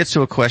 So this gets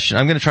to a question.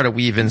 I'm going to try to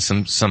weave in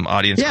some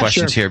audience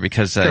questions here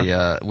because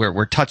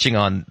we're touching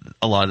on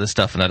a lot of this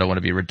stuff, and I don't want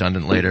to be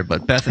redundant later.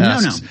 But Beth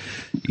asks,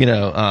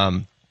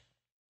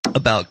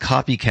 about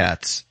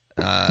copycats.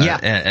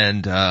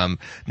 And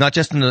not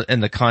just in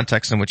the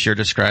context in which you're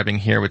describing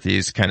here with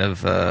these kind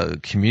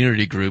of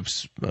community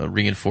groups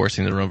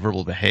reinforcing their own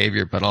verbal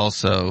behavior, but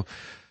also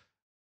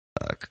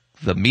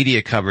the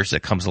media coverage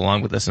that comes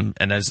along with this.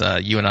 And as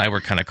you and I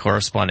were kind of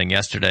corresponding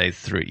yesterday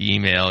through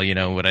email,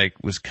 what I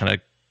was kind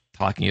of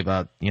talking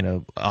about,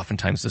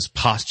 oftentimes this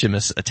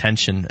posthumous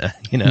attention, as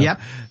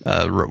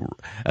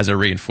a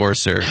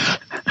reinforcer.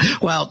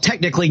 Well,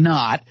 technically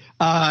not.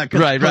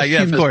 Right.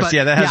 Yeah, of course.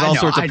 Yeah, that has all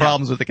sorts of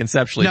problems with it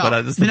conceptually.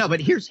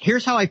 But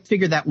here's how I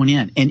figured that one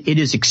in, and it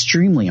is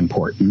extremely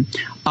important.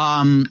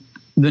 The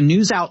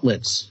news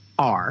outlets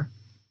are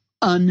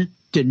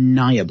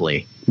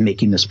undeniably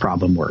making this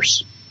problem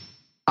worse.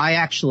 I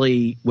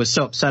actually was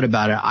so upset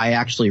about it. I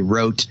actually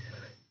wrote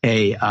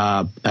a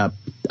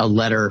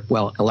letter,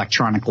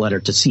 electronic letter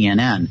to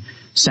CNN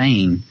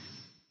saying,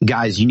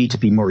 guys, you need to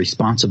be more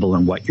responsible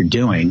in what you're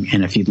doing.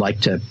 And if you'd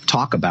like to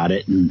talk about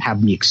it and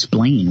have me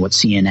explain what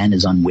CNN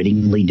is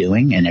unwittingly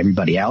doing and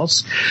everybody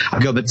else, I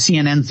go, but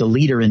CNN's the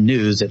leader in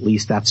news. At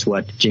least that's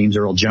what James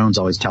Earl Jones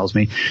always tells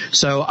me.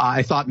 So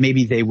I thought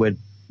maybe they would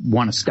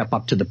want to step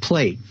up to the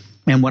plate.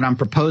 And what I'm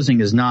proposing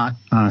is not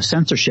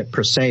censorship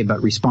per se,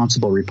 but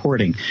responsible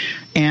reporting.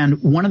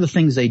 And one of the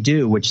things they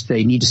do, which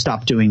they need to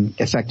stop doing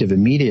effective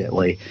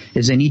immediately,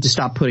 is they need to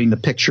stop putting the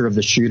picture of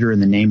the shooter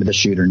and the name of the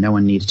shooter. No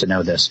one needs to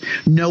know this.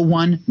 No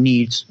one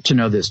needs to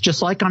know this.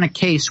 Just like on a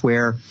case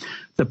where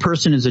the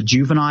person is a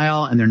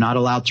juvenile and they're not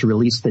allowed to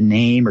release the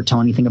name or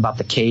tell anything about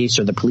the case,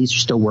 or the police are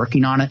still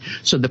working on it,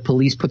 so the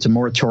police puts a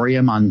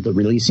moratorium on the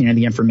releasing of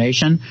the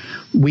information.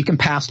 We can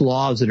pass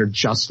laws that are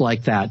just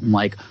like that. And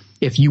like,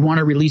 if you want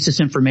to release this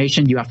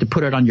information, you have to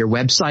put it on your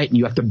website and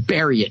you have to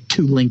bury it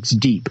 2 links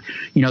deep,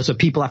 so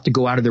people have to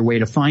go out of their way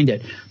to find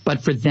it.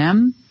 But for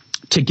them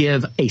to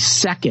give a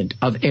second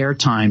of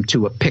airtime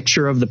to a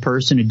picture of the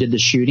person who did the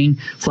shooting,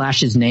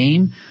 flash his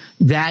name,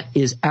 that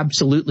is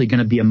absolutely going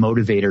to be a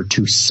motivator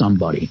to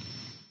somebody.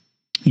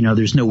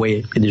 There's no way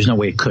it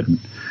couldn't.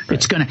 Right.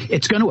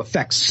 It's going to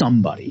affect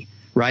somebody,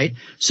 right?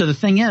 So the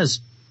thing is,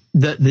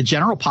 the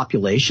general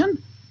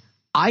population,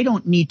 I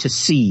don't need to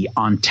see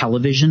on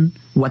television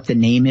what the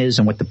name is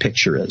and what the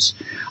picture is.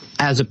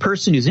 As a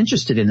person who's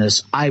interested in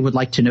this, I would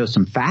like to know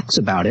some facts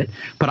about it,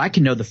 but I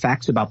can know the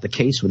facts about the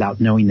case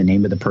without knowing the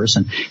name of the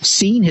person.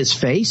 Seeing his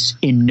face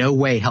in no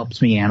way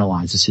helps me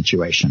analyze the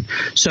situation.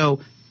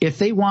 So if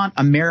they want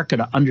America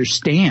to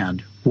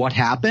understand what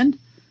happened,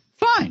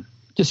 fine,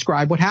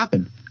 describe what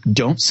happened.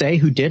 Don't say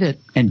who did it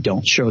and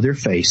don't show their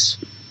face.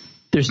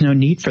 There's no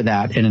need for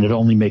that, and it'd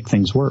only make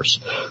things worse.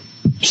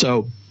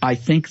 So I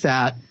think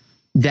that's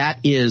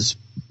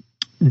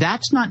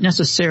not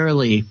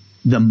necessarily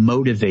the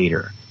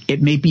motivator.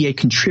 It may be a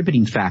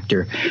contributing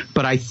factor,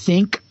 but I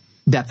think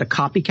that the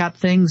copycat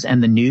things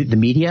and the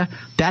media,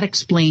 that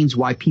explains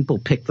why people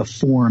pick the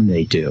form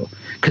they do,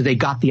 because they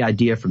got the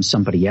idea from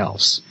somebody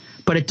else.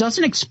 But it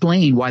doesn't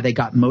explain why they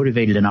got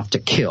motivated enough to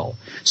kill.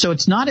 So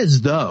it's not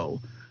as though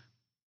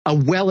a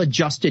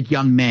well-adjusted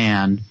young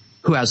man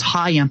who has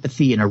high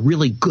empathy and a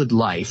really good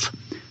life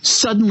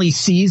suddenly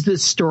sees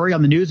this story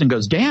on the news and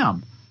goes,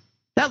 damn,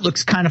 that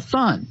looks kind of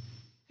fun.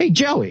 Hey,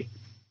 Joey,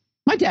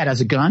 my dad has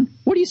a gun.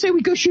 What do you say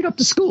we go shoot up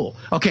the school?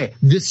 Okay,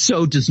 this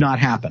does not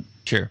happen.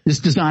 Sure. This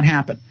does not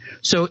happen.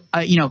 So,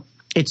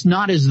 it's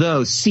not as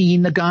though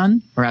seeing the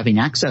gun or having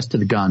access to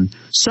the gun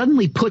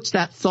suddenly puts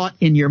that thought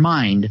in your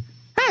mind,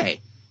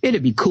 hey,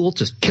 it'd be cool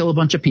to kill a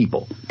bunch of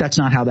people. That's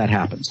not how that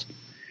happens.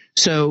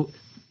 So,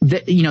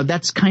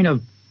 that's kind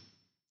of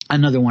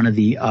another one of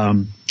the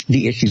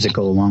issues that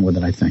go along with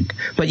it, I think.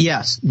 But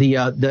yes,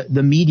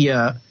 the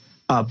media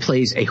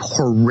plays a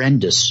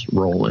horrendous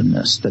role in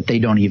this, that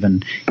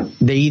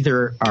they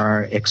either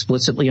are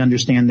explicitly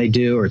understand they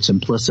do, or it's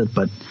implicit,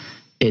 but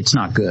it's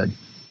not good.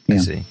 Yeah. I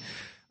see.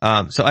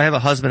 So I have a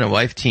husband and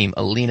wife team,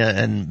 Alina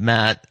and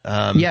Matt.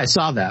 I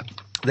saw that.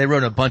 They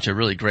wrote a bunch of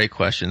really great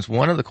questions.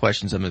 One of the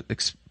questions I'm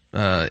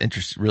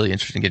really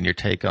interested in getting your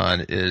take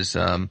on is,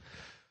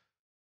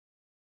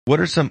 what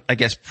are some, I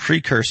guess,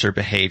 precursor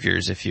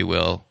behaviors, if you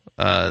will,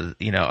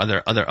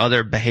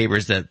 other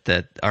behaviors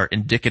that are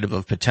indicative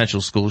of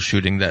potential school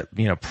shooting that,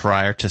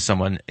 prior to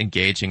someone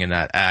engaging in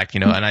that act,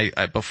 and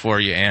I before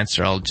you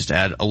answer, I'll just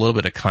add a little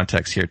bit of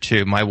context here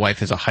too. My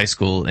wife is a high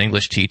school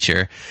English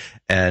teacher,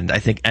 and I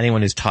think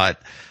anyone who's taught,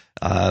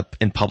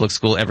 in public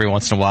school every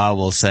once in a while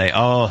will say,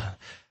 oh,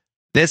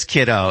 this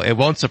kiddo, it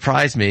won't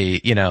surprise me,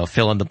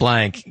 fill in the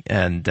blank.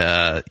 And,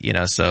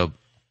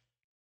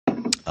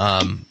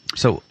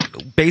 so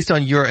based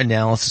on your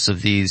analysis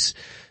of these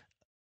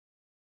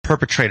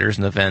perpetrators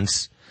and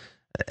events,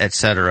 et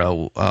cetera,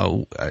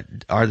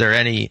 are there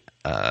any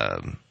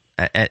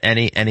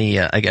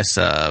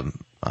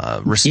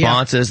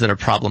responses that are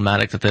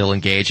problematic that they'll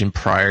engage in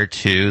prior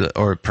to,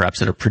 or perhaps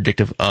that are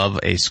predictive of,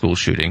 a school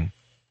shooting?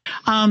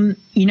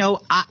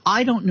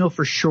 I don't know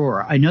for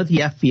sure. I know the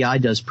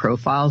FBI does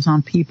profiles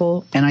on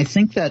people, and I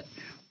think that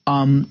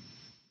some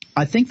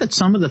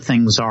of the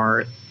things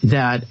are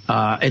that,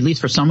 at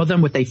least for some of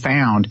them, what they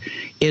found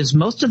is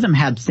most of them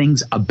had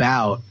things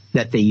about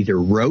that they either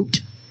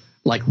wrote,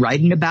 like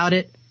writing about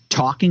it,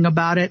 talking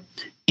about it,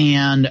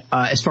 and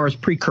as far as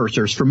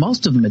precursors, for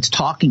most of them, it's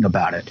talking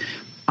about it.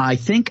 I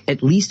think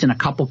at least in a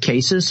couple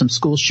cases, some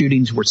school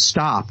shootings were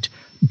stopped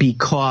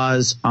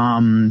because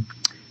one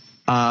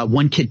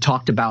kid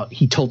talked about,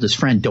 he told his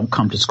friend, don't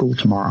come to school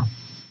tomorrow.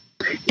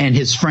 And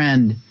his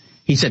friend,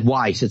 he said,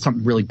 why? He said,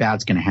 something really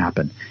bad's going to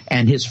happen.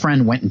 And his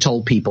friend went and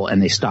told people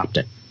and they stopped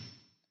it.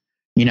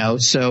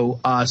 So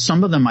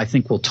some of them I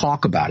think will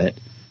talk about it,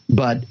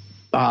 but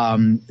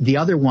the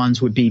other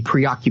ones would be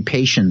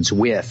preoccupations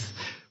with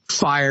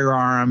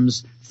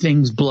firearms,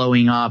 things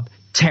blowing up,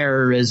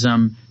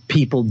 terrorism,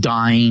 people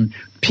dying,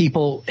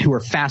 people who are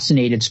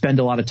fascinated, spend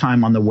a lot of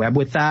time on the web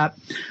with that.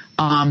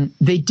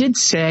 They did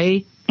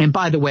say, and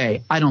by the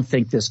way, I don't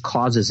think this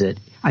causes it.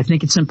 I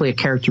think it's simply a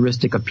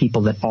characteristic of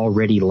people that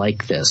already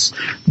like this.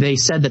 They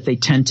said that they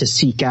tend to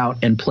seek out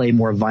and play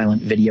more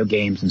violent video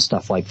games and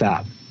stuff like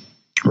that.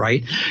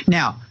 Right?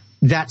 Now,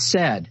 that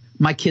said,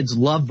 my kids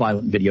love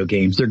violent video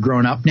games. They're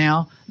grown up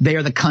now. They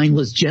are the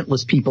kindest,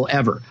 gentlest people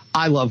ever.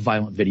 I love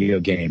violent video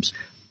games.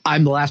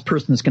 I'm the last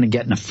person that's going to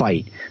get in a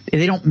fight.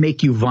 They don't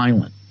make you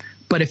violent.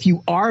 But if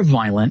you are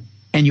violent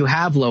and you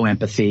have low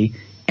empathy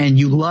and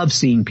you love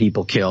seeing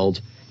people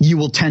killed, you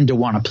will tend to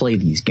want to play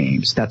these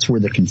games. That's where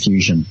the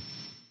confusion,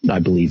 I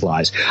believe,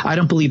 lies. I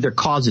don't believe they're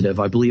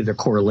causative. I believe they're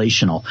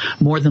correlational.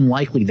 More than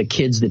likely, the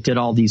kids that did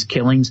all these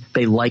killings,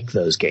 they like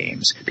those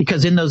games.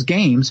 Because in those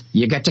games,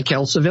 you get to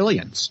kill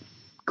civilians.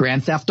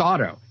 Grand Theft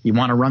Auto. You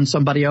want to run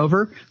somebody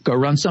over? Go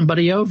run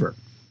somebody over.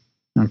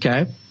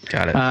 Okay?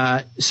 Got it.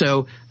 I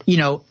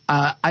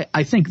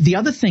think the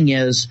other thing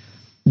is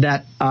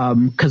that,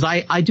 because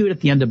I do it at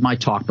the end of my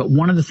talk, but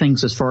one of the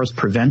things as far as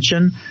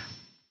prevention,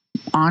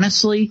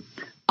 honestly,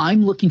 I'd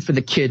be looking for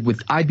the kid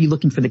with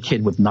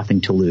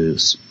nothing to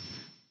lose.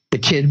 The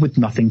kid with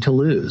nothing to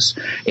lose.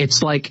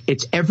 It's like,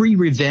 it's every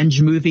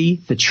revenge movie,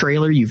 the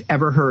trailer you've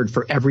ever heard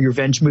for every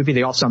revenge movie,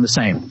 they all sound the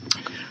same.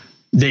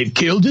 They've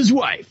killed his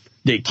wife.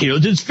 They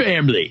killed his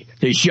family.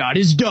 They shot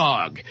his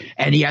dog.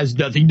 And he has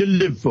nothing to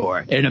live for.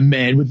 And a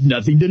man with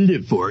nothing to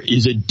live for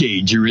is a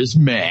dangerous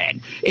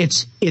man.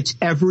 It's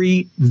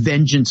every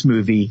vengeance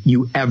movie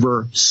you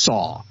ever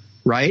saw,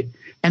 right?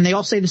 And they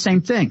all say the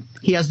same thing.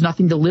 He has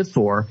nothing to live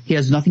for. He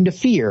has nothing to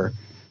fear.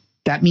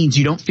 That means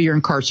you don't fear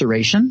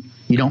incarceration.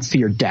 You don't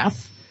fear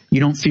death. You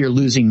don't fear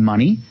losing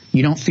money.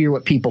 You don't fear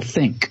what people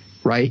think,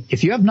 right?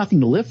 If you have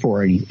nothing to live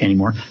for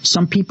anymore,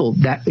 some people,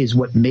 that is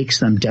what makes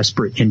them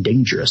desperate and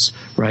dangerous,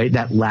 right?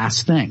 That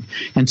last thing.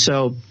 And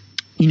so,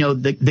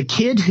 the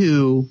kid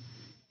who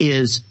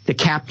is the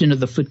captain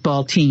of the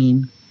football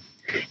team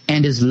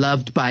and is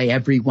loved by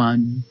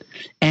everyone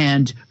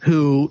and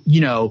who,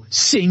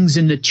 sings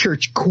in the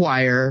church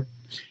choir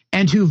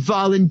and who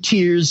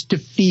volunteers to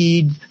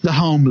feed the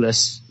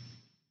homeless.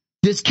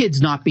 This kid's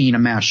not being a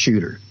mass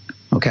shooter.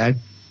 Okay.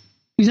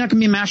 He's not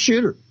going to be a mass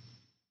shooter.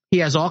 He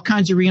has all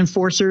kinds of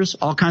reinforcers,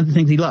 all kinds of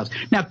things he loves.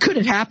 Now, could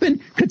it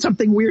happen? Could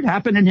something weird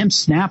happen and him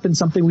snap and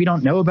something we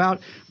don't know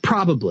about?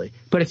 Probably.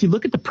 But if you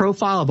look at the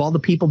profile of all the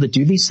people that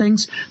do these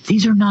things,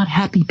 these are not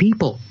happy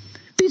people.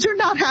 These are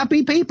not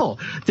happy people.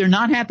 They're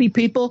not happy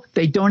people.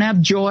 They don't have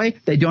joy.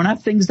 They don't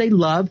have things they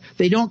love.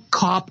 They don't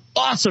cop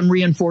awesome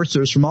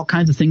reinforcers from all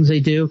kinds of things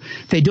they do.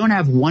 They don't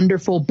have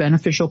wonderful,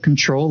 beneficial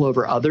control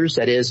over others.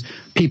 That is,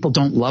 people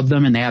don't love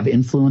them and they have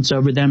influence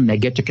over them. And they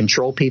get to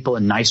control people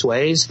in nice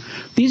ways.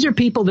 These are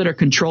people that are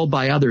controlled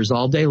by others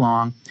all day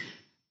long.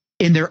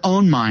 In their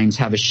own minds,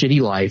 have a shitty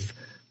life,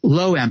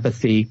 low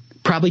empathy,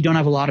 probably don't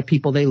have a lot of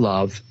people they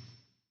love.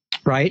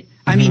 Right?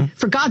 I mean,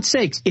 for God's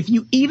sakes, if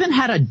you even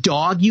had a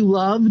dog you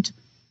loved,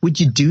 would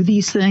you do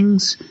these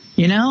things?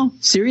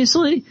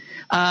 Seriously?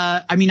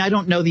 I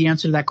don't know the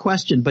answer to that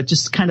question, but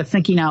just kind of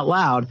thinking out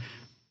loud,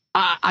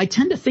 I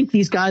tend to think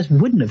these guys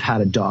wouldn't have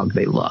had a dog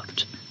they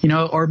loved,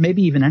 or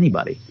maybe even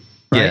anybody.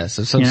 Right? Yeah,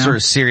 so some sort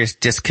of serious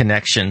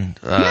disconnection,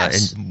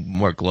 Yes. and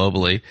more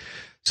globally.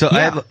 So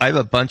yeah. I have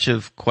a bunch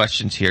of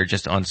questions here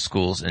just on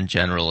schools in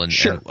general. And,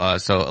 sure.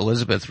 So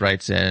Elizabeth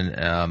writes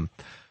in,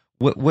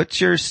 what's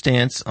your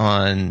stance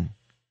on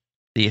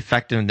the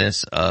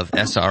effectiveness of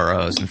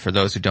SROs? And for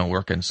those who don't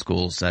work in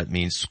schools, that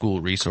means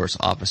school resource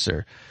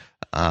officer.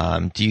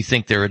 Do you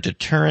think they're a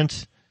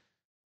deterrent?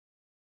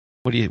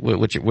 What are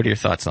your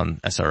thoughts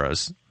on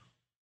SROs?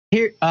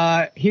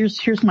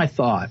 Here's my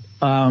thought.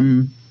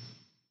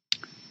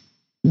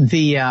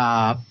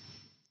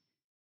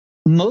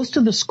 Most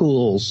of the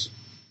schools,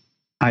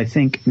 I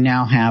think,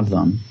 now have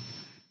them.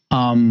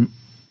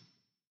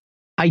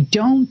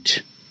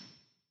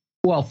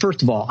 Well,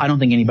 first of all, I don't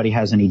think anybody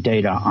has any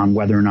data on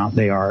whether or not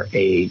they are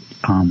a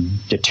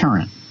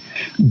deterrent.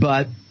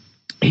 But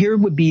here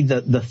would be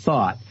the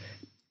thought.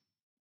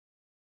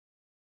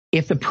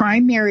 If the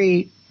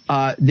primary,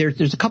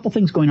 there's a couple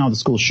things going on with the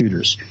school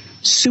shooters.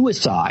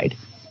 Suicide,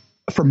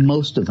 for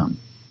most of them,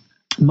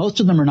 most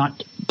of them are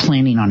not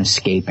planning on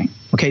escaping.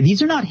 Okay,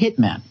 these are not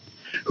hitmen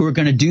who are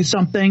going to do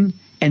something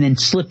and then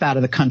slip out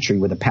of the country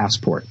with a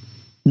passport.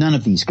 None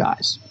of these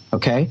guys.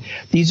 Okay,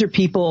 these are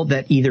people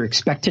that either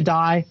expect to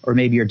die or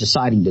maybe are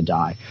deciding to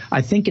die.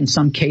 I think in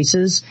some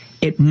cases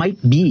it might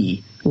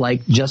be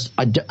like just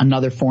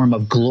another form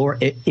of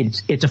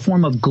it's a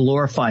form of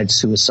glorified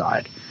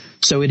suicide.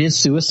 So it is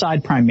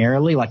suicide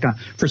primarily. Like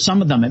for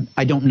some of them,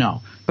 I don't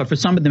know, but for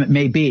some of them it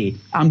may be,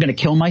 I'm going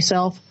to kill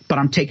myself, but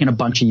I'm taking a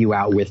bunch of you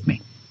out with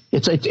me.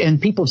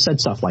 And people have said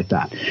stuff like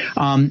that.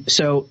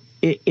 So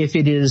if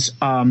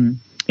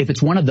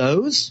it's one of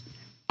those,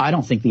 I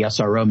don't think the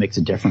SRO makes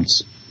a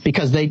difference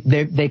because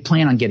they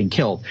plan on getting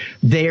killed.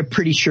 They're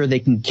pretty sure they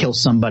can kill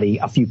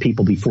a few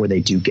people before they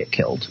do get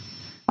killed.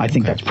 I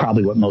think that's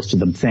probably what most of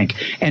them think.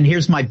 And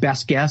here's my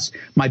best guess.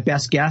 My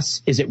best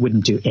guess is it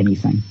wouldn't do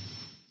anything.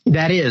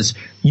 That is,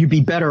 you'd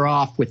be better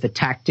off with the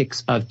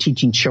tactics of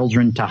teaching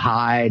children to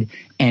hide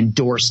and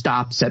door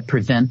stops that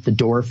prevent the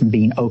door from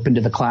being open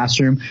to the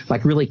classroom,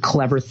 like really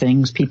clever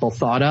things people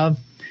thought of.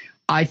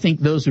 I think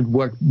those would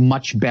work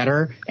much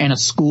better in a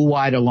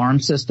school-wide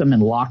alarm system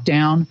and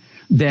lockdown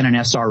than an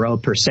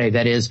SRO per se.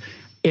 That is,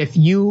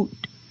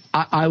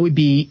 I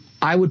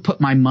would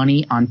put my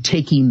money on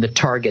taking the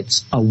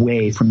targets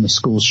away from the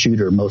school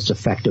shooter most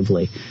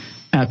effectively.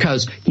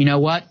 Because you know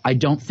what? I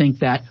don't think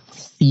that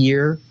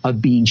fear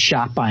of being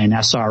shot by an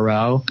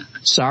SRO,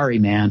 sorry,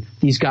 man,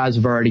 these guys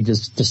have already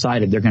just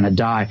decided they're going to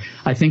die.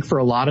 I think for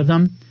a lot of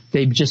them,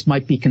 they just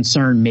might be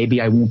concerned maybe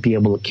I won't be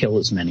able to kill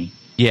as many.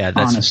 Yeah,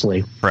 that's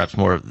honestly perhaps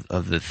more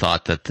of the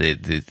thought that the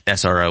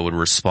SRO would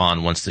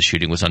respond once the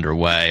shooting was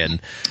underway, and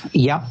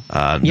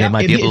they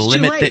might be able to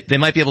limit. They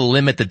might be able to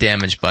limit the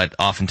damage, but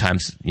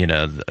oftentimes,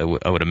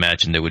 I would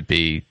imagine there would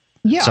be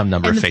some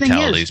number of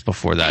fatalities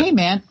before that. Hey,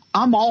 man,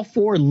 I'm all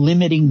for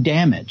limiting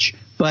damage,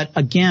 but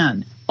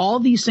again, all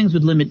these things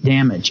would limit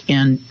damage,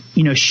 and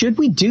should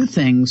we do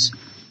things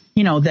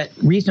that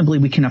reasonably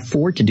we can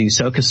afford to do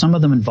so, because some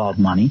of them involve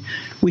money,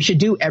 we should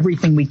do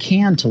everything we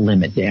can to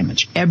limit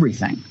damage,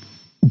 everything.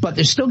 But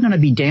there's still going to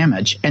be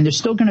damage, and there's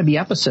still going to be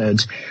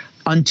episodes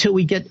until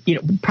we get,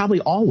 probably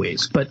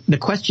always. But the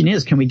question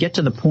is, can we get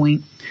to the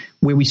point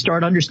where we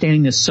start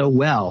understanding this so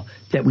well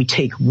that we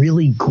take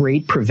really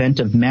great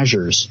preventive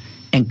measures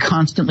and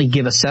constantly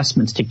give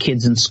assessments to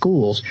kids in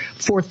schools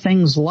for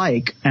things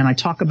like, and I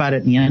talk about it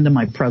at the end of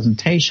my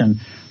presentation,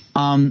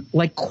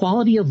 like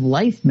quality of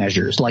life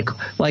measures, like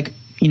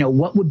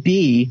what would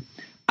be,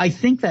 I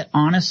think that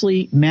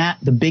honestly, Matt,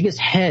 the biggest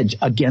hedge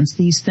against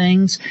these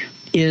things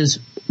is,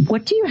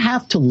 what do you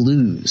have to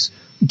lose?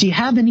 Do you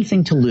have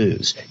anything to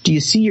lose? Do you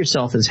see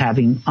yourself as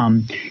having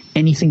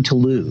anything to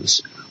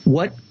lose?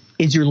 What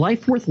is your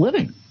life worth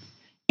living?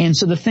 And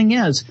so the thing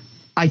is,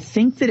 I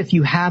think that if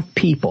you have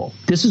people,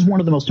 this is one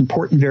of the most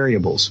important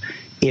variables.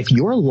 If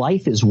your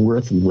life is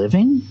worth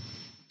living,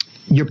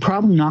 you're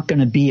probably not going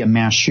to be a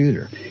mass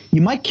shooter.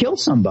 You might kill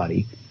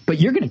somebody, but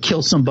you're going to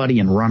kill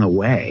somebody and run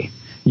away.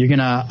 You're going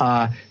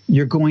to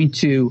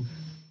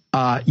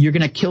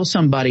kill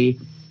somebody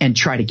and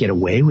try to get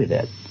away with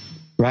it,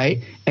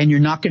 right? And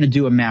you're not going to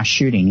do a mass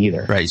shooting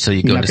either. Right. So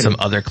you go into some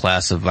other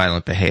class of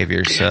violent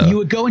behavior. So you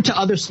would go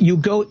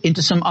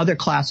into some other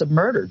class of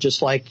murder,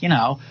 just like,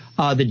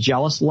 the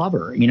jealous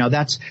lover.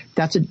 That's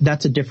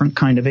a different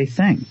kind of a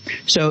thing.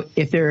 So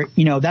if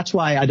that's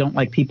why I don't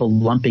like people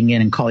lumping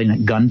in and calling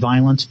it gun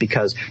violence,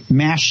 because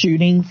mass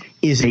shooting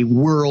is a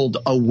world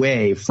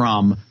away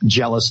from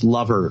jealous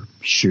lover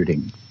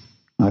shooting.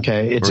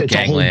 Okay. It's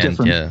a whole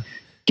different.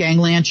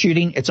 Gangland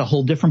shooting, it's a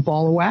whole different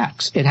ball of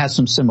wax. It has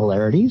some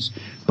similarities,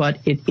 but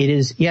it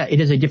is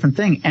a different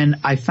thing. And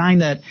I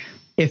find that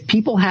if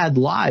people had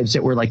lives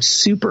that were like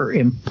super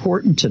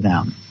important to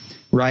them,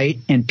 right,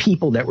 and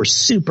people that were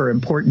super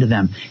important to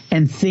them,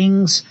 and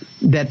things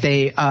that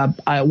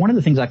one of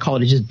the things I call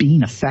it is just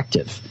being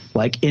effective,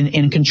 like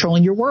in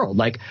controlling your world.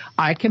 Like,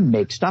 I can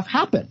make stuff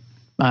happen.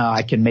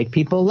 I can make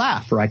people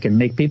laugh, or I can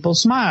make people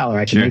smile, or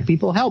I can make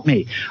people help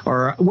me,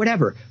 or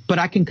whatever. But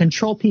I can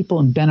control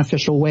people in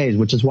beneficial ways,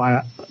 which is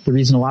why the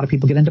reason a lot of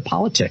people get into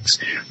politics.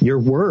 Your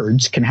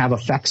words can have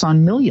effects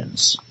on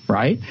millions,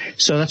 right?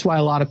 So that's why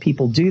a lot of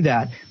people do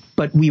that.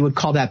 But we would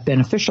call that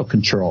beneficial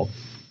control.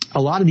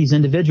 A lot of these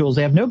individuals,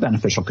 they have no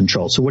beneficial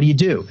control. So what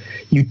do?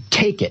 You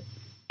take it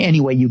any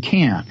way you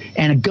can.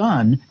 And a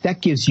gun,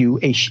 that gives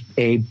you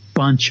a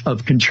bunch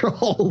of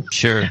control.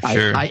 Sure.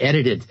 I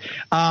edited.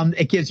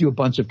 It gives you a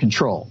bunch of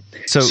control.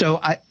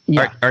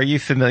 Are you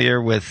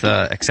familiar with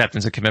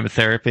acceptance and commitment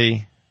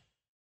therapy?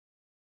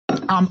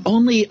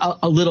 Only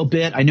a little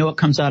bit. I know it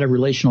comes out of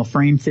relational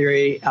frame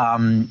theory,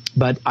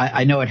 but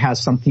I know it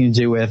has something to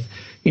do with,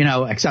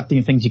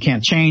 accepting things you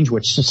can't change,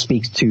 which just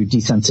speaks to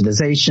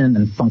desensitization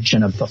and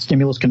function of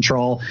stimulus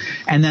control.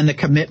 And then the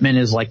commitment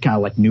is like kind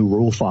of like new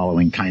rule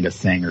following kind of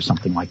thing or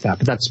something like that.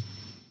 But that's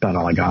about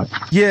all I got.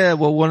 Yeah,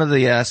 well, one of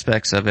the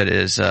aspects of it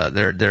is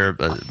there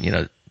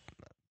are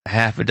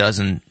half a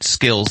dozen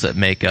skills that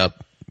make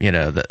up the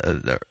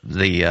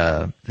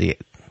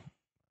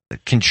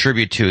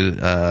contribute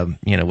to,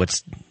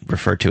 what's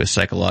referred to as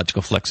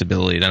psychological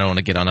flexibility. And I don't want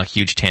to get on a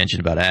huge tangent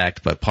about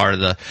ACT, but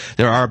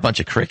there are a bunch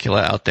of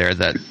curricula out there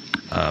that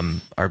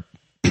are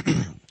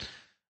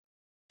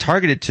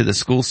targeted to the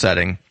school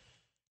setting.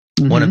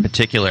 Mm-hmm. One in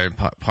particular,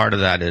 part of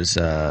that is,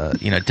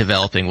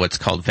 developing what's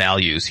called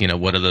values.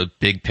 What are the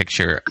big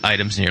picture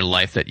items in your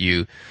life that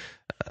you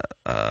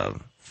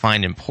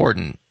find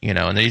important,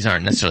 and these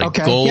aren't necessarily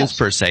goals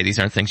per se. These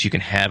aren't things you can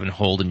have and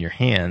hold in your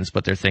hands,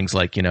 but they're things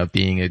like,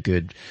 being a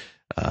good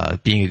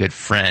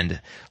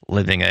friend,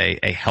 living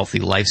a healthy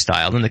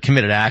lifestyle. And the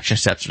committed action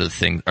steps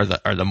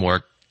are the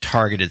more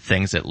targeted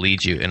things that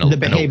lead you in the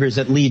behaviors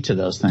that lead to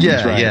those things.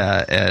 Yeah, right?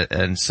 yeah.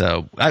 And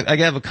so I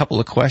have a couple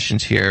of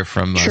questions here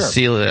from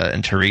Celia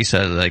and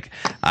Teresa, like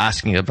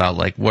asking about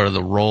like what are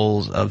the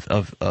roles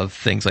of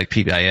things like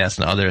PBIS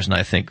and others. And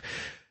I think,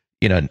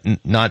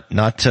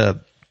 not to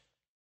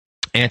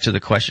answer the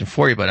question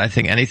for you, but I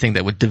think anything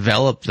that would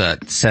develop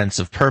that sense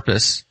of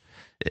purpose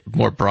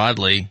more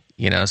broadly,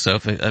 so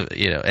if,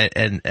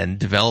 and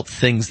develop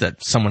things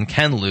that someone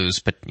can lose,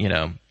 but,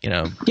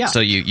 so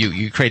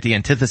you create the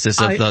antithesis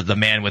of the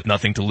man with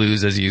nothing to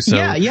lose, as you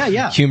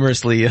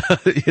humorously,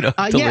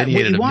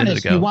 delineated a minute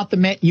ago.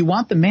 You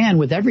want the man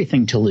with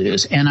everything to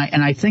lose. And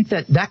I think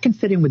that can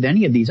fit in with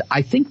any of these.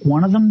 I think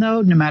one of them,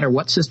 though, no matter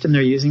what system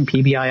they're using,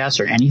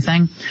 PBIS or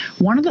anything,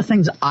 one of the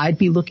things I'd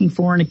be looking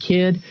for in a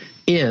kid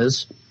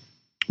is,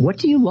 what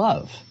do you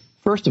love?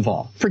 First of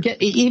all,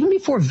 forget even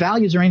before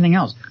values or anything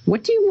else.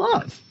 What do you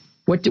love?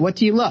 What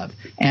do you love?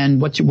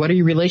 And what are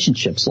your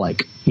relationships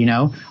like? Do you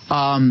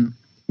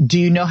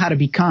know how to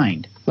be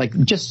kind? Like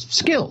just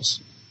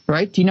skills,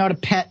 right? Do you know how to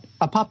pet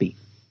a puppy?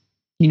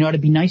 Do you know how to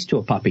be nice to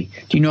a puppy?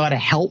 Do you know how to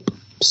help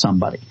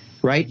somebody?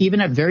 Right?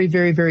 Even at very,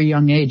 very, very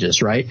young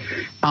ages, right?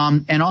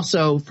 And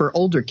also for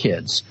older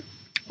kids,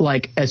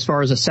 like as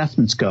far as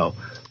assessments go,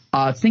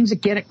 things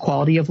that get at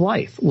quality of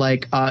life,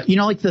 like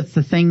like the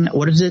thing.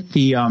 What is it?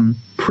 The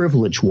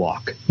privilege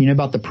walk. You know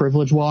about the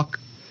privilege walk?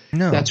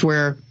 No. That's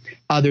where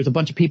there's a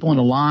bunch of people in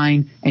a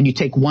line, and you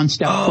take one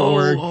step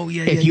forward.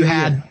 If you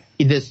had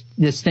this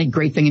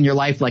great thing in your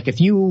life, like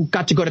if you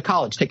got to go to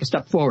college, take a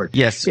step forward.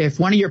 Yes. If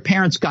one of your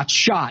parents got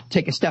shot,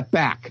 take a step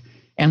back.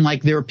 And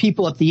like there are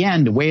people at the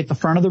end, way at the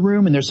front of the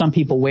room, and there's some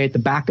people way at the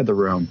back of the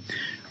room.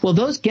 Well,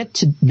 those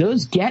get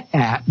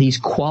at these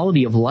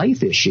quality of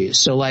life issues.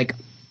 So like,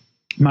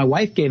 my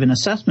wife gave an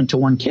assessment to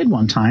one kid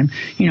one time,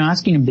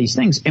 asking him these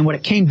things. And what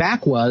it came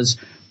back was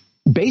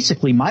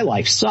basically my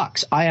life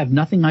sucks. I have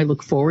nothing I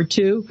look forward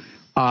to.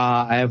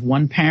 I have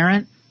one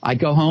parent. I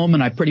go home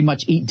and I pretty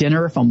much eat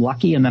dinner if I'm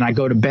lucky, and then I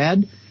go to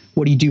bed.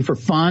 What do you do for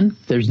fun?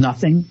 There's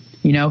nothing.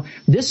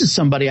 This is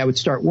somebody I would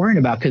start worrying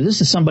about, because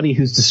this is somebody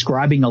who's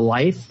describing a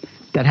life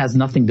that has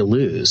nothing to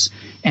lose.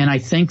 And I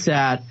think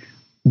that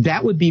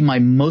would be my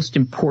most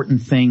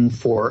important thing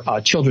for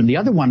children. The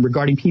other one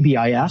regarding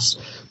PBIS,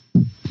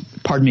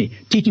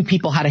 teaching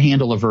people how to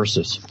handle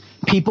aversives.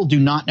 People do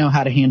not know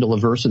how to handle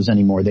aversives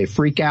anymore. They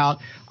freak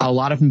out. A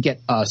lot of them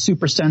get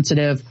super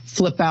sensitive,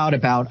 flip out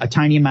about a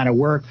tiny amount of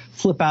work,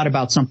 flip out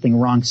about something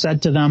wrong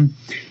said to them.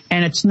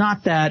 And it's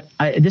not that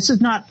this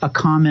is not a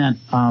comment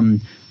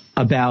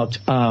about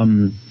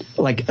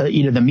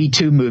the Me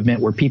Too movement,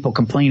 where people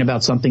complain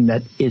about something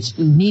that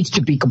needs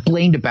to be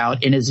complained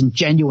about and is a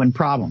genuine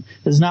problem.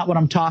 This is not what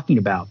I'm talking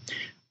about.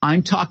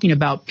 I'm talking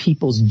about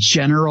people's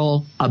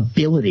general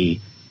ability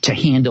to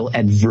handle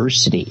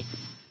adversity.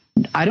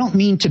 I don't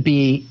mean to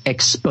be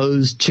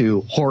exposed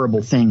to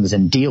horrible things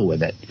and deal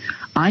with it.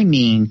 I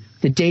mean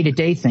the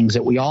day-to-day things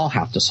that we all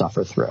have to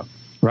suffer through,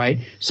 right?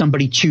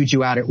 Somebody chewed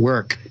you out at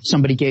work.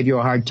 Somebody gave you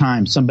a hard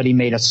time. Somebody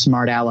made a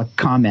smart aleck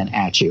comment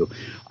at you.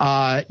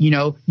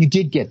 You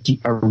did get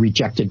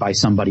rejected by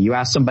somebody. You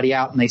asked somebody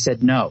out and they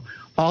said no.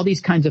 All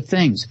these kinds of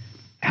things.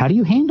 How do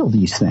you handle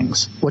these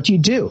things? What do you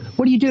do?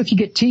 What do you do if you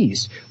get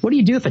teased? What do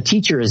you do if a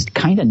teacher is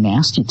kind of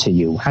nasty to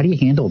you? How do you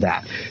handle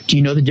that? Do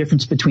you know the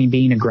difference between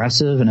being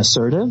aggressive and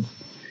assertive?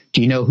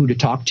 Do you know who to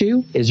talk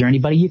to? Is there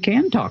anybody you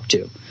can talk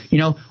to?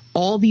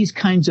 All these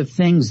kinds of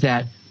things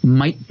that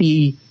might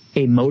be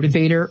a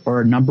motivator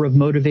or a number of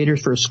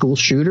motivators for a school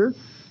shooter.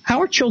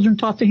 How are children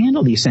taught to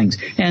handle these things?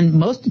 And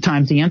most of the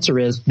times the answer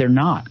is they're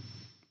not.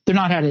 They're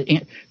not how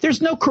to. There's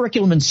no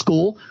curriculum in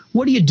school.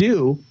 What do you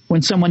do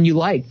when someone you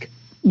like,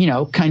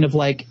 kind of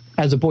like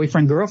as a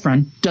boyfriend,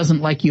 girlfriend,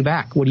 doesn't like you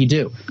back? What do you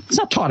do? It's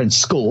not taught in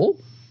school,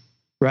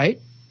 right?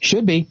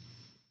 Should be.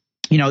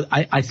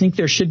 I think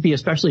there should be,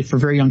 especially for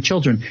very young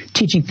children,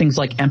 teaching things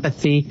like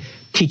empathy,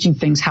 teaching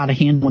things how to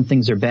handle when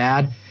things are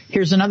bad.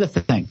 Here's another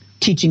thing,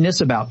 teaching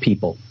this about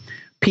people.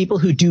 People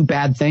who do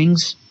bad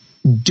things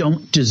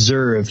don't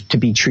deserve to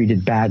be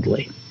treated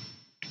badly.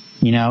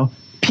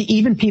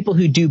 Even people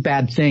who do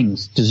bad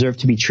things deserve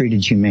to be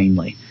treated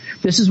humanely.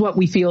 This is what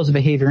we feel as a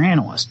behavior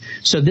analyst.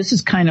 So this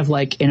is kind of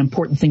like an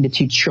important thing to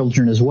teach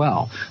children as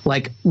well.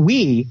 Like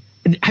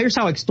here's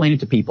how I explain it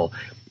to people.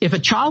 If a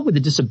child with a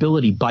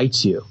disability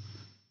bites you,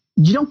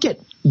 you don't get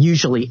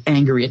usually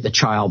angry at the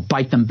child,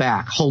 bite them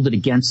back, hold it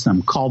against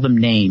them, call them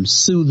names,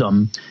 sue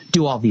them,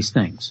 do all these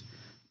things.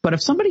 But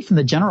if somebody from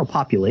the general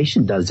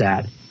population does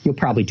that, you'll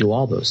probably do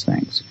all those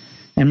things.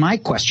 And my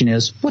question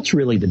is, what's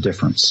really the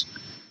difference?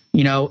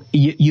 You know,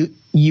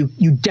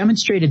 you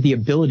demonstrated the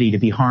ability to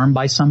be harmed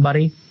by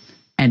somebody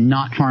and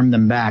not harm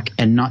them back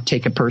and not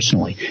take it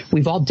personally.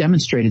 We've all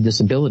demonstrated this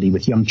ability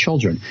with young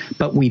children,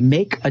 but we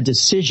make a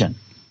decision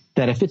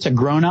that if it's a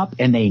grown-up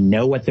and they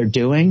know what they're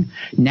doing,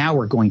 now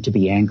we're going to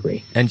be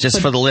angry. And just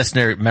for the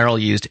listener, Merrill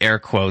used air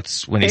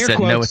quotes when he said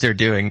know what they're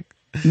doing.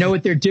 Know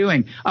what they're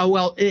doing. Oh,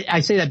 well, I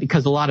say that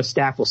because a lot of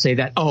staff will say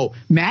that, oh,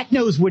 Matt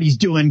knows what he's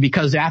doing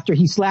because after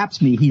he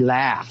slaps me, he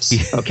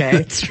laughs. Okay?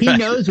 Right. He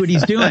knows what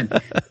he's doing.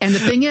 And the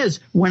thing is,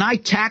 when I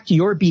tact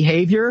your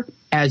behavior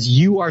as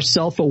you are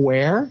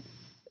self-aware,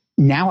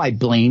 now I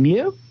blame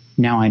you.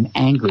 Now I'm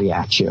angry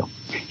at you.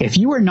 If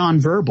you were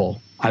nonverbal,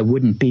 I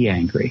wouldn't be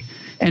angry.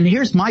 And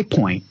here's my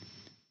point.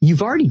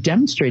 You've already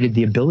demonstrated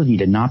the ability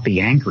to not be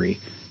angry.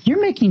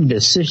 You're making a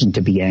decision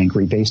to be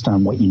angry based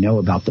on what you know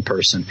about the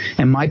person.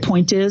 And my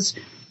point is,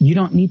 you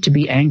don't need to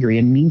be angry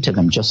and mean to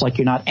them, just like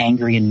you're not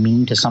angry and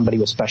mean to somebody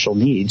with special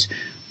needs.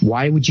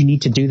 Why would you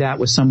need to do that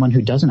with someone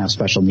who doesn't have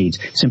special needs?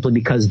 Simply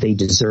because they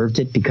deserved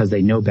it, because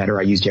they know better.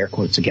 I used air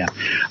quotes again.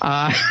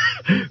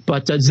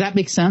 But does that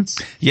make sense?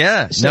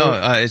 Yeah.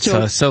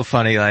 It's so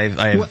funny.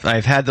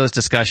 I've had those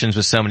discussions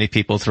with so many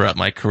people throughout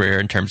my career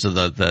in terms of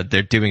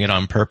they're doing it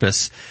on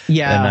purpose.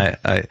 Yeah.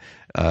 And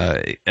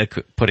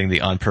putting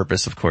the on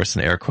purpose, of course,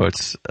 in air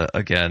quotes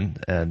again.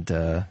 And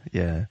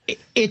yeah.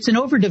 It's an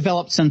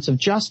overdeveloped sense of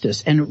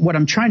justice. And what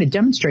I'm trying to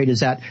demonstrate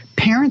is that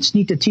parents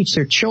need to teach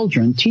their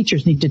children,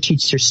 teachers need to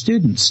teach their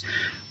students.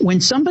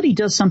 When somebody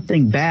does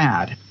something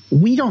bad,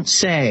 we don't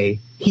say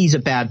he's a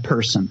bad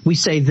person. We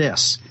say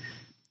this: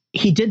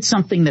 he did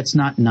something that's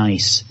not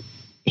nice.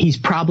 He's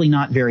probably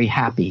not very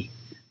happy.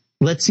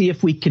 Let's see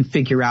if we can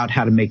figure out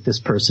how to make this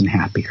person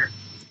happier,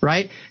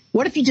 right?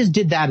 What if you just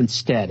did that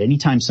instead,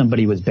 anytime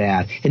somebody was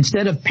bad?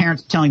 Instead of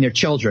parents telling their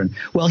children,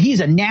 well,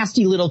 he's a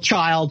nasty little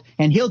child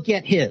and he'll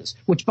get his,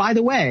 which, by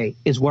the way,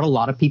 is what a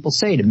lot of people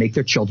say to make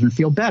their children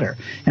feel better.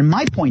 And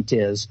my point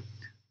is,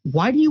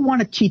 why do you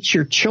want to teach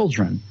your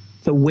children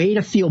the way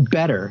to feel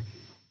better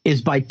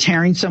is by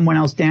tearing someone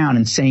else down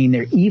and saying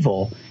they're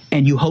evil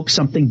and you hope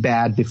something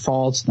bad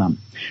befalls them?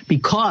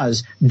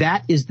 Because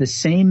that is the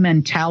same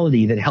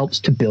mentality that helps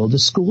to build a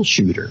school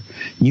shooter.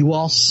 You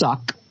all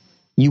suck.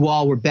 You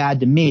all were bad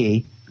to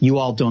me. You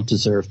all don't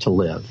deserve to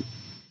live,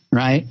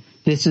 right?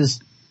 This is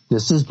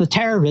the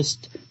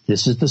terrorist.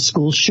 This is the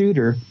school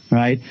shooter,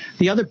 right?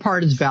 The other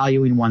part is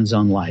valuing one's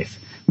own life.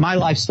 My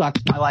life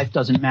sucks. My life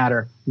doesn't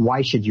matter.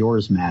 Why should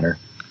yours matter?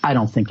 I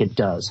don't think it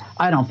does.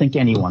 I don't think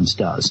anyone's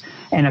does.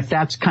 And if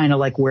that's kind of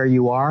like where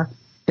you are,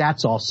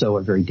 that's also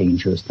a very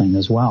dangerous thing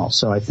as well.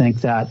 So I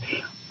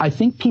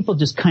think people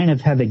just kind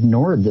of have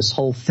ignored this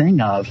whole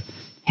thing of,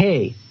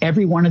 hey,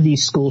 every one of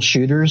these school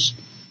shooters,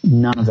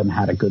 none of them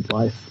had a good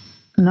life.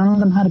 None of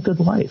them had a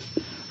good life.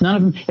 None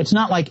of them. It's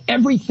not like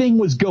everything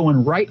was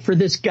going right for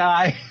this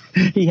guy.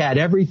 He had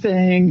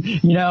everything.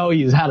 You know,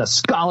 he had a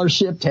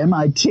scholarship to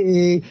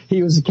MIT.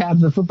 He was the captain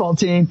of the football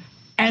team.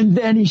 And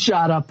then he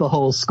shot up the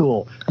whole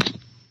school.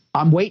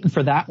 I'm waiting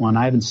for that one.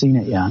 I haven't seen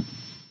it yet.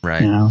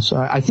 Right. You know, so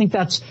I think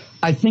that's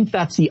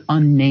the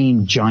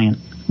unnamed giant.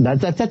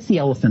 That's the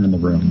elephant in the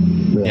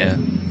room. Really. Yeah,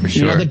 for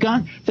sure. You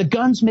know, the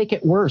guns make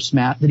it worse,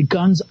 Matt. The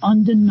guns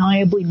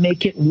undeniably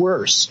make it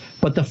worse.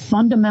 But the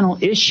fundamental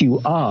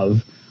issue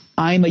of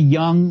I'm a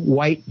young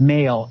white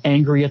male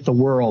angry at the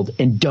world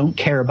and don't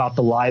care about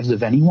the lives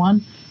of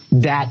anyone,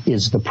 that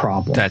is the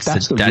problem.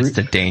 That's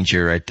the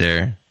danger right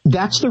there.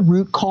 That's the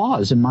root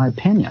cause, in my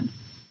opinion.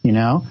 You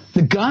know,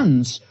 the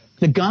guns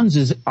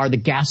are the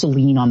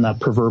gasoline on the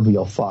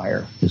proverbial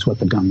fire, is what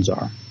the guns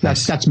are.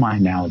 That's my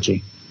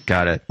analogy.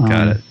 Got it.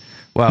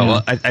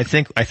 Well, I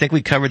think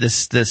we covered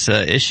this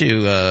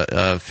issue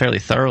fairly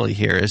thoroughly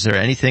here. Is there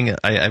anything?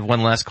 I have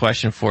one last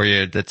question for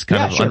you that's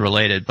kind of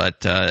unrelated,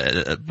 but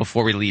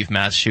before we leave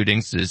mass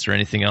shootings, is there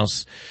anything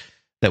else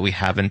that we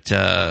haven't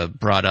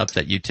brought up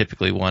that you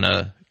typically want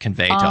to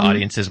convey to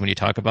audiences when you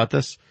talk about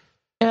this?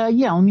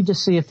 Yeah, let me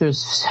just see if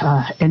there's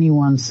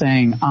anyone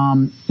saying.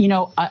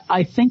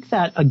 I think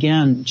that,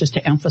 again, just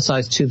to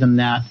emphasize to them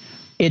that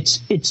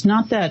it's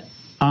not that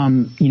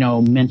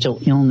mental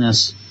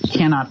illness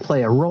cannot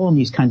play a role in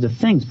these kinds of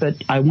things, but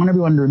I want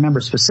everyone to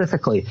remember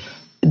specifically,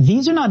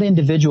 these are not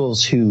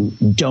individuals who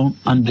don't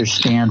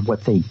understand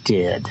what they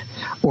did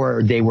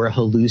or they were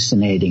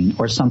hallucinating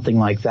or something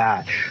like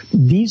that.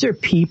 These are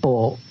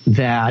people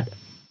that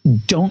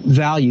don't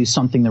value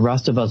something the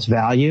rest of us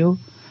value,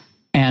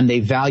 and they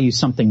value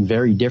something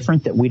very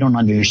different that we don't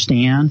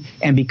understand.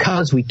 And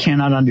because we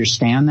cannot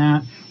understand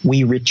that,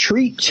 we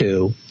retreat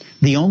to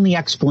the only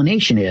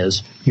explanation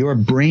is your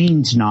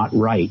brain's not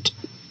right.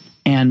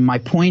 And my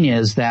point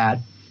is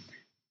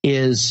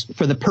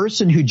for the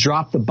person who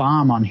dropped the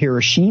bomb on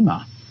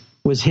Hiroshima,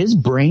 was his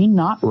brain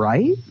not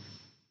right?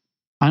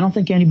 I don't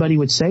think anybody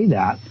would say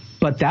that.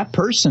 But that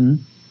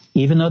person,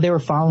 even though they were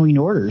following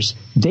orders,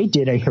 they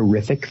did a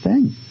horrific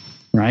thing,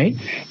 right?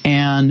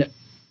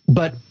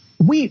 But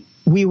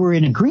we were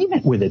in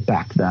agreement with it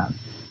back then,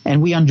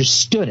 and we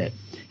understood it.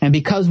 And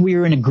because we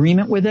were in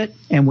agreement with it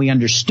and we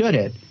understood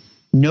it,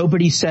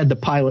 nobody said the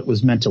pilot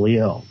was mentally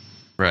ill.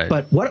 Right.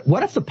 But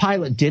what if the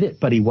pilot did it,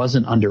 but he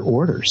wasn't under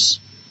orders?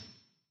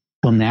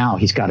 Well, now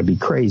he's got to be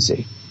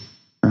crazy,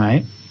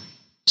 right?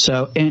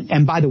 So,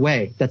 and by the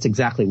way, that's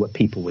exactly what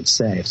people would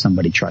say if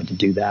somebody tried to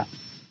do that,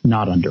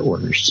 not under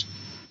orders.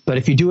 But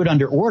if you do it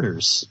under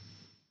orders,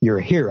 you're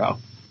a hero.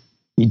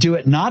 You do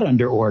it not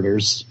under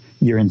orders,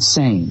 you're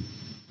insane.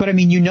 But I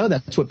mean,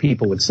 that's what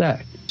people would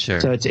say.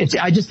 Sure. So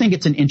I just think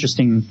it's an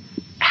interesting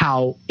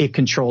how it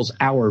controls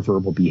our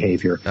verbal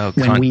behavior. Oh,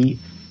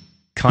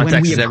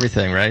 context is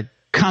everything, right?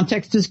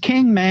 Context is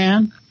king,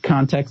 man.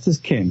 Context is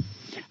king.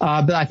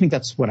 But I think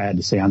that's what I had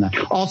to say on that.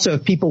 Also,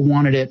 if people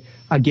wanted it,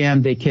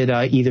 again, they could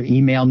either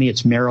email me.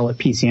 It's Merrill at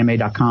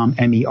PCMA.com,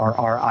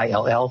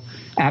 Merrill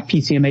at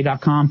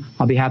PCMA.com.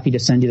 I'll be happy to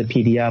send you the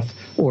PDF.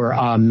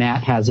 Or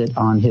Matt has it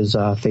on his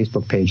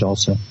Facebook page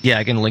also. Yeah,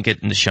 I can link it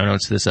in the show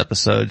notes to this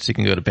episode, so you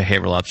can go to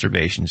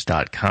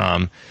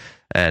behavioralobservations.com.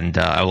 And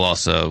I will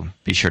also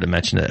be sure to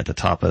mention it at the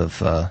top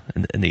of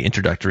in the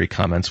introductory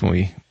comments when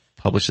we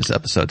publish this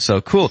episode. So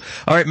cool.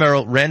 All right,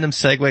 Merrill, random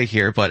segue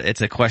here, but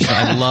it's a question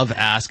I love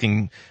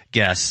asking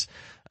guests,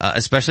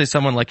 especially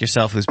someone like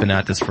yourself who's been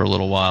at this for a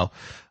little while.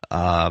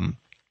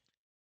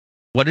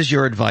 What is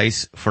your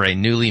advice for a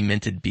newly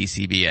minted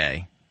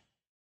BCBA?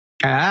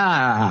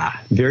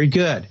 Very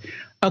good.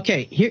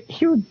 Okay,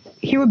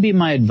 here would be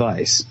my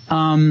advice.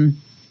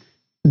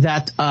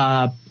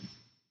 That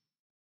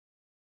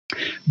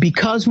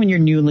because when you're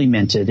newly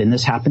minted, and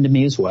this happened to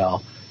me as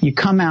well, you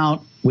come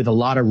out with a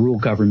lot of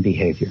rule-governed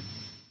behavior.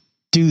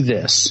 Do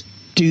this,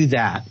 do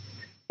that.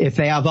 If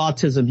they have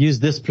autism, use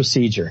this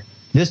procedure.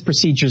 This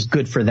procedure is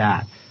good for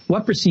that.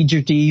 What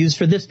procedure do you use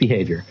for this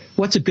behavior?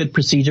 What's a good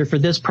procedure for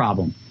this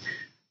problem?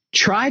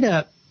 Try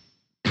to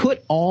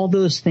put all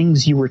those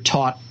things you were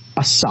taught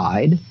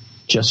aside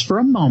just for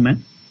a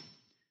moment.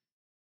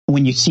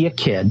 When you see a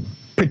kid,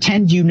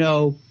 pretend you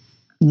know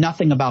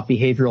nothing about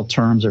behavioral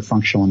terms or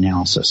functional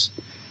analysis.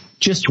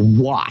 Just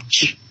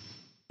watch.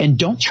 And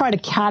don't try to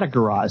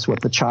categorize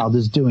what the child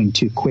is doing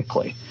too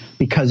quickly,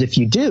 because if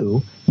you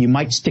do, you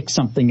might stick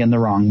something in the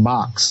wrong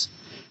box.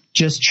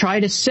 Just try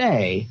to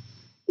say,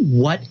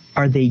 what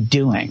are they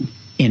doing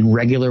in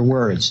regular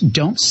words?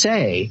 Don't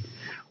say,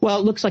 well,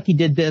 it looks like he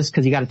did this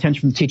because he got attention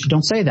from the teacher.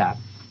 Don't say that.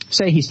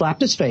 Say he slapped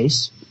his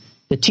face,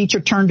 the teacher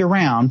turned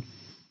around,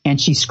 and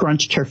she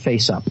scrunched her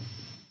face up.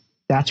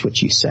 That's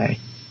what you say.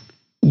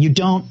 You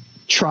don't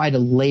try to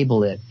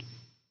label it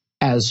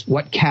as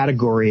what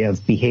category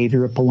of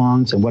behavior it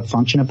belongs and what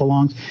function it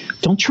belongs.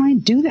 Don't try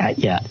and do that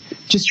yet.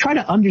 Just try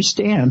to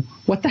understand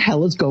what the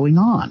hell is going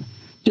on.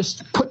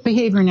 Just put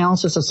behavior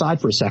analysis aside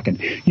for a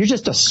second. You're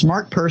just a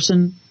smart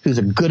person who's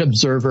a good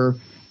observer,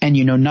 and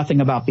you know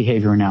nothing about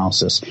behavior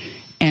analysis.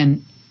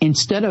 And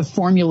instead of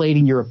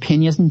formulating your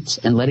opinions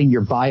and letting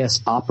your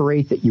bias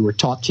operate that you were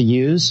taught to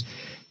use,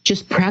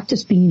 just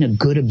practice being a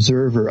good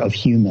observer of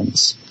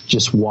humans.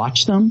 Just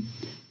watch them,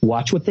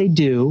 watch what they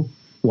do,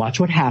 watch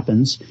what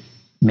happens,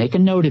 make a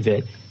note of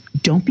it.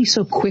 Don't be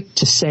so quick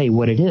to say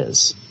what it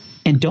is.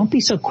 And don't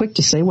be so quick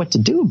to say what to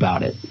do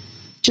about it.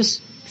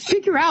 Just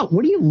figure out,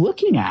 what are you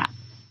looking at?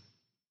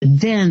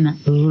 Then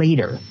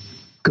later,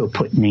 go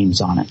put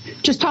names on it.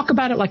 Just talk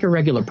about it like a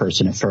regular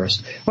person at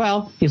first.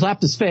 Well, he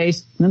slapped his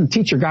face, and then the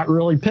teacher got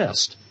really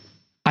pissed.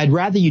 I'd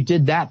rather you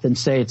did that than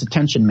say it's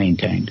attention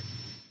maintained.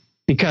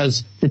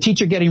 Because the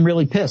teacher getting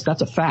really pissed,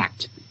 that's a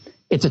fact.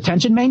 It's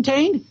attention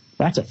maintained?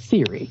 That's a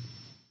theory.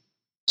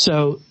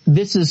 So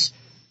this is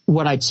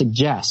what I'd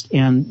suggest.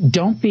 And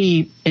don't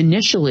be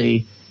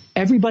initially,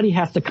 everybody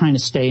has to kind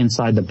of stay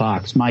inside the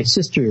box. My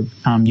sister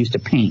used to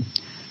paint,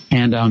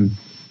 and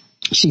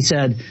she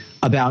said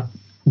about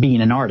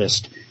being an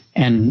artist,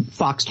 and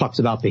Fox talks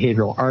about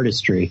behavioral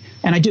artistry,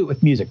 and I do it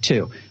with music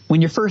too.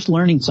 When you're first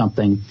learning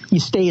something, you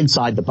stay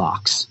inside the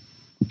box.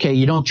 Okay,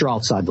 you don't draw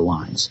outside the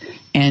lines.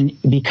 And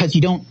because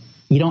you don't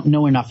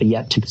know enough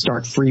yet to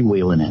start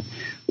freewheeling it.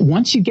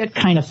 Once you get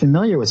kind of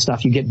familiar with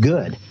stuff, you get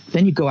good.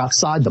 Then you go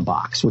outside the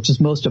box, which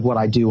is most of what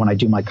I do when I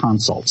do my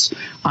consults.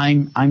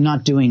 I'm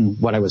not doing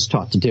what I was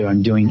taught to do.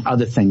 I'm doing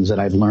other things that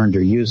I've learned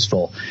are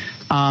useful.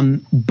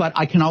 But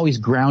I can always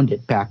ground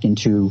it back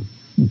into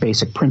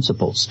basic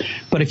principles.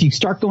 But if you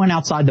start going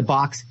outside the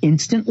box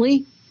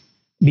instantly,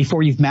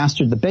 before you've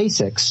mastered the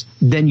basics,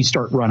 then you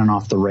start running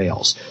off the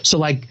rails. So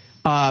like,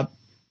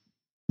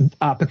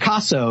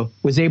 Picasso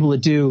was able to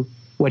do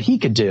what he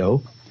could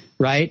do,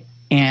 right?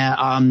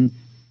 And,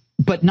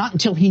 but not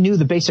until he knew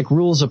the basic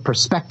rules of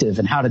perspective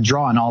and how to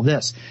draw and all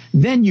this.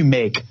 Then you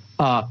make,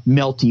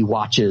 melty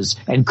watches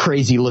and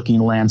crazy looking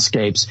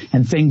landscapes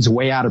and things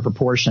way out of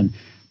proportion.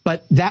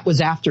 But that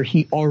was after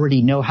he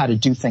already knew how to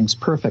do things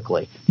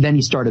perfectly. Then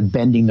he started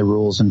bending the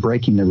rules and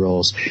breaking the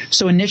rules.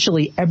 So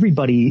initially,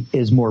 everybody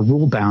is more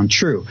rule bound,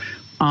 true.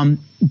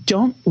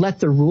 Don't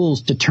let the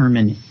rules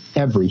determine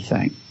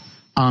everything.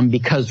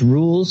 Because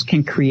rules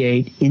can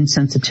create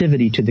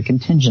insensitivity to the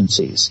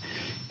contingencies.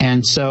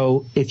 And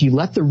so if you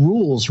let the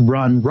rules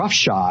run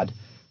roughshod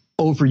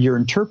over your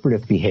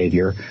interpretive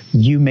behavior,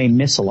 you may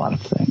miss a lot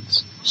of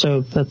things.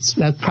 So that's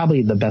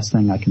probably the best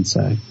thing I can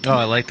say. Oh,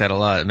 I like that a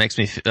lot. It makes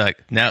me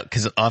like now,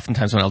 because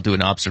oftentimes when I'll do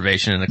an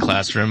observation in a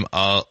classroom,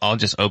 I'll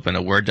just open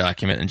a Word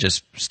document and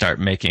just start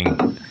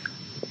making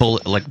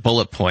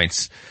bullet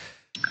points,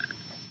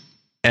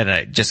 and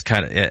I just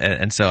kind of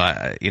and so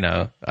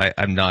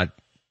I'm not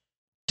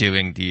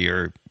doing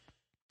your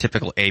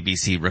typical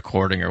ABC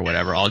recording or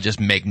whatever. I'll just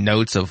make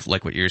notes of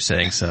like what you're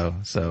saying. So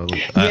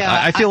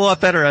I feel a lot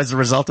better as a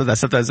result of that.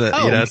 Sometimes,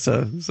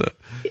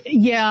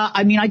 Yeah,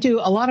 I mean, I do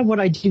a lot of what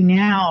I do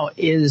now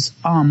is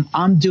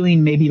I'm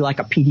doing maybe like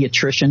a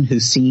pediatrician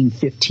who's seen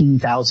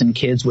 15,000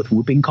 kids with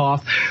whooping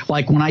cough.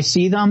 Like when I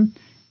see them,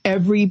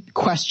 every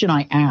question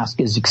I ask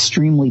is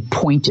extremely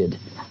pointed.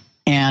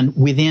 And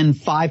within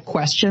 5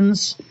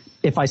 questions,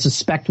 if I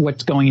suspect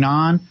what's going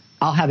on,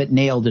 I'll have it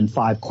nailed in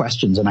 5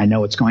 questions and I know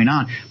what's going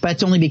on. But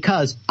it's only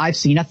because I've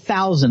seen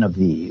 1,000 of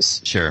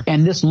these. Sure.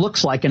 And this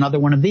looks like another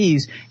one of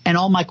these. And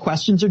all my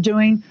questions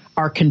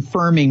are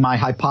confirming my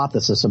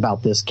hypothesis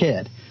about this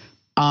kid.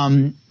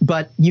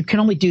 But you can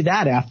only do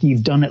that after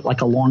you've done it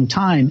like a long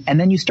time. And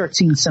then you start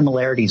seeing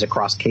similarities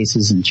across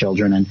cases in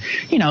children. And,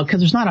 because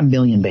there's not a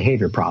million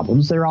behavior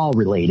problems. They're all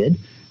related,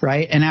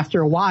 right? And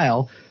after a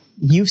while,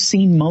 you've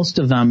seen most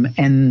of them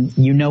and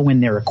when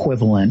they're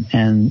equivalent,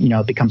 and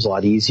it becomes a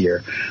lot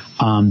easier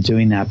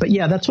doing that. But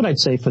yeah, that's what I'd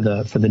say for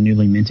the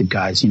newly minted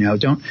guys.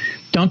 Don't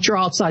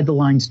draw outside the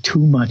lines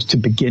too much to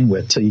begin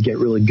with till you get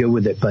really good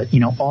with it. But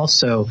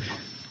also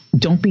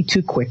don't be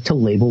too quick to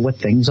label what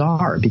things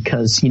are,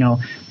 because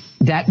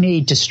that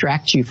may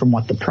distract you from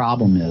what the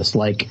problem is.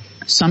 Like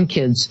some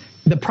kids,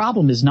 the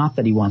problem is not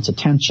that he wants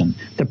attention.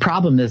 The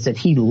problem is that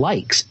he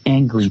likes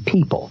angry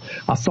people.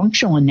 A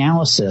functional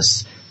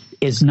analysis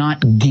is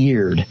not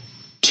geared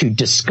to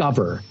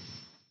discover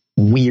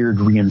weird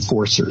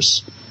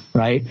reinforcers,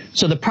 right?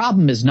 So the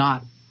problem is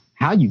not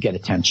how you get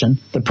attention.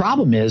 The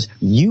problem is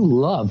you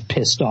love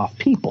pissed off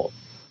people.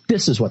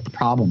 This is what the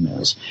problem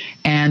is.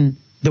 And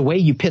the way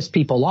you piss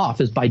people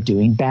off is by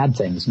doing bad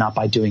things, not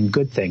by doing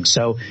good things.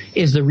 So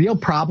is the real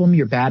problem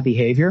your bad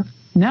behavior?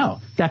 No,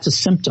 that's a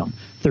symptom.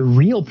 The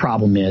real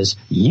problem is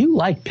you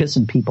like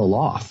pissing people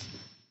off.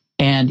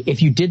 And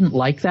if you didn't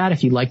like that,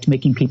 if you liked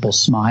making people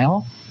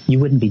smile, you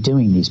wouldn't be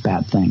doing these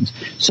bad things.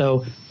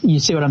 So you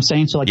see what I'm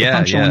saying? So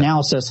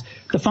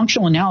the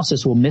functional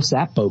analysis will miss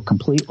that boat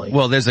completely.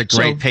 Well, there's a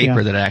great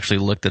paper that actually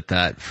looked at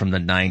that from the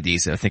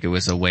 90s. I think it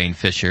was Wayne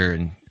Fisher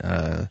and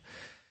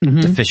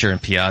Fisher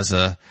and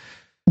Piazza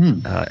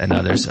and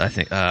others. I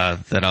think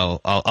that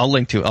I'll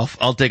link to.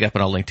 I'll dig up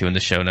and I'll link to in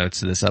the show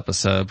notes of this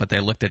episode. But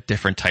they looked at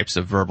different types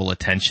of verbal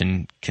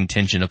attention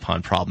contingent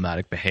upon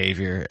problematic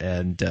behavior,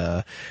 and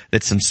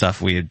that's some stuff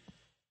we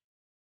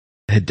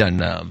had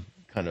done.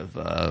 Kind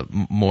of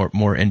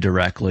more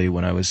indirectly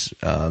when I was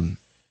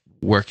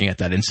working at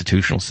that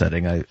institutional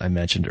setting I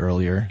mentioned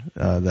earlier.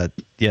 That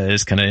it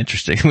is kind of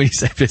interesting when you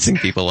say pissing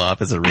people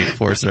off as a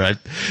reinforcer.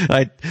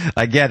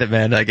 I get it,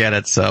 man. I get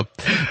it. So,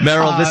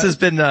 Merrill, this has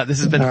been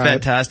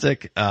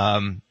fantastic.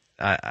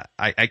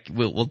 Right.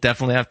 We'll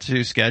definitely have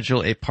to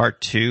schedule a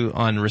part 2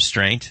 on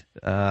restraint.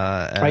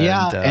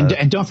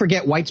 And don't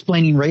forget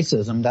white-splaining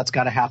racism. That's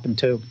got to happen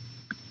too.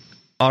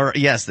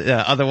 Yes,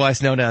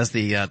 otherwise known as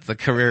the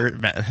career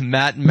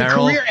Matt and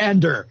Merrill. The career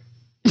ender.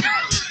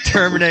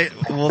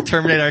 We'll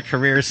terminate our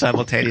careers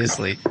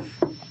simultaneously.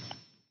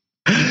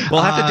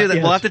 We'll have to do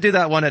that. We'll have to do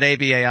that one at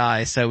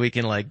ABAI so we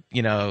can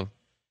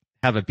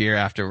have a beer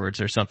afterwards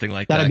or something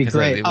like that. That'd be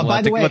great.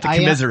 By the way, we'll have to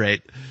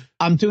commiserate.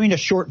 I'm doing a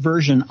short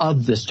version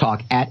of this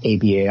talk at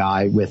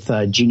ABAI with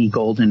Jeannie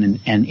Golden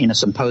and in a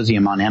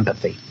symposium on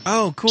empathy.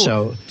 Oh, cool.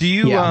 So do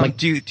you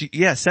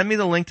send me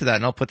the link to that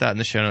and I'll put that in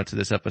the show notes of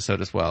this episode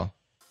as well.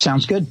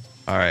 Sounds good.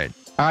 All right.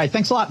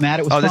 Thanks a lot, Matt.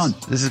 It was fun.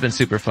 This has been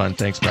super fun.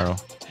 Thanks, Merrill.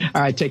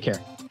 All right. Take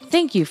care.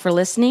 Thank you for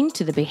listening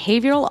to the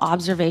Behavioral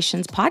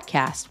Observations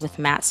Podcast with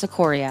Matt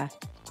Sikoria.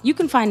 You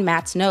can find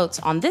Matt's notes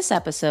on this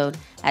episode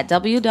at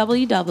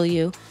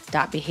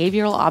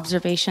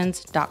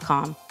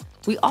www.behavioralobservations.com.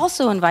 We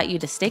also invite you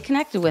to stay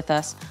connected with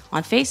us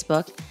on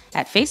Facebook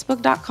at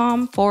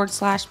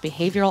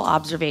facebook.com/behavioral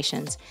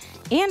observations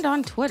and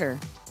on Twitter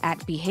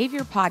at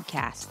Behavior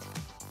Podcast.